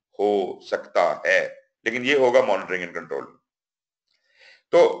बेसलाइन हो सकता है, लेकिन ये होगा मॉनिटरिंग एंड कंट्रोल।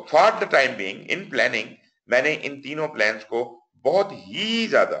 तो for the time being in planning मैंने इन तीनों प्लान्स को बहुत ही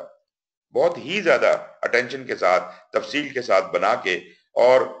ज्यादा अटेंशन के साथ, तफसील के साथ बना के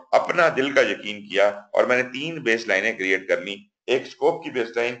और अपना दिल का यकीन किया, और मैंने 3 बेस लाइनें क्रिएट कर ली। एक स्कोप की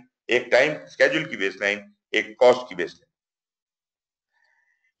बेस लाइन, एक टाइम स्केड्यूल की बेस लाइन, एक कॉस्ट की बेस लाइन।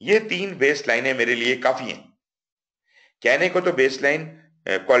 ये 3 बेस लाइनें मेरे लिए काफी हैं। कहने को तो बेस लाइन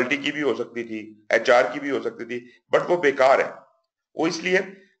क्वालिटी की भी हो सकती थी, एचआर की भी हो सकती थी, बट वो बेकार है। वो इसलिए,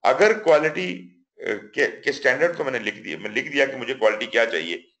 अगर क्वालिटी के स्टैंडर्ड तो मैंने लिख दिया कि मुझे क्वालिटी क्या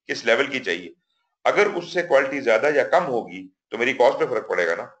चाहिए, किस लेवल की चाहिए। अगर उससे क्वालिटी ज्यादा या कम होगी तो मेरी कॉस्ट पे फर्क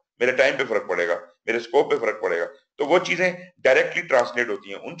पड़ेगा ना, मेरे टाइम पे फर्क पड़ेगा, मेरे स्कोप पे फर्क पड़ेगा। तो वो चीजें डायरेक्टली ट्रांसलेट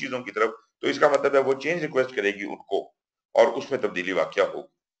होती हैं उन चीजों की तरफ, तो इसका मतलब है वो चेंज रिक्वेस्ट करेगी उनको और उसमें तब्दीली वाकया होगी।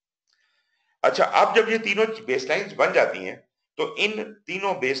 अच्छा, अब जब ये तीनों बेसलाइंस बन जाती हैं तो इन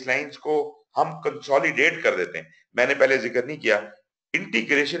तीनों बेसलाइंस को हम कंसोलिडेट कर देते हैं। मैंने पहले जिक्र नहीं किया,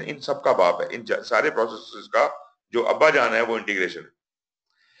 इंटीग्रेशन इन सब का बाप है, इन सारे प्रोसेसेस का जो अब्बा जान है वो इंटीग्रेशन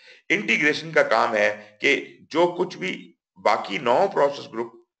है। इंटीग्रेशन का काम है कि जो कुछ भी बाकी 9 प्रोसेस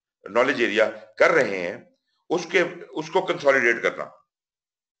ग्रुप नॉलेज एरिया कर रहे हैं उसको कंसोलिडेट करना।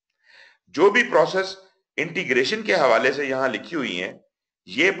 जो भी प्रोसेस इंटीग्रेशन के हवाले से यहां लिखी हुई हैं,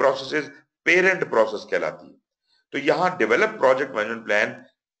 ये प्रोसेसेस पेरेंट प्रोसेस कहलाती है। तो यहां डेवलप प्रोजेक्ट मैनेजमेंट प्लान,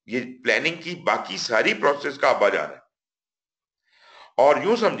 ये प्लानिंग की बाकी सारी प्रोसेस का अब्बा जान है। और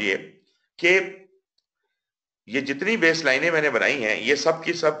यूं समझिए कि ये जितनी बेस लाइनें मैंने बनाई हैं ये सब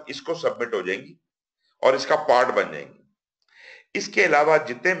की सब इसको सबमिट हो जाएंगी और इसका पार्ट बन जाएंगी। इसके अलावा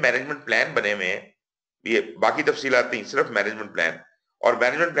जितने मैनेजमेंट प्लान बने हुए हैं, ये बाकी तफसीलात नहीं, सिर्फ मैनेजमेंट प्लान। और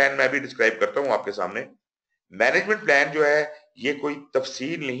मैनेजमेंट प्लान मैं भी डिस्क्राइब करता हूं आपके सामने। मैनेजमेंट प्लान जो है ये कोई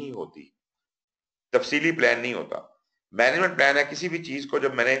तफसील नहीं होती, तफसीली प्लान नहीं होता। मैनेजमेंट प्लान है किसी भी चीज को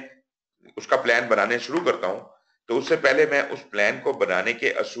जब मैंने उसका प्लान बनाने शुरू करता हूं तो उससे पहले मैं उस प्लान को बनाने के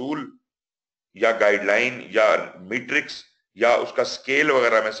असूल या गाइडलाइन या मीट्रिक्स या उसका स्केल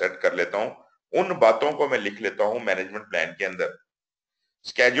वगैरह मैं सेट कर लेता हूं। उन बातों को मैं लिख लेता हूं मैनेजमेंट प्लान के अंदर।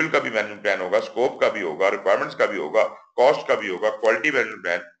 स्केड्यूल का भी मैनेजमेंट प्लान होगा, स्कोप का भी होगा, रिक्वायरमेंट्स का भी होगा, कॉस्ट का भी होगा, क्वालिटी मैनेजमेंट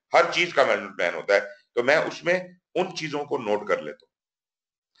प्लान, हर चीज का मैनेजमेंट प्लान होता है। तो मैं उसमें उन चीजों को नोट कर लेता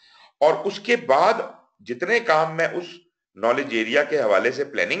हूं और उसके बाद जितने काम मैं उस नॉलेज एरिया के हवाले से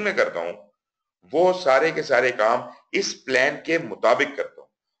प्लानिंग में करता हूं वो सारे के सारे काम इस प्लान के मुताबिक करता हूं।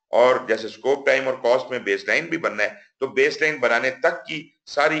 और जैसे स्कोप, टाइम और कॉस्ट में बेसलाइन भी बनना है तो बेसलाइन बनाने तक की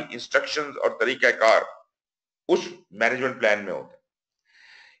सारी इंस्ट्रक्शंस और तरीकाकार उस मैनेजमेंट प्लान में होता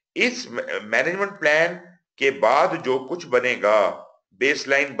है। इस मैनेजमेंट प्लान के बाद जो कुछ बनेगा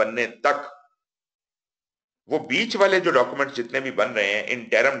बेसलाइन बनने तक, वो बीच वाले जो डॉक्यूमेंट जितने भी बन रहे हैं,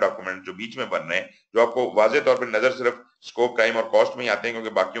 इंटरम डॉक्यूमेंट जो बीच में बन रहे हैं, जो आपको वाजे तौर पर नजर सिर्फ स्कोप, टाइम और कॉस्ट में ही आते हैं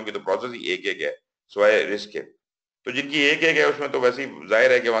क्योंकि बाकियों की तो प्रोसेस ही एक एक है सिवाय रिस्क के। तो जिनकी एक एक है उसमें तो वैसे ही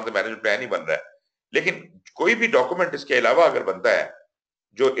जाहिर है कि वहां तो मैनेजमेंट प्लान ही बन रहा है। लेकिन कोई भी डॉक्यूमेंट इसके अलावा अगर बनता है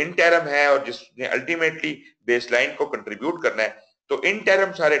जो इंटरम है और जिसने अल्टीमेटली बेसलाइन को कंट्रीब्यूट करना है, तो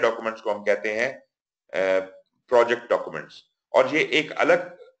इंटरम सारे डॉक्यूमेंट्स को हम कहते हैं प्रोजेक्ट डॉक्यूमेंट्स। और ये एक अलग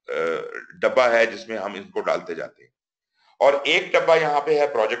डब्बा है जिसमें हम इनको डालते जाते हैं। और एक डब्बा यहाँ पे है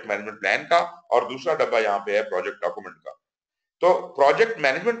प्रोजेक्ट मैनेजमेंट प्लान का और दूसरा डब्बा यहाँ पे है प्रोजेक्ट डॉक्यूमेंट का। तो प्रोजेक्ट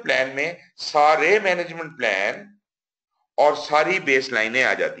मैनेजमेंट प्लान में सारे मैनेजमेंट प्लान और सारी बेसलाइनें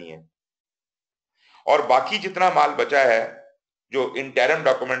आ जाती हैं और बाकी जितना माल बचा है जो इंटरम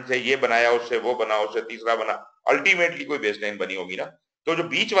डॉक्यूमेंट से ये बनाया, उससे वो बना, उससे तीसरा बना, अल्टीमेटली कोई बेसलाइन बनी होगी ना। तो जो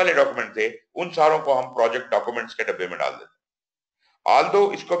बीच वाले डॉक्यूमेंट थे उन सारों को हम प्रोजेक्ट डॉक्यूमेंट्स के डब्बे में डाल देते हैं।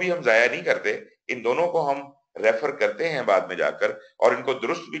 आल्दो इसको भी हम जाया नहीं करते, इन दोनों को हम रेफर करते हैं बाद में जाकर और इनको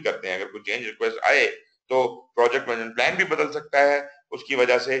दुरुस्त भी करते हैं। अगर कोई चेंज रिक्वेस्ट आए तो प्रोजेक्ट मैनेजमेंट प्लान भी बदल सकता है उसकी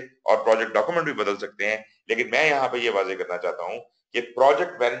वजह से और प्रोजेक्ट डॉक्यूमेंट भी बदल सकते हैं। लेकिन मैं यहाँ पे ये वाजे करना चाहता हूं कि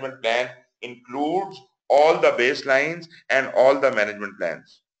project management plan includes all the baselines and all the management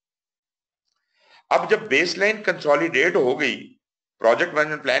plans। अब जब बेसलाइन कंसोलिडेट हो गई प्रोजेक्ट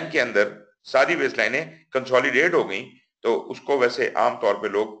मैनेजमेंट प्लान के अंदर, सारी बेसलाइनें कंसोलिडेट हो गई, तो उसको वैसे आमतौर पे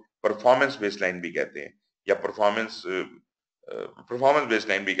लोग परफॉर्मेंस बेसलाइन भी कहते हैं या परफॉर्मेंस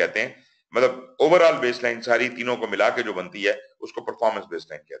बेसलाइन भी कहते हैं। मतलब ओवरऑल बेसलाइन सारी तीनों को मिला के जो बनती है उसको परफॉर्मेंस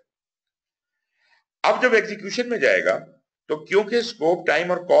बेसलाइन कहते हैं। अब जब एग्जीक्यूशन में जाएगा तो क्योंकि स्कोप,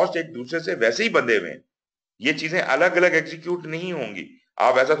 टाइम और कॉस्ट एक दूसरे से वैसे ही बंधे हुए हैं, ये चीजें अलग अलग एग्जीक्यूट नहीं होंगी।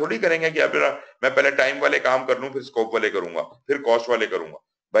 आप ऐसा थोड़ी करेंगे कि अब मैं पहले टाइम वाले काम कर लूं फिर स्कोप वाले करूंगा फिर कॉस्ट वाले करूंगा।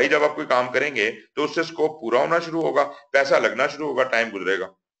 भाई जब आप कोई काम करेंगे तो उससे स्कोप पूरा होना शुरू होगा, पैसा लगना शुरू होगा, टाइम गुजरेगा,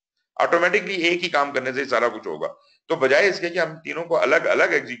 ऑटोमेटिकली एक ही काम करने से सारा कुछ होगा। तो बजाय इसके कि हम तीनों को अलग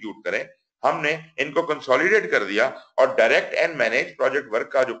अलग एग्जीक्यूट करें, हमने इनको कंसोलिडेट कर दिया और direct and manage project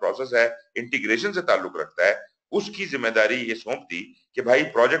work का जो प्रोसेस है इंटीग्रेशन से ताल्लुक रखता है, उसकी जिम्मेदारी ये सौंप दी कि भाई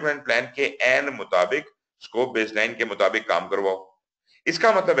प्रोजेक्ट मैनेजमेंट प्लान के एन मुताबिक स्कोप बेसलाइन के मुताबिक काम करवाओ।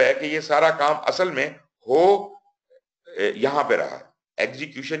 इसका मतलब है कि ये सारा काम असल में हो यहां पे रहा है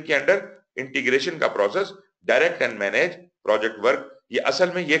एग्जीक्यूशन के अंडर, इंटीग्रेशन का process, direct and manage project work, ये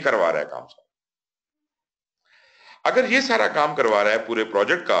असल में ये करवा रहा है काम सारा। अगर ये सारा काम करवा रहा है पूरे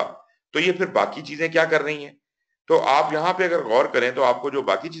प्रोजेक्ट का, तो ये फिर बाकी चीजें क्या कर रही हैं? तो आप यहां पे अगर गौर करें तो आपको जो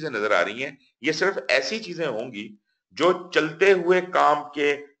बाकी चीजें नजर आ रही हैं ये सिर्फ ऐसी चीजें होंगी जो चलते हुए काम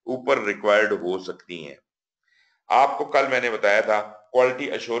के ऊपर रिक्वायर्ड हो सकती हैं। आपको कल मैंने बताया था क्वालिटी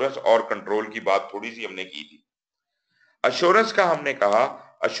अश्योरेंस और कंट्रोल की बात थोड़ी सी हमने की थी। अश्योरेंस का हमने कहा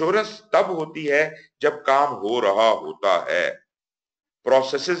अश्योरेंस तब होती है जब काम हो रहा होता है,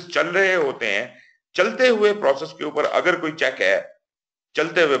 प्रोसेसेस चल रहे होते हैं, चलते हुए प्रोसेस के ऊपर अगर कोई चेक है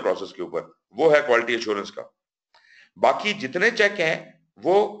चलते हुए प्रोसेस के ऊपर, वो है क्वालिटी एश्योरेंस का। बाकी जितने चेक हैं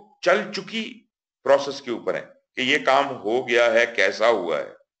वो चल चुकी प्रोसेस के ऊपर है कि ये काम हो गया है, कैसा हुआ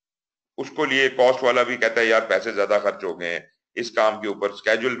है। उसको लिए कॉस्ट वाला भी कहता है यार पैसे ज्यादा खर्च हो गए हैं इस काम के ऊपर,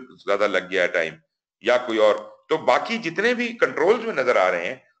 स्केड्यूल ज्यादा लग गया है टाइम, या कोई और। तो बाकी जितने भी कंट्रोल्स में नजर आ रहे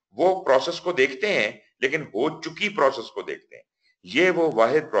हैं वो प्रोसेस को देखते हैं, लेकिन हो चुकी प्रोसेस को देखते हैं। ये वो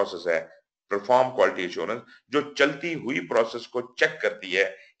वाहिद प्रोसेस है परफॉर्म क्वालिटी एश्योरेंस जो चलती हुई प्रोसेस को चेक करती है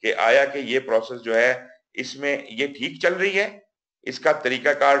कि आया कि ये प्रोसेस जो है इसमें ये ठीक चल रही है, इसका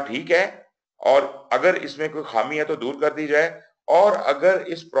तरीकाकार ठीक है, और अगर इसमें कोई खामी है तो दूर कर दी जाए, और अगर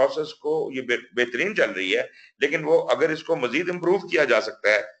इस प्रोसेस को ये बेहतरीन चल रही है लेकिन वो अगर इसको मजीद इंप्रूव किया जा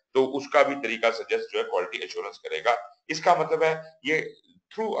सकता है तो उसका भी तरीका सजेस्ट जो है क्वालिटी एश्योरेंस करेगा। इसका मतलब है ये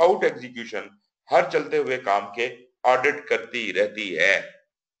थ्रू आउट एग्जीक्यूशन हर चलते हुए काम के ऑडिट करती रहती है,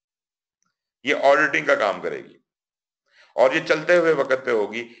 ये ऑडिटिंग का काम करेगी और ये चलते हुए वक्त पे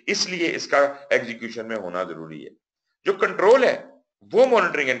होगी, इसलिए इसका एग्जीक्यूशन में होना जरूरी है। जो कंट्रोल है वो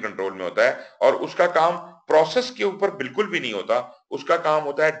मॉनिटरिंग एंड कंट्रोल में होता है और उसका काम प्रोसेस के ऊपर बिल्कुल भी नहीं होता, उसका काम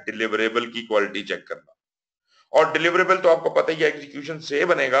होता है डिलीवरेबल की क्वालिटी चेक करना। और डिलीवरेबल तो आपको पता ही है एग्जीक्यूशन से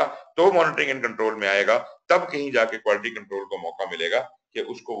बनेगा तो मॉनिटरिंग एंड कंट्रोल में आएगा, तब कहीं जाके क्वालिटी कंट्रोल को मौका मिलेगा कि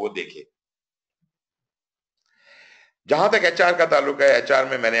उसको वो देखे। जहां तक एचआर का ताल्लुक है, एचआर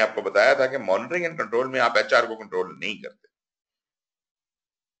में मैंने आपको बताया था कि मॉनिटरिंग एंड कंट्रोल में आप एचआर को कंट्रोल नहीं करते,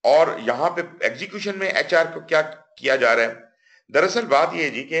 और यहां पे एग्जीक्यूशन में एचआर को क्या किया जा रहा है। दरअसल बात यह है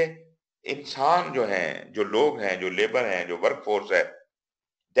जी कि इंसान जो हैं, जो लोग हैं, जो लेबर हैं, जो वर्क फोर्स है,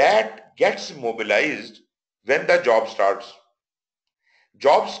 that gets mobilised when the job starts.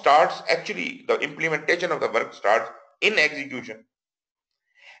 Job starts actually, the implementation of the work starts in execution,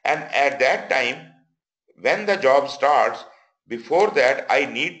 and at that time when the job starts, before that I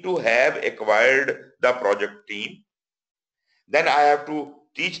need to have acquired the project team, then I have to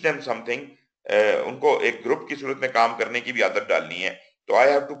teach them something, उनको एक group की सूरत में काम करने की भी आदत डालनी है, तो I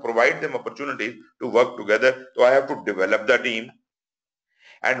have to provide them opportunities to work together, तो I have to develop the team,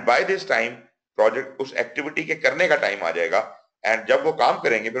 and by this time project उस एक्टिविटी के करने का टाइम आ जाएगा, एंड जब वो काम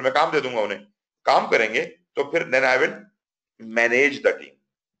करेंगे फिर मैं काम दे दूंगा उन्हें, काम करेंगे तो फिर then I will manage the team.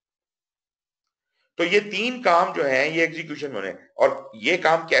 तो ये तीन काम जो हैं ये एग्जीक्यूशन में होने, और ये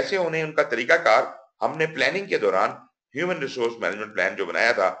काम कैसे होने उनका तरीकाकार हमने प्लानिंग के दौरान ह्यूमन रिसोर्स मैनेजमेंट प्लान जो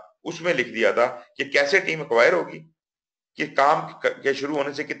बनाया था उसमें लिख दिया था कि कैसे टीम एक्वायर होगी, कि काम के शुरू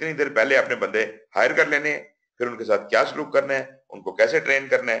होने से कितनी देर पहले अपने बंदे हायर कर लेने हैं, फिर उनके साथ क्या सलूक करना है, उनको कैसे ट्रेन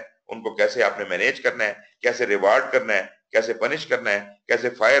करना है, उनको कैसे आपने मैनेज करना है, कैसे रिवार्ड करना है, कैसे पनिश करना है, कैसे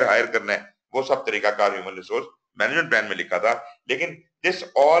फायर हायर करना है, वो सब तरीकाकार ह्यूमन रिसोर्स मैनेजमेंट प्लान में लिखा था। लेकिन दिस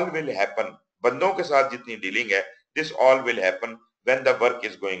ऑल विल हैपन, बंदों के साथ जितनी डीलिंग है, this all will happen when the work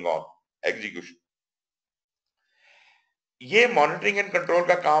is going on execution. ये मॉनिटरिंग एंड कंट्रोल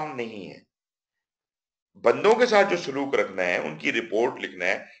का काम नहीं है। बंदों के साथ जो सलूक रखना है, उनकी रिपोर्ट लिखना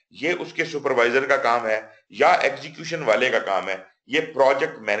है, ये उसके सुपरवाइजर का काम है या एग्जीक्यूशन वाले का काम है, ये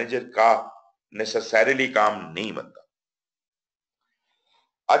प्रोजेक्ट मैनेजर का नेसेसरीली काम नहीं बनता।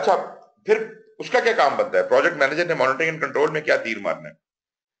 अच्छा, फिर उसका क्या काम बनता है? प्रोजेक्ट मैनेजर ने मॉनिटरिंग एंड कंट्रोल में क्या तीर मारना है?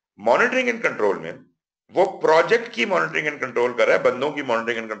 मॉनिटरिंग एंड कंट्रोल में वो प्रोजेक्ट की मॉनिटरिंग एंड कंट्रोल कर रहा है, बंदों की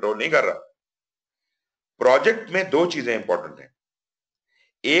मॉनिटरिंग एंड कंट्रोल नहीं कर रहा। प्रोजेक्ट में दो चीजें इंपॉर्टेंट हैं,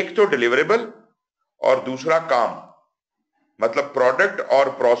 एक तो डिलीवरेबल और दूसरा काम, मतलब प्रोडक्ट और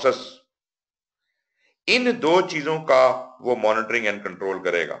प्रोसेस। इन दो चीजों का वो मॉनिटरिंग एंड कंट्रोल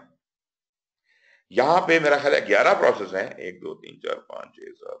करेगा। यहां पे मेरा ख्याल है 11 प्रोसेस हैं, 1 2 3 4 5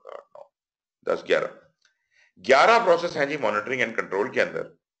 6 7 8 9 10 11 प्रोसेस हैं जी मॉनिटरिंग एंड कंट्रोल के अंदर।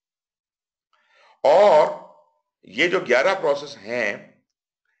 और ये जो 11 प्रोसेस हैं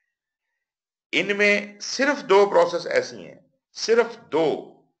इनमें सिर्फ दो प्रोसेस ऐसी हैं, सिर्फ दो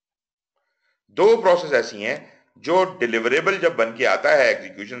प्रोसेस ऐसी हैं जो डिलीवरेबल जब बन के आता है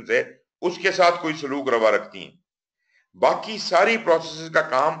एग्जीक्यूशन से उसके साथ कोई सलूक रवा रखती हैं। बाकी सारी प्रोसेस का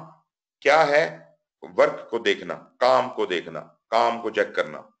काम क्या है? वर्क को देखना, काम को देखना, काम को चेक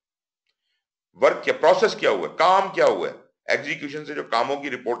करना, वर्क क्या, प्रोसेस क्या हुआ, काम क्या हुआ है, एग्जीक्यूशन से जो कामों की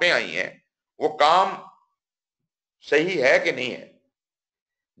रिपोर्टें आई हैं वो काम सही है कि नहीं है।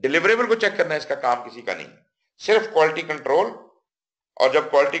 डिलीवरेबल को चेक करना इसका काम किसी का नहीं, सिर्फ क्वालिटी कंट्रोल। और जब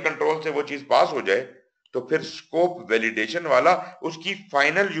क्वालिटी कंट्रोल से वो चीज पास हो जाए तो फिर स्कोप वैलिडेशन वाला उसकी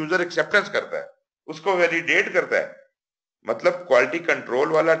फाइनल यूजर एक्सेप्टेंस करता है, उसको वैलिडेट करता है। मतलब क्वालिटी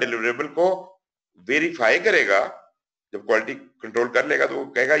कंट्रोल वाला डिलीवरेबल को वेरीफाई करेगा जब क्वालिटी कंट्रोल कर लेगा तो वो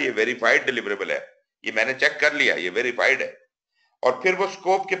कहेगा ये वेरीफाइड डिलीवरेबल है, ये मैंने चेक कर लिया, ये वेरीफाइड है। और फिर वो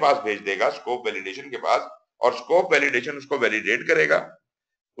स्कोप के पास भेज देगा, स्कोप वैलिडेशन के पास, और स्कोप वैलिडेशन उसको वैलिडेट करेगा,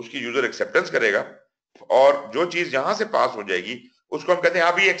 उसकी यूजर एक्सेप्टेंस करेगा, और जो चीज यहां से पास हो जाएगी उसको हम कहते हैं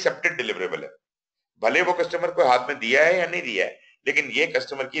अभी एक्सेप्टेड डिलीवरेबल है। भले वो कस्टमर को हाथ में दिया है या नहीं दिया है, लेकिन ये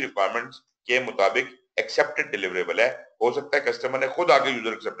कस्टमर की रिक्वायरमेंट्स के मुताबिक एक्सेप्टेड डिलीवरेबल है। हो सकता है कस्टमर ने खुद आगे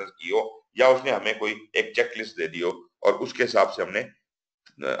यूजर एक्सेप्टेंस की हो, या उसने हमें कोई एक चेक लिस्ट दे दी हो और उसके हिसाब से हमने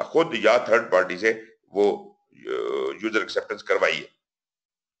खुद या थर्ड पार्टी से वो यूजर एक्सेप्टेंस करवाई है।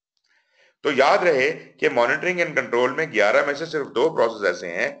 तो याद रहे कि मॉनिटरिंग एंड कंट्रोल में 11 में से सिर्फ 2 प्रोसेस ऐसे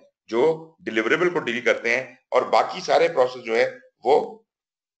हैं जो डिलीवरेबल को डील करते हैं, और बाकी सारे प्रोसेस जो है वो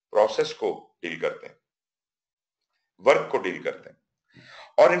प्रोसेस को डील करते हैं, वर्क को डील करते हैं।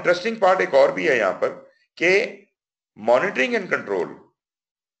 और इंटरेस्टिंग पार्ट एक और भी है यहां पर कि मॉनिटरिंग एंड कंट्रोल,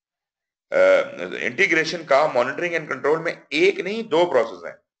 इंटीग्रेशन का मॉनिटरिंग एंड कंट्रोल में एक नहीं 2 प्रोसेस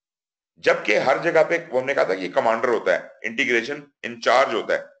हैं, जबकि हर जगह पे हमने कहा था कि कमांडर होता है, इंटीग्रेशन इंचार्ज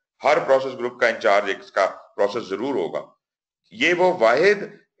होता है, हर प्रोसेस ग्रुप का इंचार्ज इसका प्रोसेस जरूर होगा। ये वो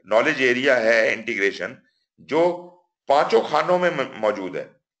वाहिद नॉलेज एरिया है इंटीग्रेशन जो 5 खानों में मौजूद है,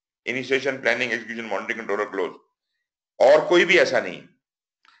 initiation, planning, execution, monitoring, control और क्लोज, और कोई भी ऐसा नहीं।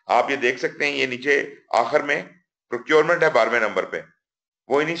 आप ये देख सकते हैं, ये नीचे आखिर में प्रोक्योरमेंट है 12वें नंबर पे,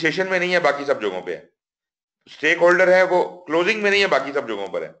 वो इनिशिएशन में नहीं है, बाकी सब जगहों पे है। स्टेक होल्डर है वो क्लोजिंग में नहीं है, बाकी सब जगहों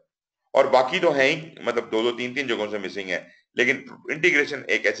पर है, और बाकी तो है ही, मतलब 2-2, 3-3 जगहों से मिसिंग है। लेकिन इंटीग्रेशन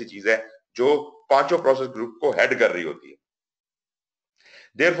एक ऐसी चीज है जो 5 प्रोसेस ग्रुप को हेड कर रही होती है,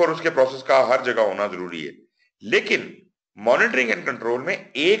 देयरफॉर उसके प्रोसेस का हर जगह होना जरूरी है। लेकिन मॉनिटरिंग एंड कंट्रोल में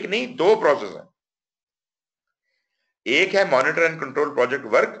एक नहीं 2 प्रोसेस है, एक है monitor and control project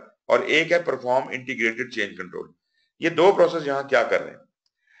work और एक है परफॉर्म इंटीग्रेटेड चेंज कंट्रोल। ये 2 प्रोसेस यहां क्या कर रहे हैं,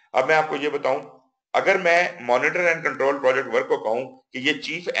 अब मैं आपको ये बताऊं। अगर मैं monitor and control project work को कहूं कि ये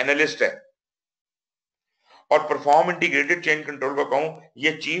चीफ एनालिस्ट है, और परफॉर्म इंटीग्रेटेड चेंज कंट्रोल को कहूं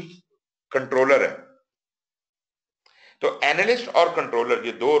ये चीफ कंट्रोलर है, तो एनालिस्ट और कंट्रोलर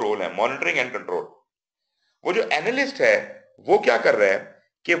ये 2 रोल है, मॉनिटरिंग एंड कंट्रोल। वो जो एनालिस्ट है वो क्या कर रहा है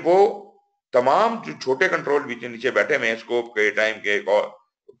कि वो तमाम जो छोटे कंट्रोल बीच नीचे बैठे हुए हैं, स्कोप के, टाइम के,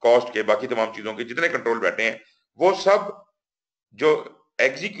 कॉस्ट के, बाकी तमाम चीजों के जितने कंट्रोल बैठे हैं, वो सब जो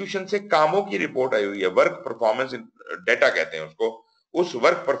एग्जीक्यूशन से कामों की रिपोर्ट आई हुई है, वर्क परफॉर्मेंस डेटा कहते हैं उसको, उस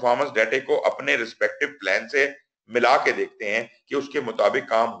वर्क परफॉर्मेंस डेटे को अपने रिस्पेक्टिव प्लान से मिला के देखते हैं कि उसके मुताबिक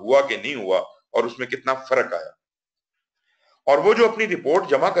काम हुआ कि नहीं हुआ और उसमें कितना फर्क आया। और वो जो अपनी रिपोर्ट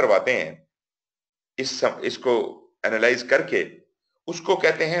जमा करवाते हैं इसको एनालाइज करके, उसको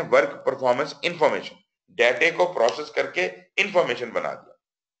कहते हैं वर्क परफॉर्मेंस इंफॉर्मेशन। डेटे को प्रोसेस करके इंफॉर्मेशन बना दिया,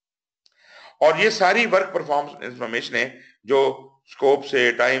 और ये सारी वर्क परफॉर्मेंस इंफॉर्मेशन जो स्कोप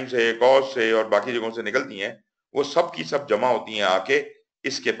से, टाइम से, कॉस्ट से और बाकी जगहों से निकलती हैं, वो सब की सब जमा होती हैं आके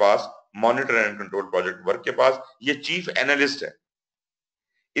इसके पास, monitor and control project work के पास। ये चीफ एनालिस्ट है,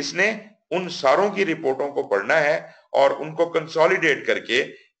 इसने उन सारों की रिपोर्टों को पढ़ना है और उनको कंसोलिडेट करके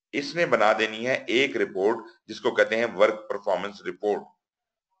इसने बना देनी है एक रिपोर्ट जिसको कहते हैं वर्क परफॉर्मेंस रिपोर्ट।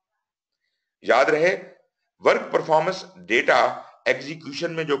 याद रहे, वर्क परफॉर्मेंस डेटा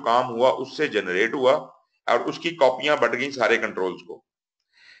एग्जीक्यूशन में जो काम हुआ उससे जनरेट हुआ, और उसकी कॉपियां बढ़ गई सारे कंट्रोल्स को।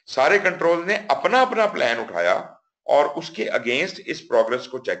 सारे कंट्रोल ने अपना अपना प्लान उठाया और उसके अगेंस्ट इस प्रोग्रेस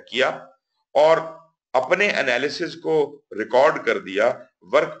को चेक किया और अपने एनालिसिस को रिकॉर्ड कर दिया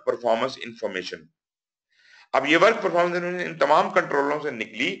वर्क परफॉर्मेंस इंफॉर्मेशन। अब ये वर्क परफॉर्मेंस इन तमाम कंट्रोलों से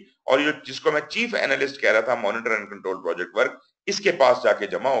निकली, और ये जिसको मैं चीफ एनालिस्ट कह रहा था, monitor and control project work, इसके पास जाके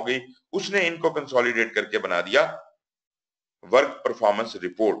जमा हो गई। उसने इनको कंसोलिडेट करके बना दिया वर्क परफॉर्मेंस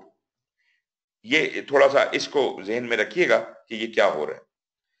रिपोर्ट। ये थोड़ा सा इसको जहन में रखिएगा कि ये क्या हो रहा है।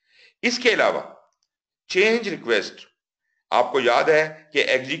 इसके अलावा चेंज रिक्वेस्ट, आपको याद है कि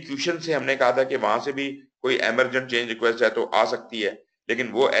एग्जीक्यूशन से हमने कहा था कि वहां से भी कोई इमरजेंट चेंज रिक्वेस्ट है तो आ सकती है,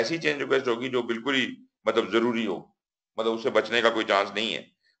 लेकिन वो ऐसी चेंज रिक्वेस्ट होगी जो बिल्कुल ही मतलब जरूरी हो, मतलब उससे बचने का कोई चांस नहीं है,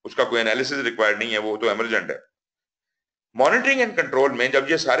 उसका कोई एनालिसिस रिक्वायर्ड नहीं है, वो तो इमरजेंट है। मॉनिटरिंग एंड कंट्रोल में जब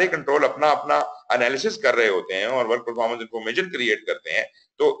ये सारे कंट्रोल अपना अपना एनालिसिस कर रहे होते हैं और वर्क परफॉर्मेंस इंफॉर्मेशन क्रिएट करते हैं,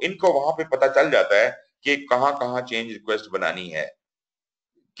 तो इनको वहां पे पता चल जाता है कि कहां कहां चेंज रिक्वेस्ट बनानी है,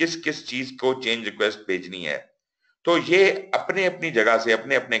 किस किस चीज को चेंज रिक्वेस्ट भेजनी है। तो ये अपने अपनी जगह से,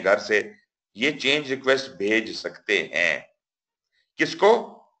 अपने अपने घर से ये चेंज रिक्वेस्ट भेज सकते हैं। किसको?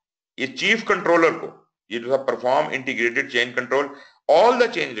 ये चीफ कंट्रोलर को, ये जो था perform integrated change control, all the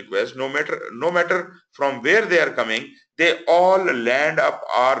change requests, no matter from where they are coming, they all land up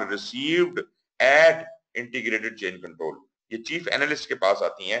are received at integrated change control। ये चीफ एनालिस्ट के पास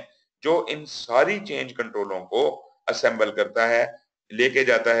आती हैं जो इन सारी चेंज कंट्रोलों को असेंबल करता है, लेके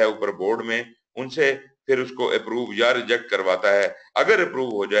जाता है ऊपर बोर्ड में, उनसे फिर उसको अप्रूव या रिजेक्ट करवाता है। अगर अप्रूव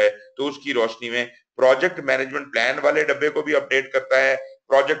हो जाए तो उसकी रोशनी में प्रोजेक्ट मैनेजमेंट प्लान वाले डब्बे को भी अपडेट करता है,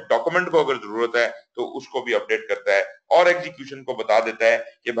 प्रोजेक्ट डॉक्यूमेंट को अगर जरूरत है तो उसको भी अपडेट करता है, और एग्जीक्यूशन को बता देता है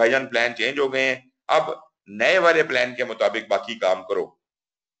कि भाईजान प्लान चेंज हो गए हैं, अब नए वाले प्लान के मुताबिक बाकी काम करो।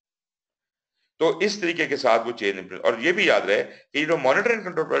 तो इस तरीके के साथ वो चेंज। और ये भी याद रहे कि जो मॉनिटर एंड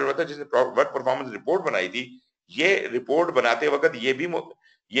कंट्रोल प्रोजेक्ट था, जिसने वर्क परफॉर्मेंस रिपोर्ट बनाई थी, ये रिपोर्ट बनाते वक्त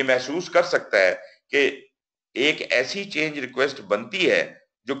ये महसूस कर सकता है कि एक ऐसी चेंज रिक्वेस्ट बनती है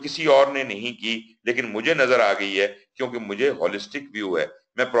जो किसी और ने नहीं की, लेकिन मुझे नजर आ गई है क्योंकि मुझे होलिस्टिक व्यू है,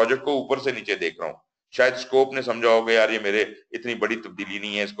 मैं प्रोजेक्ट को ऊपर से नीचे देख रहा हूँ। शायद स्कोप ने समझा होगा यार ये मेरे इतनी बड़ी तब्दीली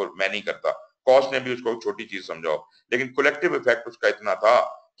नहीं है, इसको मैं नहीं करता, कॉस्ट ने भी उसको छोटी चीज समझा हो, लेकिन कलेक्टिव इफेक्ट उसका इतना था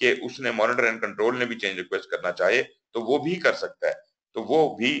कि उसने मॉनिटर एंड कंट्रोल ने भी चेंज रिक्वेस्ट करना चाहे तो वो भी कर सकता है, तो वो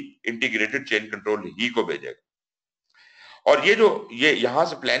भी इंटीग्रेटेड चेंज कंट्रोल ही को भेजेगा। और ये यहां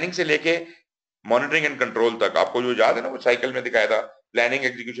से प्लानिंग से लेके मॉनिटरिंग एंड कंट्रोल तक, आपको जो याद है ना वो साइकिल में दिखाया था, planning,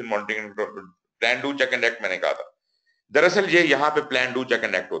 execution, monitoring and control, plan, do, check and act मैंने कहा था। दरअसल ये यहाँ पे plan, do, check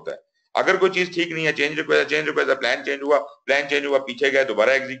and act होता है। अगर कोई चीज ठीक नहीं है, चेंज रिक्वेस्ट, प्लान चेंज हुआ, पीछे गए,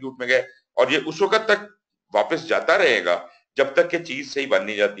 दोबारा एग्जीक्यूट में गए, और ये उस वक्त तक वापस जाता रहेगा जब तक कि चीज सही बन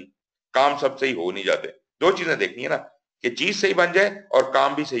नहीं जाती, काम सब सही हो नहीं जाते। दो चीजें देखनी है ना, कि चीज सही बन जाए और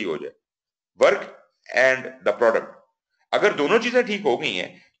काम भी सही हो जाए, वर्क एंड द प्रोडक्ट। अगर दोनों चीजें ठीक हो गई हैं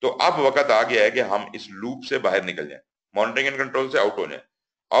तो अब वक्त आ गया है कि हम इस लूप से बाहर निकल जाएं, मॉनिटरिंग एंड कंट्रोल से आउट हो जाएं।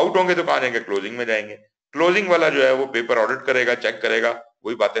 आउट होंगे तो कहां जाएंगे? क्लोजिंग में जाएंगे। क्लोजिंग वाला जो है वो पेपर ऑडिट करेगा, चेक करेगा,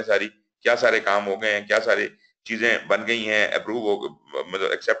 वही बातें सारी, क्या सारे काम हो गए हैं, क्या सारी चीजें बन गई हैं, अप्रूव हो,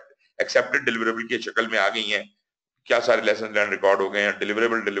 मतलब एक्सेप्टेड डिलीवरेबल की शक्ल में आ गई हैं, क्या सारे लेसन लर्न रिकॉर्ड हो गए हैं,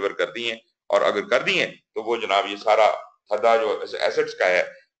 डिलीवरेबल डिलीवर कर दी हैं, और अगर कर दी हैं तो वो जनाब ये सारा खदा जो एसेट्स का है,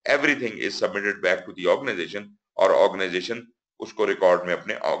 everything is submitted back to the organisation, और ऑर्गेनाइजेशन उसको रिकॉर्ड में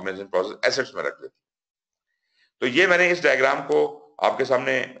अपने ऑर्गेनाइजेशन प्रोसेस एसेट्स में रख लेती। तो ये मैंने इस डायग्राम को आपके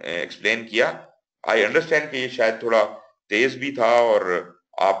सामने एक्सप्लेन किया। आई अंडरस्टैंड कि ये शायद थोड़ा तेज भी था, और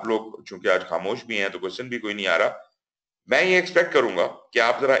आप लोग चूंकि आज खामोश भी हैं तो क्वेश्चन भी कोई नहीं आ रहा। मैं ये एक्सपेक्ट करूंगा कि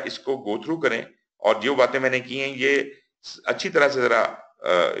आप जरा इसको गो थ्रू करें, और जो बातें मैंने की हैं ये अच्छी तरह से जरा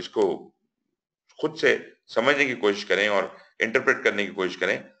इसको खुद से समझने की कोशिश करें और इंटरप्रेट करने की कोशिश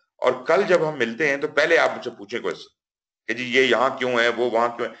करें। और कल जब हम मिलते हैं तो पहले आप मुझसे पूछें क्वेश्चन कि जी ये यहाँ क्यों है, वो वहां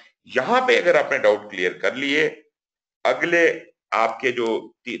क्यों है। यहाँ पे अगर आपने डाउट क्लियर कर लिए, अगले आपके जो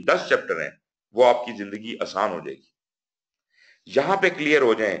 10 चैप्टर हैं वो आपकी जिंदगी आसान हो जाएगी। यहाँ पे क्लियर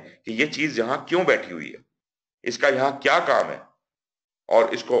हो जाए कि ये चीज यहाँ क्यों बैठी हुई है, इसका यहाँ क्या काम है,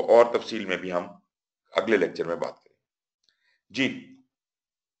 और इसको और तफसील में भी हम अगले लेक्चर में बात करें। जी,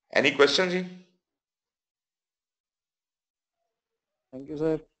 any question ji? Thank you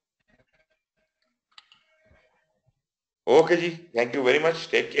sir. Okay ji, thank you very much,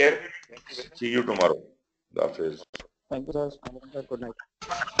 take care, C you tomorrow, Hafiz. Thank you sir, good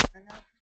night.